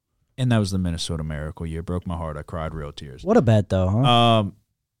Bowl. And that was the Minnesota Miracle year. Broke my heart. I cried real tears. What a bet, though,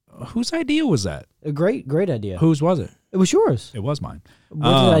 huh? Whose idea was that? A great idea. Whose was it? It was yours. It was mine.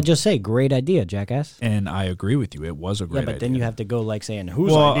 What did I just say? Great idea, jackass. And I agree with you. It was a great Yeah, idea. but then you have to go like saying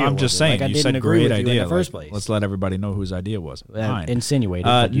whose well, idea I'm was just it? saying. Like, I you didn't said agree great with you idea. in the first place. Let's let everybody know whose idea was. Fine. Insinuated.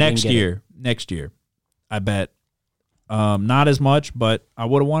 but you Next didn't get it. year, I bet not as much, but I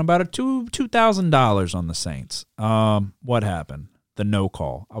would have won about $2,000 on the Saints. What happened? The no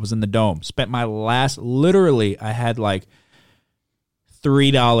call. I was in the dome. Spent my literally, I had like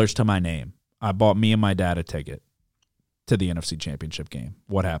 $3 to my name. I bought me and my dad a ticket to the NFC Championship game.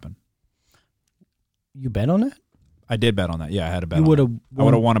 What happened? You bet on that? I did bet on that. Yeah, I had a bet. You on would that. have. I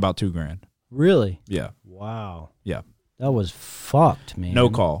would have won about $2,000. Really? Yeah, Wow. yeah. That was fucked, man. No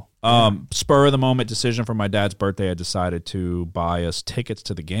call. Spur of the moment decision for my dad's birthday. I decided to buy us tickets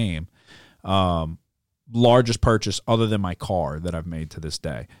to the game. Largest purchase other than my car that I've made to this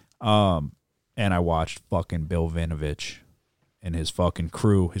day. And I watched fucking Bill Vinovich and his fucking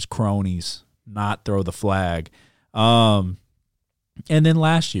crew, his cronies, not throw the flag. And then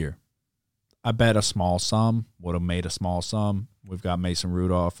last year, I bet a small sum, would have made a small sum. We've got Mason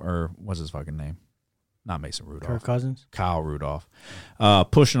Rudolph, or what's his fucking name? Not Mason Rudolph. Kirk Cousins? Kyle Rudolph.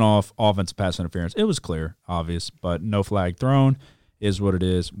 Pushing off offensive pass interference. It was clear, obvious, but no flag thrown is what it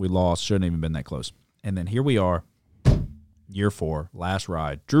is. We lost. Shouldn't even been that close. And then here we are, year 4, last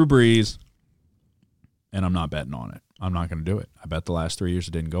ride. Drew Brees, and I'm not betting on it. I'm not going to do it. I bet the last 3 years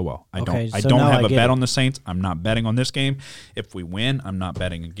it didn't go well. I don't have a bet on the Saints. I'm not betting on this game. If we win, I'm not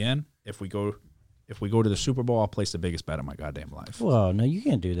betting again. If we go to the Super Bowl, I'll place the biggest bet of my goddamn life. Well, no, you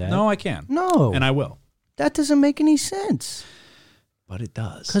can't do that. No, I can. No. And I will. That doesn't make any sense. But it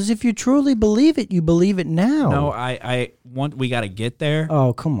does. Because if you truly believe it, you believe it now. No, I want. We got to get there.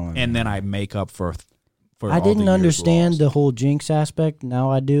 Oh, come on. And then I make up for. I didn't understand the whole jinx aspect.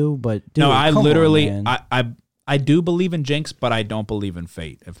 Now I do, but dude, no, I come literally, on, man. I do believe in jinx, but I don't believe in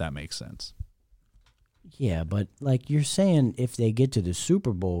fate. If that makes sense. Yeah, but like you're saying, if they get to the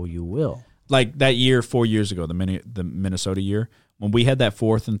Super Bowl, you will. Like that year, 4 years ago, the Minnesota year when we had that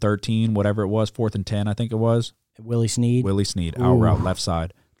 4th and 13, whatever it was, 4th and 10, I think it was. Willie Snead, out route, left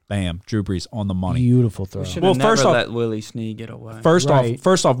side, bam, Drew Brees on the money. Beautiful throw. We should have never let Willie Snead get away. First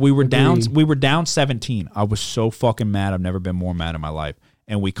off, we were Agreed. down 17. I was so fucking mad. I've never been more mad in my life.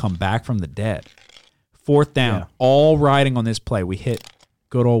 And we come back from the dead. 4th down, all riding on this play. We hit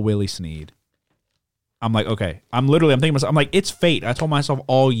good old Willie Snead. I'm like, okay. I'm thinking to myself, I'm like, it's fate. I told myself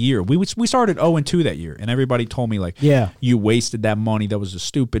all year. We started 0-2 that year, and everybody told me like, you wasted that money. That was a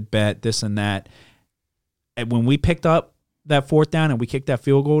stupid bet. This and that. And when we picked up that 4th down and we kicked that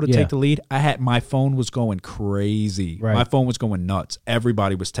field goal to take the lead, my phone was going crazy. Right. My phone was going nuts.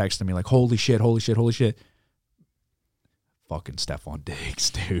 Everybody was texting me like, holy shit. Fucking Stephon Diggs,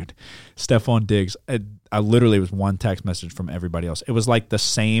 dude. Stephon Diggs. I literally was one text message from everybody else. It was like the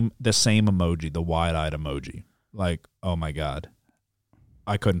same emoji, the wide-eyed emoji. Like, oh my God.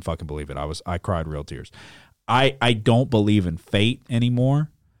 I couldn't fucking believe it. I cried real tears. I don't believe in fate anymore.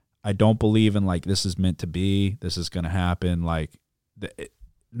 I don't believe in like this is meant to be. This is going to happen. Like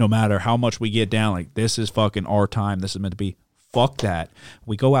no matter how much we get down, like this is fucking our time. This is meant to be. Fuck that.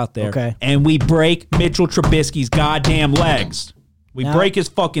 We go out there and we break Mitchell Trubisky's goddamn legs. We break his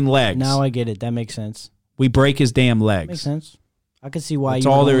fucking legs. Now I get it. That makes sense. We break his damn legs. Makes sense. I can see why That's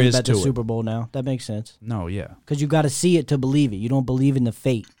you all there only is bet to the it. Super Bowl now. That makes sense. No, yeah. Because you got to see it to believe it. You don't believe in the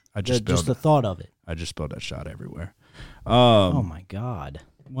fate. Just the thought of it. I just spilled that shot everywhere. Oh my God.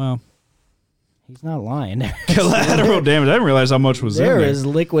 Well, he's not lying. collateral damage. I didn't realize how much was in there. There is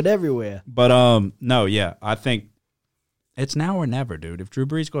liquid everywhere. But no, yeah. I think it's now or never, dude. If Drew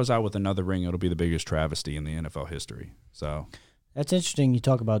Brees goes out with another ring, it'll be the biggest travesty in the NFL history. So that's interesting. You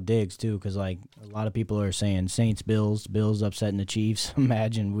talk about Diggs too, because like a lot of people are saying Saints, Bills upsetting the Chiefs.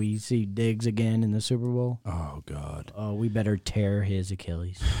 Imagine we see Diggs again in the Super Bowl. Oh God. Oh, we better tear his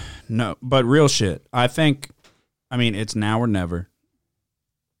Achilles. No, but real shit. I mean, it's now or never.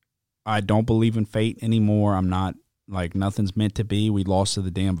 I don't believe in fate anymore. I'm not like nothing's meant to be. We lost to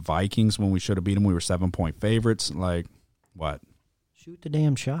the damn Vikings when we should have beat them. We were 7-point favorites. Like what? Shoot the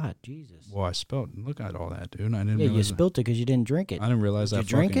damn shot, Jesus. Well, I spilled. Look at all that, dude. I didn't. Yeah, you realize spilt it because you didn't drink it. I didn't realize Did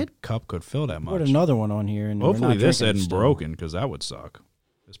that you drink fucking it? cup could fill that much. Put another one on here, and hopefully we're not this drinking it isn't still. broken because that would suck.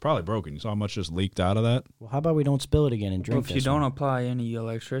 It's probably broken. You saw how much just leaked out of that? Well, how about we don't spill it again and drink Well, if you this don't one? apply any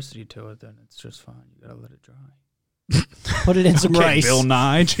electricity to it, then it's just fine. You gotta let it dry. Put it in some Okay, rice. Bill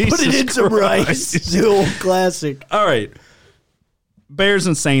Nye. Jesus Put it in some rice. Christ. The old classic. All right. Bears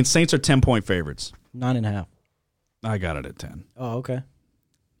and Saints. Saints are 10-point favorites. 9.5. I got it at 10. Oh, okay.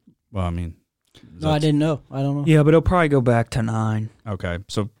 Well, I mean. No, I didn't know. I don't know. Yeah, but it'll probably go back to 9. Okay.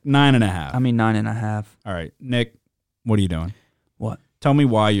 So 9.5. I mean 9.5. All right. Nick, what are you doing? What? Tell me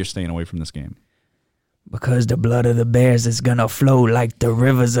why you're staying away from this game. Because the blood of the bears is gonna flow like the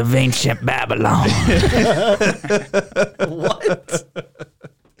rivers of ancient Babylon. What?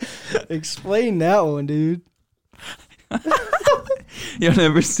 Explain that one, dude. You've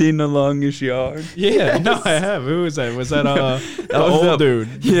never seen The Longest Yard? Yeah. No, I have. Who was that? Was that the was old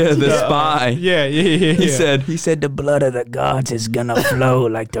dude? Yeah, the spy. Yeah. He said the blood of the gods is gonna flow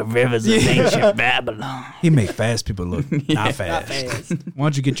like the rivers of ancient Babylon. He make fast people look not fast. Why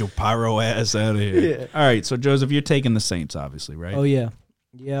don't you get your pyro ass out of here? Yeah. All right, so Joseph, you're taking the Saints, obviously, right? Oh, yeah.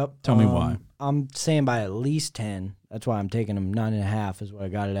 Yep. Tell me why. I'm saying by at least 10. That's why I'm taking them 9.5 is what I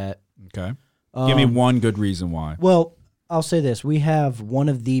got it at. Okay. Give me one good reason why. Well, I'll say this: we have one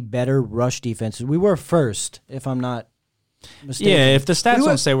of the better rush defenses. We were first, if I'm not mistaken. Yeah, if the stats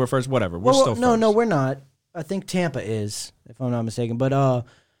don't say we're first, whatever. We're still first. No, we're not. I think Tampa is, if I'm not mistaken. But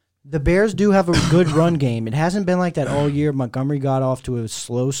the Bears do have a good run game. It hasn't been like that all year. Montgomery got off to a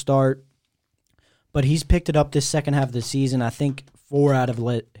slow start, but he's picked it up this second half of the season. I think 4 out of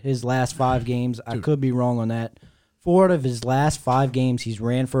his last 5 games. I could be wrong on that. 4 out of his last 5 games, he's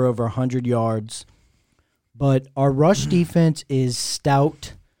ran for over 100 yards. But our rush defense is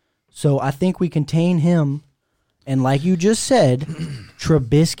stout, so I think we contain him. And like you just said,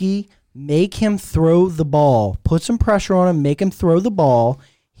 Trubisky, make him throw the ball. Put some pressure on him, make him throw the ball.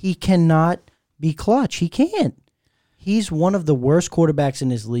 He cannot be clutch. He can't. He's one of the worst quarterbacks in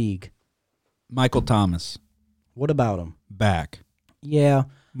this league. Michael Thomas. What about him? Back. Yeah.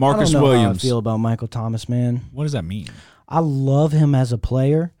 Marcus I don't know Williams. how I feel about Michael Thomas, man. What does that mean? I love him as a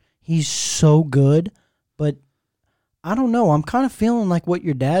player. He's so good, but I don't know. I'm kind of feeling like what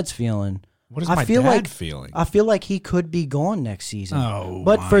your dad's feeling. What is I my feel dad like, feeling? I feel like he could be gone next season. Oh,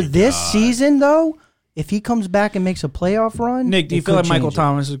 but for this God. season, though, if he comes back and makes a playoff run, Nick, do you it feel could like Michael change it.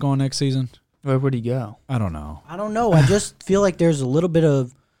 Thomas is going next season? Where would he go? I don't know. I don't know. I just feel like there's a little bit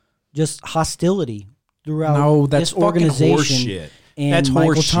of just hostility throughout No, that's this organization. fucking horseshit. And That's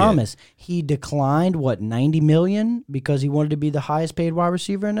Michael horseshit. Thomas, he declined $90 million because he wanted to be the highest paid wide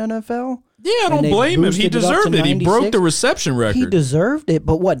receiver in the NFL. Yeah, I And don't they blame him. He boosted it up to deserved it. He broke 96. the reception record. He deserved it,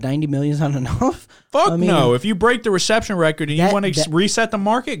 but what? $90 million is not enough. Fuck I mean, no. If you break the reception record and you that- want to that- reset the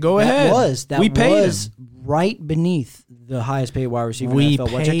market, go ahead. That we paid was him. right beneath the highest paid wide receiver We in the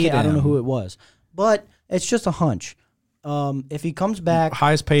NFL. Which paid I don't know him. who it was, but it's just a hunch. If he comes back,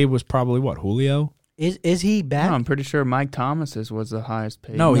 Highest paid was probably what, Julio? is he back? No, I'm pretty sure Mike Thomas's was the highest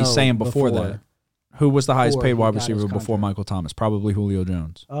paid. No, he's No, saying before before. that. Who was the highest Before paid he wide got his receiver before contract. Michael Thomas? Probably Julio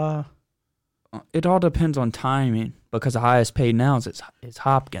Jones. It all depends on timing because the highest paid now is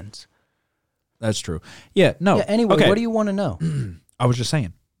Hopkins. That's true. Yeah, no. Yeah. Anyway, okay. what do you want to know? I was just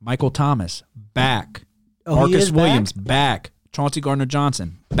saying. Michael Thomas, back. Oh, he Marcus is Williams, back. Chauncey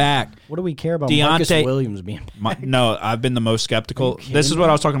Gardner-Johnson, back. What do we care about Deontay- Marcus Williams being? No, I've been the most skeptical. kidding This is what me?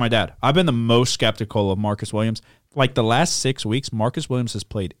 I was talking to my dad. I've been the most skeptical of Marcus Williams. Like the last 6 weeks, Marcus Williams has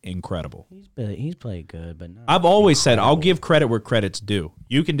played incredible. He's played good, but not I've always said I'll give credit where credit's due.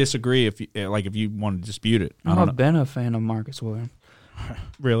 You can disagree if you want to dispute it. I don't know. I've been a fan of Marcus Williams.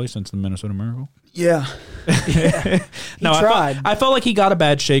 Really, since the Minnesota Miracle. Yeah. No, tried. I felt like he got a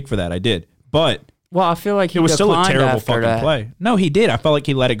bad shake for that. I did, but Well, I feel like he it was still a declined terrible after fucking that. play. No, he did. I felt like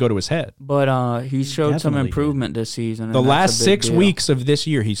he let it go to his head. But he showed some definitely improvement this season. and The that's last a big 6 deal. weeks of this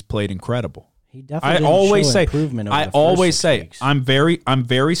year, he's played incredible. He definitely I didn't always show say, improvement over I the first always 6 say, weeks. I'm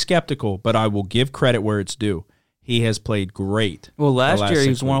very skeptical, but I will give credit where it's due. He has played great. Well, the last year he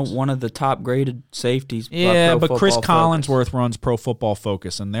 6 was weeks. one of the top graded safeties. by Yeah, Pro but Chris Football Focus. Collinsworth runs Pro Football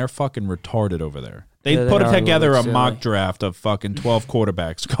Focus, and they're fucking retarded over there. They Yeah, they put are a together a little bit mock silly. draft of fucking 12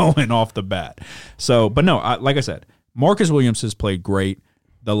 quarterbacks going off the bat. So, but no, like I said, Marcus Williams has played great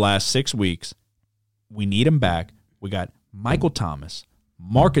the last 6 weeks. We need him back. We got Michael Thomas,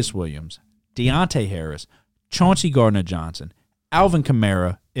 Marcus Williams, Deontay Harris, Chauncey Gardner-Johnson, Alvin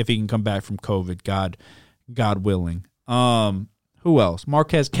Kamara, if he can come back from COVID, God willing. Who else?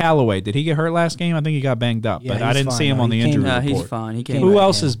 Marquez Callaway. Did he get hurt last game? I think he got banged up, Yeah, but I he's didn't fine, see him though. on the He came injury back. report. He's fine. He came Came Who back,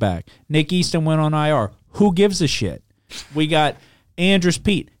 else yeah. is back? Nick Easton went on IR. Who gives a shit? We got Andrews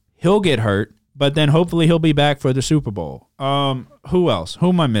Pete. He'll get hurt, but then hopefully he'll be back for the Super Bowl. Who else? Who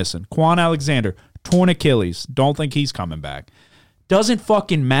am I missing? Quan Alexander, torn Achilles. Don't think he's coming back. Doesn't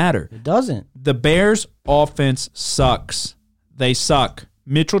fucking matter. It doesn't. The Bears' offense sucks. They suck.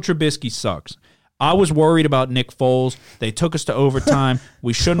 Mitchell Trubisky sucks. I was worried about Nick Foles. They took us to overtime.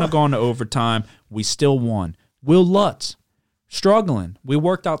 We shouldn't have gone to overtime. We still won. Will Lutz, struggling. We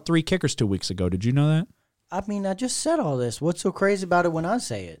worked out 3 kickers 2 weeks ago. Did you know that? I mean, I just said all this. What's so crazy about it when I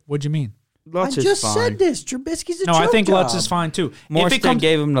say it? What'd you mean? Lutz I is just fine. said this. Trubisky's a No, I choke think job. Lutz is fine too. If it Morstead comes,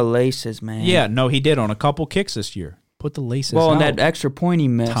 gave him the laces, man. yeah, no, he did on a couple kicks this year. Put the laces Well, out. and that extra point he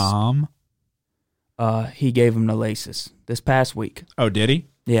missed, Tom. he gave him the laces this past week. Oh, did he?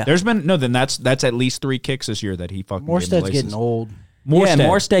 Yeah. There's been no. Then that's at least 3 kicks this year that he fucking. gave the Morstead's laces. getting old. Yeah,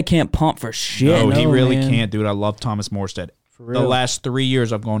 Morstead can't pump for shit. No, he No, really man. can't, dude. I love Thomas Morstead. For The real. last 3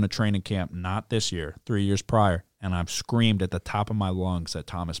 years I've gone to training camp, not this year, 3 years prior, and I've screamed at the top of my lungs that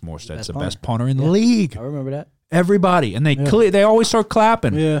Thomas Morstead's the best punter in the league. I remember that. Everybody, and they always start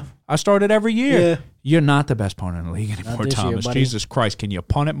clapping. Yeah. I started every year. Yeah. You're not the best punter in the league anymore, this year, Thomas. buddy. Jesus Christ, can you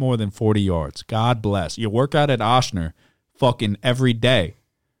punt it more than 40 yards? God bless. You work out at Oshner fucking every day.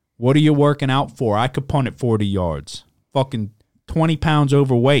 What are you working out for? I could punt it 40 yards. Fucking 20 pounds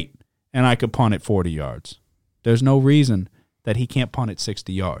overweight, and I could punt it 40 yards. There's no reason that he can't punt it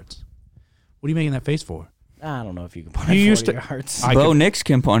 60 yards. What are you making that face for? I don't know if you can punt You it 40 used to- yards. Bo Nix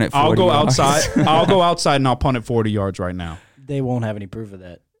can punt it 40 I'll go yards. outside. I'll go outside and I'll punt it 40 yards right now. They won't have any proof of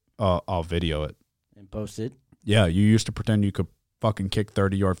that I'll video it. and post it. Yeah, you used to pretend you could fucking kick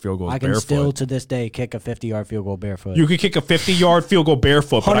 30-yard field goals I can barefoot. still, to this day, kick a 50-yard field goal barefoot. You could kick a 50-yard field goal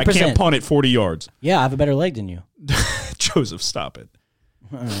barefoot, but I 100%. can't punt it 40 yards. Yeah, I have a better leg than you. Joseph, stop it.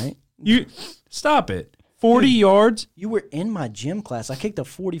 All right. You stop it. 40 yards? You were in my gym class. I kicked a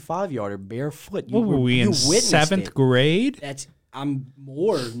 45-yarder barefoot. What were we in witnessed 7th it. grade? I'm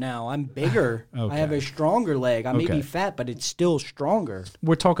more now. I'm bigger. Okay. I have a stronger leg. I may Okay. be fat, but it's still stronger.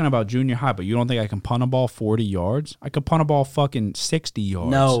 We're talking about junior high, but you don't think I can punt a ball 40 yards? I could punt a ball fucking 60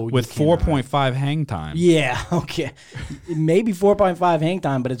 yards No, you with cannot. 4.5 hang time. Yeah, okay. Maybe 4.5 hang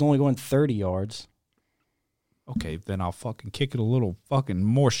time, but it's only going 30 yards. Okay, then I'll fucking kick it a little fucking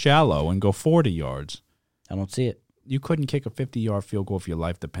more shallow and go 40 yards. I don't see it. You couldn't kick a 50-yard field goal if your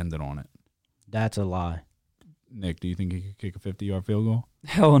life depended on it. That's a lie. Nick, do you think you could kick a 50-yard field goal?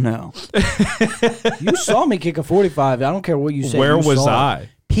 Hell no. You saw me kick a 45. I don't care what you say. Where You was saw it. I?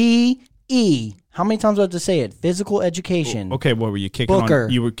 P.E. How many times do I have to say it? Physical education. Okay, what were you kicking Booker. on?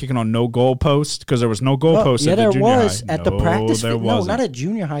 You were kicking on no goalpost because there was no goalpost yeah, at the there junior was high. at the practice. There No, wasn't. not at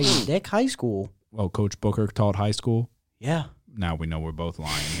junior high. Dick High School. Oh, Coach Booker taught high school. Yeah. Now we know we're both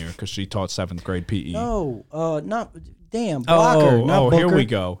lying here because she taught 7th grade PE. No, not damn Blocker. Oh, not Booker. here we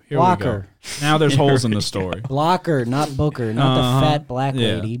go. Here Blocker. we go. Now there's holes in the story. Blocker, not Booker, not the fat black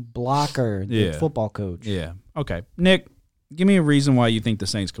Yeah. lady. Blocker, the Yeah. football coach. Yeah. Okay. Nick, give me a reason why you think the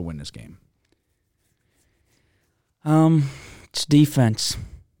Saints could win this game. It's defense.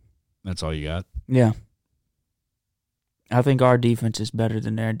 That's all you got? Yeah. I think our defense is better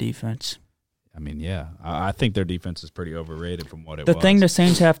than their defense. I mean, yeah. I think their defense is pretty overrated from what it The was. thing the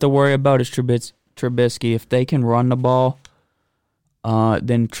Saints have to worry about is Trubisky. If they can run the ball,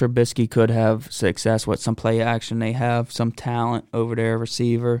 then Trubisky could have success with some play action. They have some talent over their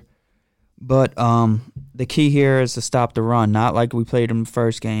receiver. But the key here is to stop the run, not like we played in the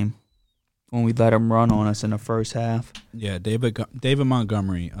first game when we let them run on us in the first half. Yeah, David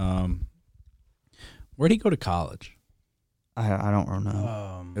Montgomery. Where'd he go to college? I don't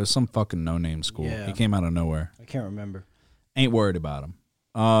know. It was some fucking no-name school. Yeah. He came out of nowhere. I can't remember. Ain't worried about him.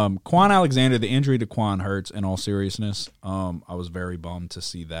 Quan Alexander, the injury to Quan hurts in all seriousness. I was very bummed to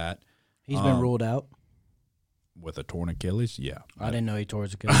see that. He's been ruled out. With a torn Achilles? Yeah. I didn't know he tore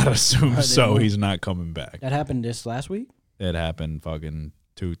his Achilles. I'd assume I didn't so. know. He's not coming back. That happened this last week? It happened fucking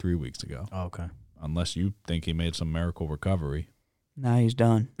 2-3 weeks ago. Oh, okay. Unless you think he made some miracle recovery. Now he's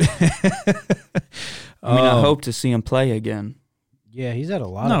done. I hope to see him play again. Yeah, he's had a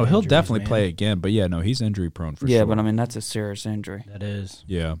lot No, of he'll injuries, definitely man. play again. But yeah, no, he's injury prone for Yeah, sure. but I mean, that's a serious injury. That is.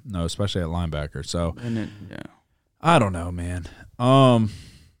 Yeah, no, especially at linebacker. So And yeah. I don't know, man.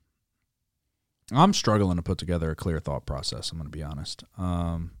 I'm struggling to put together a clear thought process. I'm going to be honest.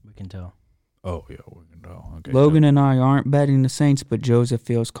 We can tell. Oh yeah, we can know. Okay, Logan and I aren't betting the Saints, but Joseph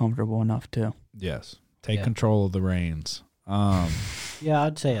feels comfortable enough to. yes, take Yeah. control of the reins. Yeah,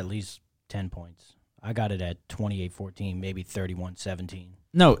 I'd say at least 10 points. I got it at 28-14, maybe 31-17.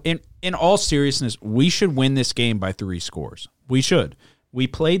 No, in all seriousness, we should win this game by 3 scores. We should. We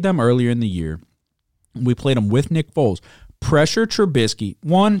played them earlier in the year. We played them with Nick Foles. Pressure Trubisky.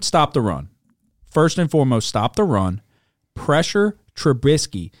 1, stop the run. First and foremost, stop the run. Pressure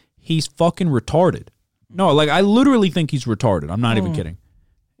Trubisky. He's fucking retarded. No, like I literally think he's retarded. I'm not even kidding.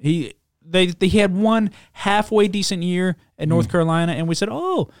 He had one halfway decent year at North Carolina, and we said,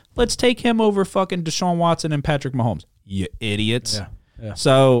 oh, let's take him over fucking Deshaun Watson and Patrick Mahomes. You idiots. Yeah.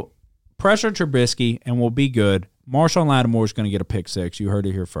 So pressure Trubisky, and we'll be good. Marshawn Lattimore's going to get a pick 6. You heard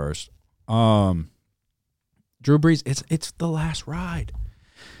it here first. Drew Brees, it's the last ride.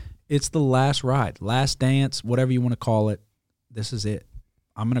 It's the last ride. Last dance, whatever you want to call it. This is it.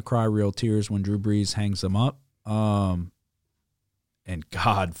 I'm going to cry real tears when Drew Brees hangs them up. And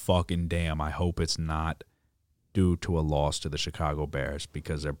God fucking damn, I hope it's not due to a loss to the Chicago Bears,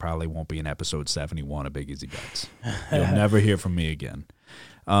 because there probably won't be an episode 71 of Big Easy Bets. You'll never hear from me again.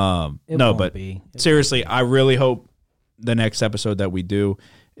 No, won't but be. seriously, I really hope the next episode that we do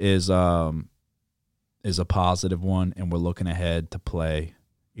is a positive one, and we're looking ahead to play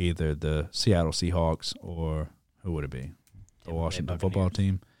either the Seattle Seahawks or who would it be? The Washington football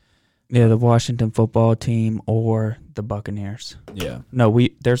team. Yeah, the Washington football team or the Buccaneers. Yeah. No,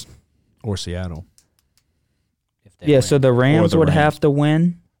 there's Or Seattle. If they yeah. win. So the Rams the would Rams. have to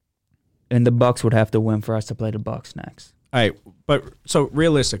win, and the Bucks would have to win for us to play the Bucks next. All right, but so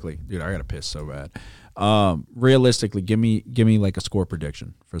realistically, dude, I gotta piss so bad. Realistically, give me like a score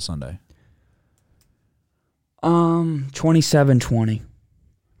prediction for Sunday. 27-20.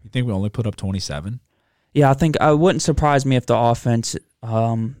 You think we only put up 27? Yeah, I think it wouldn't surprise me if the offense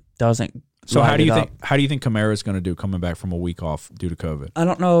doesn't. So how do you light it think? How do you think Kamara's going to do coming back from a week off due to COVID? I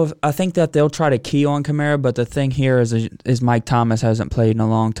don't know. I think that they'll try to key on Kamara, but the thing here is Mike Thomas hasn't played in a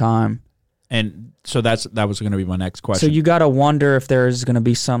long time. And so that was going to be my next question. So you got to wonder if there's going to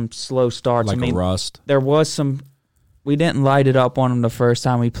be some slow starts. like a rust. There was some. We didn't light it up on him the first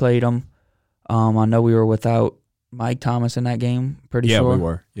time we played him. I know we were without Mike Thomas in that game. Pretty sure. Yeah, we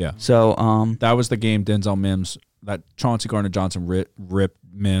were. Yeah. So that was the game Denzel Mims, that Chauncey Gardner-Johnson ripped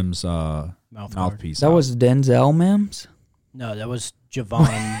Mims' mouthpiece. That was Denzel Mims? No, that was Javon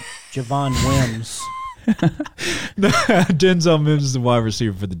Wims. Denzel Mims is the wide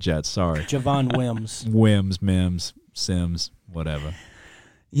receiver for the Jets. Sorry. Javon Wims. Mims, Sims, whatever.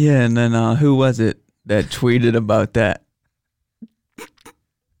 Yeah, and then who was it that tweeted about that?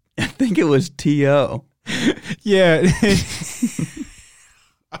 I think it was T.O. Yeah.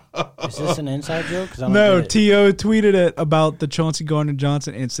 Is this an inside joke? 'Cause I don't No, get it. T.O. tweeted it about the Chauncey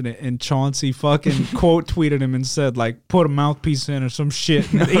Gardner-Johnson incident, and Chauncey fucking quote tweeted him and said, like, put a mouthpiece in or some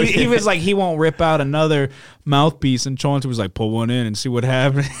shit. And he was like, he won't rip out another mouthpiece, and Chauncey was like, put one in and see what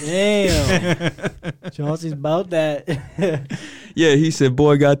happens. Damn. Chauncey's about that. Yeah, he said,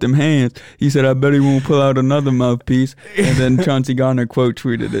 boy got them hands. He said, I bet he won't pull out another mouthpiece. And then Chauncey Gardner quote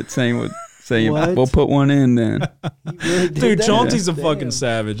tweeted it saying, What? we'll put one in then. He really did Dude, that? Chauncey's a Damn. fucking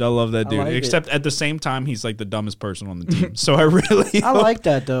savage. I love that dude. like it. Except at the same time, he's like the dumbest person on the team. So I really I like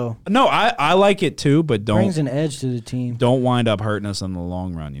that though. No, I like it too, but Brings an edge to the team. don't wind up hurting us in the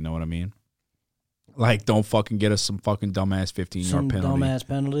long run. You know what I mean? Like, don't fucking get us some fucking dumbass 15-yard Some penalty. dumbass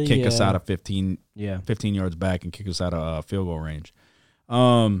penalty. Kick us yeah. out of 15 Yeah. 15 yards back and kick us out of field goal range.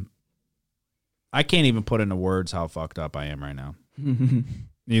 I can't even put into words how fucked up I am right now.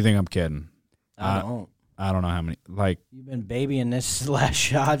 You think I'm kidding? I don't. I don't know how many. Like, You've been babying this last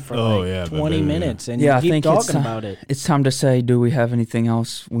shot for Oh, like yeah, 20 yeah. minutes, and Yeah, I you keep think it's talking about it. It's time to say, do we have anything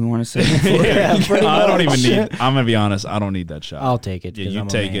else we want to say? Yeah, pretty I don't much. even need. I'm gonna be honest. I don't need that shot. I'll take it. Yeah, 'cause you I'm a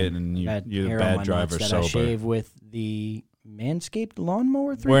take man. it, and you're the hair on bad my driver. nuts that I Sober. shave with the Manscaped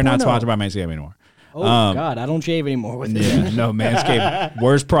lawnmower 3.0. We're not sponsored by Manscaped anymore. Oh God, I don't shave anymore with it. Yeah, no, Manscaped,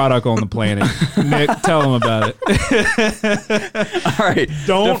 worst product on the planet. Nick, tell them about it. All right.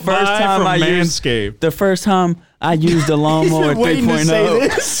 Don't the first buy time from I used Manscaped. the first time I used a lawnmower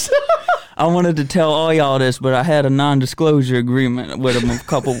 3.0. I wanted to tell all y'all this, but I had a non-disclosure agreement with him a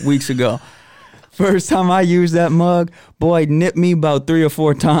couple weeks ago. First time I used that mug, boy, it nipped me about 3 or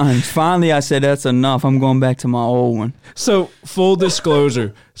 4 times. Finally, I said, that's enough. I'm going back to my old one. So, full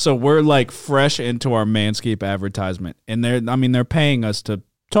disclosure. So we're like fresh into our Manscaped advertisement, and they're paying us to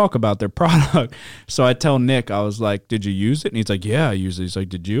talk about their product. So I tell Nick, I was like, "Did you use it?" And he's like, "Yeah, I used it." He's like,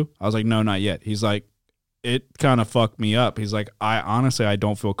 "Did you?" I was like, "No, not yet." He's like, "It kind of fucked me up." He's like, I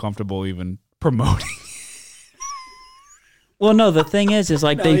don't feel comfortable even promoting." Well, no, the thing is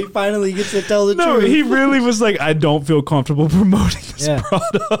like Now they he finally gets to tell the No, truth. he really was like, "I don't feel comfortable promoting this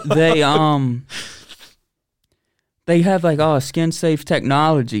product." they have like skin safe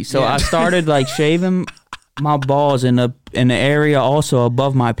technology. So Yeah. I started like shaving my balls in the area also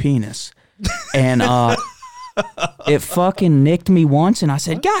above my penis, and it fucking nicked me once, and I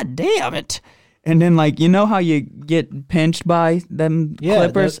said, "God damn it!" And then like you know how you get pinched by them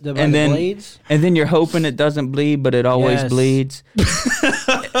clippers, by and the then blades? and then you're hoping it doesn't bleed, but it always Yes. bleeds.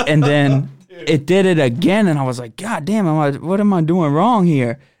 And then it did it again, and I was like, God damn, what am I doing wrong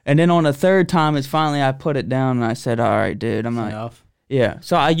here? And then on the third time, it's finally I put it down, and I said, all right, dude, I'm like, Enough. yeah.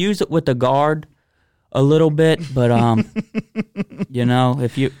 So I use it with the guard a little bit, but you know,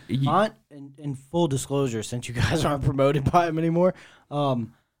 if you In full disclosure, since you guys aren't promoted by him anymore,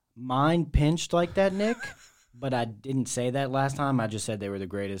 mine pinched like that, Nick. But I didn't say that last time. I just said they were the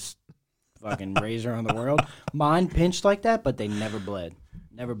greatest fucking razor in the world. Mine pinched like that, but they never bled.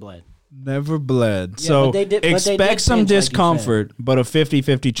 Never bled. Never bled. Yeah, So but they did expect some pinch, like you discomfort, but a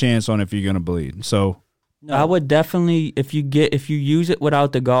 50-50 chance on if you're gonna bleed. So No, I would definitely if you use it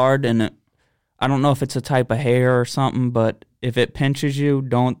without the guard, and I don't know if it's a type of hair or something, but if it pinches you,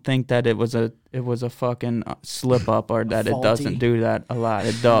 don't think that it was a fucking slip up or that it faulty. doesn't do that a lot.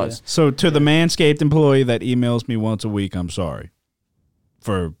 It does. So to the Manscaped employee that emails me once a week, I'm sorry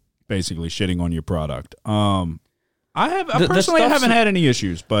for basically shitting on your product. I personally stuff's- haven't had any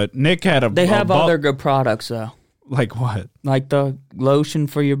issues, but Nick had a. They have a other good products though. like what? Like the lotion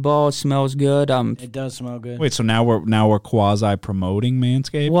for your balls smells good. it does smell good. Wait, so now we're quasi promoting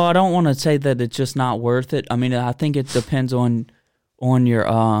Manscaped? Well, I don't want to say that it's just not worth it. I mean, I think it depends on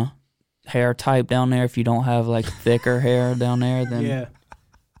your hair type down there. If you don't have like thicker hair down there, then Yeah.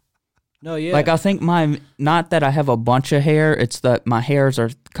 No, yeah. Like I think not that I have a bunch of hair, it's that my hairs are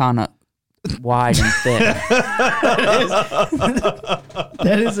kind of wide and thick.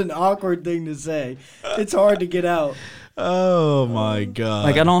 That is an awkward thing to say. It's hard to get out. Oh my god!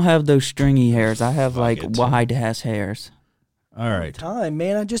 Like I don't have those stringy hairs. I have like it. wide ass hairs. All right, Time,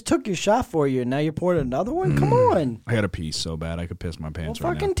 man. I just took your shot for you, and now you're pouring another one? Come on. I got a piece so bad I could piss my Well, pants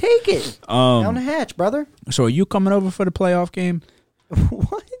right fucking take it. Down the hatch, brother. now. So are you coming over for the playoff game?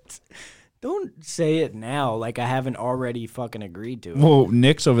 What? Don't say it now like I haven't already fucking agreed to it. Well,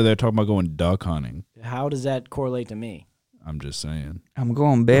 Nick's over there talking about going duck hunting. How does that correlate to me? I'm just saying. I'm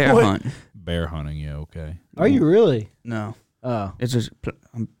going bear What? hunting. Bear hunting, yeah, okay. Are you really? No, Oh. it's just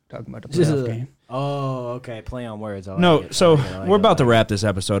I'm talking about the This is playoff a- game. Oh, okay. Play on words. I like No, it. so I like it, I like we're it, about to I like wrap this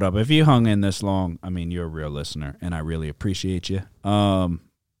episode up. If you hung in this long, I mean, you're a real listener, and I really appreciate you.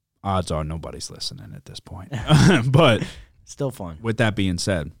 Odds are nobody's listening at this point. But it. Still fun. with that being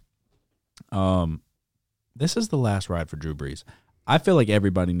said, this is the last ride for Drew Brees. I feel like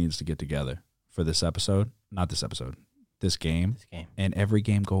everybody needs to get together for this episode. Not this episode. This game. This game. And every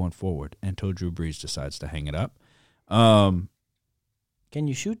game going forward until Drew Brees decides to hang it up. Can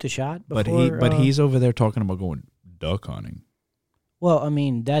you shoot the shot But before? he's over there talking about going duck hunting. Well, I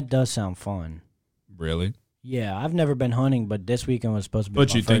mean, that does sound fun. Really? Yeah, I've never been hunting, but this weekend was supposed to be But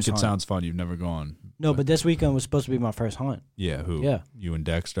my you think first it hunt. sounds fun. You've never gone. No, but this weekend was supposed to be my first hunt. Yeah, who? Yeah. You and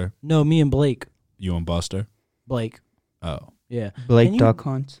Dexter? No, me and Blake. You and Buster? Blake. Oh. Yeah. Blake Can you- duck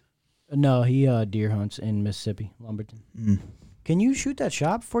hunts. No, he deer hunts in Mississippi, Lumberton. Mm. Can you shoot that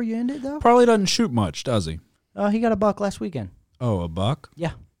shot before you end it, though? Probably doesn't shoot much, does he? He got a buck last weekend. Oh, a buck?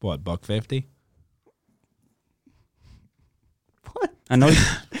 Yeah. What, $1.50? What? I know.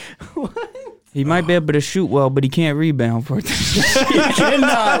 He might be able to shoot well, but he can't rebound for it. He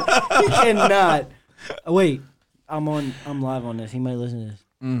cannot. He cannot. Wait, I'm live on this. He might listen to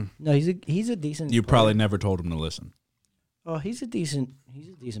this. No, he's a decent. You player. probably never told him to listen. Oh, he's a decent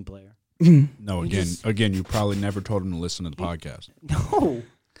player. No, He again, you probably never told him to listen to the podcast. No.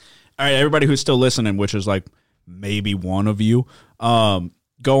 All right, everybody who's still listening, which is like maybe one of you,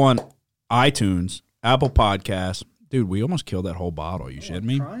 go on iTunes, Apple Podcasts. Dude, we almost killed that whole bottle. You shitting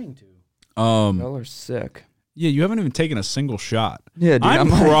me? Trying to. Y'all are sick. Yeah, you haven't even taken a single shot. Yeah, dude. I'm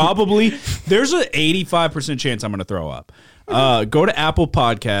probably there's an 85% chance I'm going to throw up. Go to Apple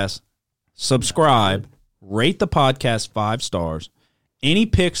Podcasts, subscribe, rate the podcast 5 stars. Any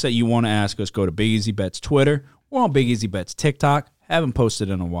picks that you want to ask us, go to Big Easy Bets Twitter. We're on Big Easy Bets TikTok. Haven't posted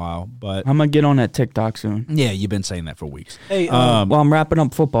in a while, but I'm gonna get on that TikTok soon. yeah, you've been saying that for weeks. Hey, Well, I'm wrapping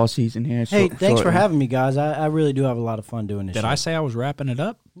up football season here. hey, thanks for shortly. having me, guys. I really do have a lot of fun doing this. Did shit. I say I was wrapping it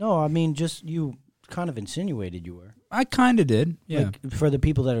up? No, I mean just you kind of insinuated you were. I kind of did. Yeah. Like, for the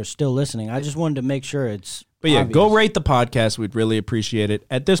people that are still listening, I just wanted to make sure it's. But yeah, obvious. go rate the podcast. We'd really appreciate it.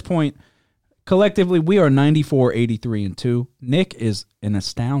 At this point, collectively, we are 94, 83, and 2. Nick is an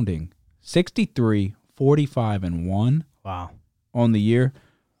astounding 63, 45, and 1 Wow. on the year.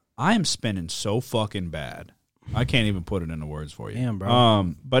 I am spinning so fucking bad. I can't even put it into words for you. Damn,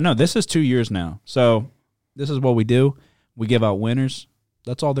 bro. But no, this is 2 years now. So this is what we do. We give out winners.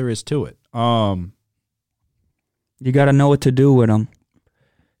 That's all there is to it. You got to know what to do with them.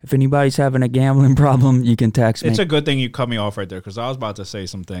 If anybody's having a gambling problem, you can text me. It's a good thing you cut me off right there because I was about to say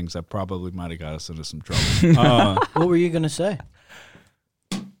some things that probably might have got us into some trouble. What were you gonna say?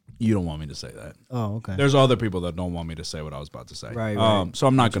 You don't want me to say that. Oh, okay. There's other people that don't want me to say what I was about to say. Right. So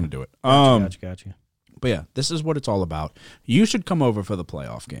I'm not going to do it. Gotcha. But yeah, this is what it's all about. You should come over for the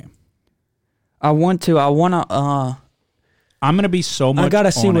playoff game. I want to. I'm going to be so much. I got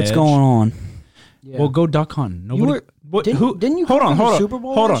to see on what's edge. going on. Yeah. Well, go duck hunt. Nobody. Didn't you Hold come on. to the Hold on. Super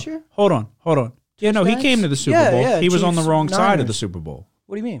Bowl hold last on. year? Hold on. Yeah, no, he Giants? came to the Super Yeah, Bowl. yeah, He was on the Chiefs, wrong side of the Niners. Super Bowl.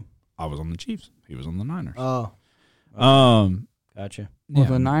 What do you mean? I was on the Chiefs. He was on the Niners. Oh, Yeah. gotcha. Well,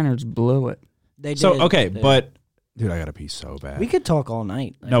 the Niners blew it. They So did. okay, They- but dude, I gotta pee so bad. we could talk all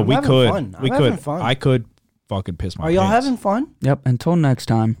night. Like, no, I'm we having could. Fun. We I'm could. having fun. I could fucking piss my Are y'all pants. having fun? Yep. Until next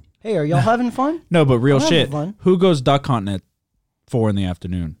time. Hey, are y'all having fun? No, but real I'm having shit. fun. Who goes duck hunting at 4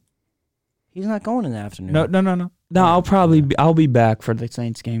 p.m? He's not going in the afternoon. No. No, I'll be back for the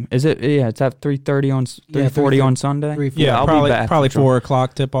Saints game. Is it? Yeah, it's at 3:30 on 3:40 on Sunday. 3:40. Yeah, I'll probably be back. probably for sure. 4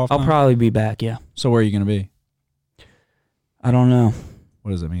 o'clock tip off. I'll probably be back. Yeah. So where are you gonna be? I don't know.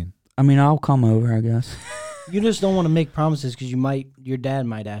 What does it mean? I mean, I'll come over. I guess. You just don't want to make promises because your dad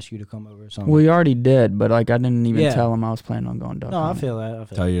might ask you to come over or something. We already did, but like I didn't even Yeah. tell him I was planning on going duck No, I hunting. feel that.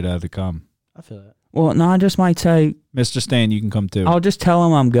 Tell your dad to come. I feel that. Well, no, I just might say Mr. Stan, you can come too. I'll just tell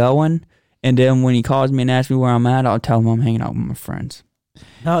him I'm going, and then when he calls me and asks me where I'm at, I'll tell him I'm hanging out with my friends.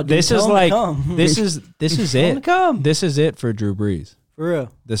 No, dude, This tell is him to like come. this is Tell him to it. come. This is it for Drew Brees. For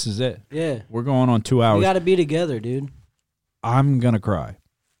real. This is it. Yeah. We're going on 2 hours. We got to be together, dude. I'm going to cry.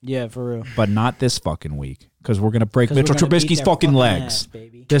 Yeah, for real. But not this fucking week because we're going to break 'Cause we're Mitchell gonna beat Trubisky's their fucking legs. ass,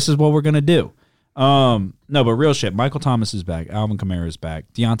 baby. This is what we're going to do. No, but real shit. Michael Thomas is back. Alvin Kamara is back.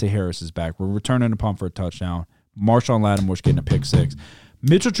 Deontay Harris is back. We're returning to pump for a touchdown. Marshawn Lattimore's getting a pick 6.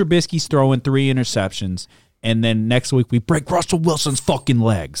 Mitchell Trubisky's throwing 3 interceptions. And then next week we break Russell Wilson's fucking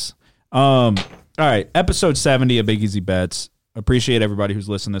legs. All right, episode 70 of Big Easy Bets. Appreciate everybody who's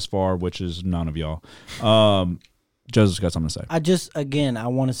listened this far, which is none of y'all. Joseph's got something to say. I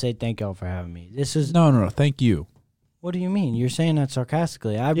want to say thank y'all for having me. This is No. Thank you. What do you mean? You're saying that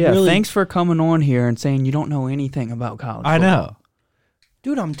sarcastically. Thanks for coming on here and saying you don't know anything about college I know.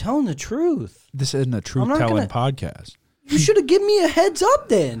 Dude, I'm telling the truth. This isn't a truth-telling podcast. You should have given me a heads up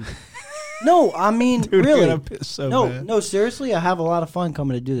then. No, I mean, Dude, really. I'm gonna piss so bad. No, seriously, I have a lot of fun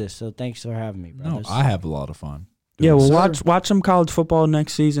coming to do this, so thanks for having me, No, brothers. I have a lot of fun. Yeah, well, Sir. watch some college football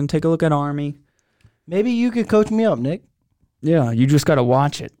next season. Take a look at Army. Maybe you could coach me up, Nick. Yeah, you just got to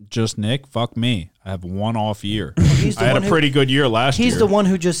watch it. Just Nick, fuck me. I have one off year. He's the I had one a who- pretty good year last year. He's the one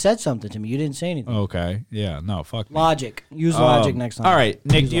who just said something to me. You didn't say anything. Okay. Yeah, no, fuck me. Logic. Use logic next time. All right,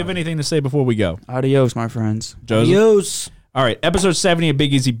 Nick, Use do you have logic. anything to say before we go? Adios, my friends. Joseph? Adios. All right, episode 70 of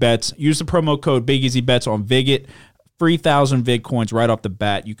Big Easy Bets. Use the promo code Big Easy Bets on Viget. 3,000 Vig coins right off the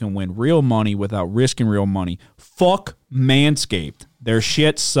bat. You can win real money without risking real money. Fuck Manscaped. Their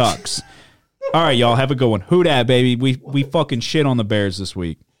shit sucks. All right, y'all, have a good one. Who dat, baby? We fucking shit on the Bears this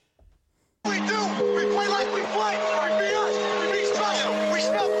week.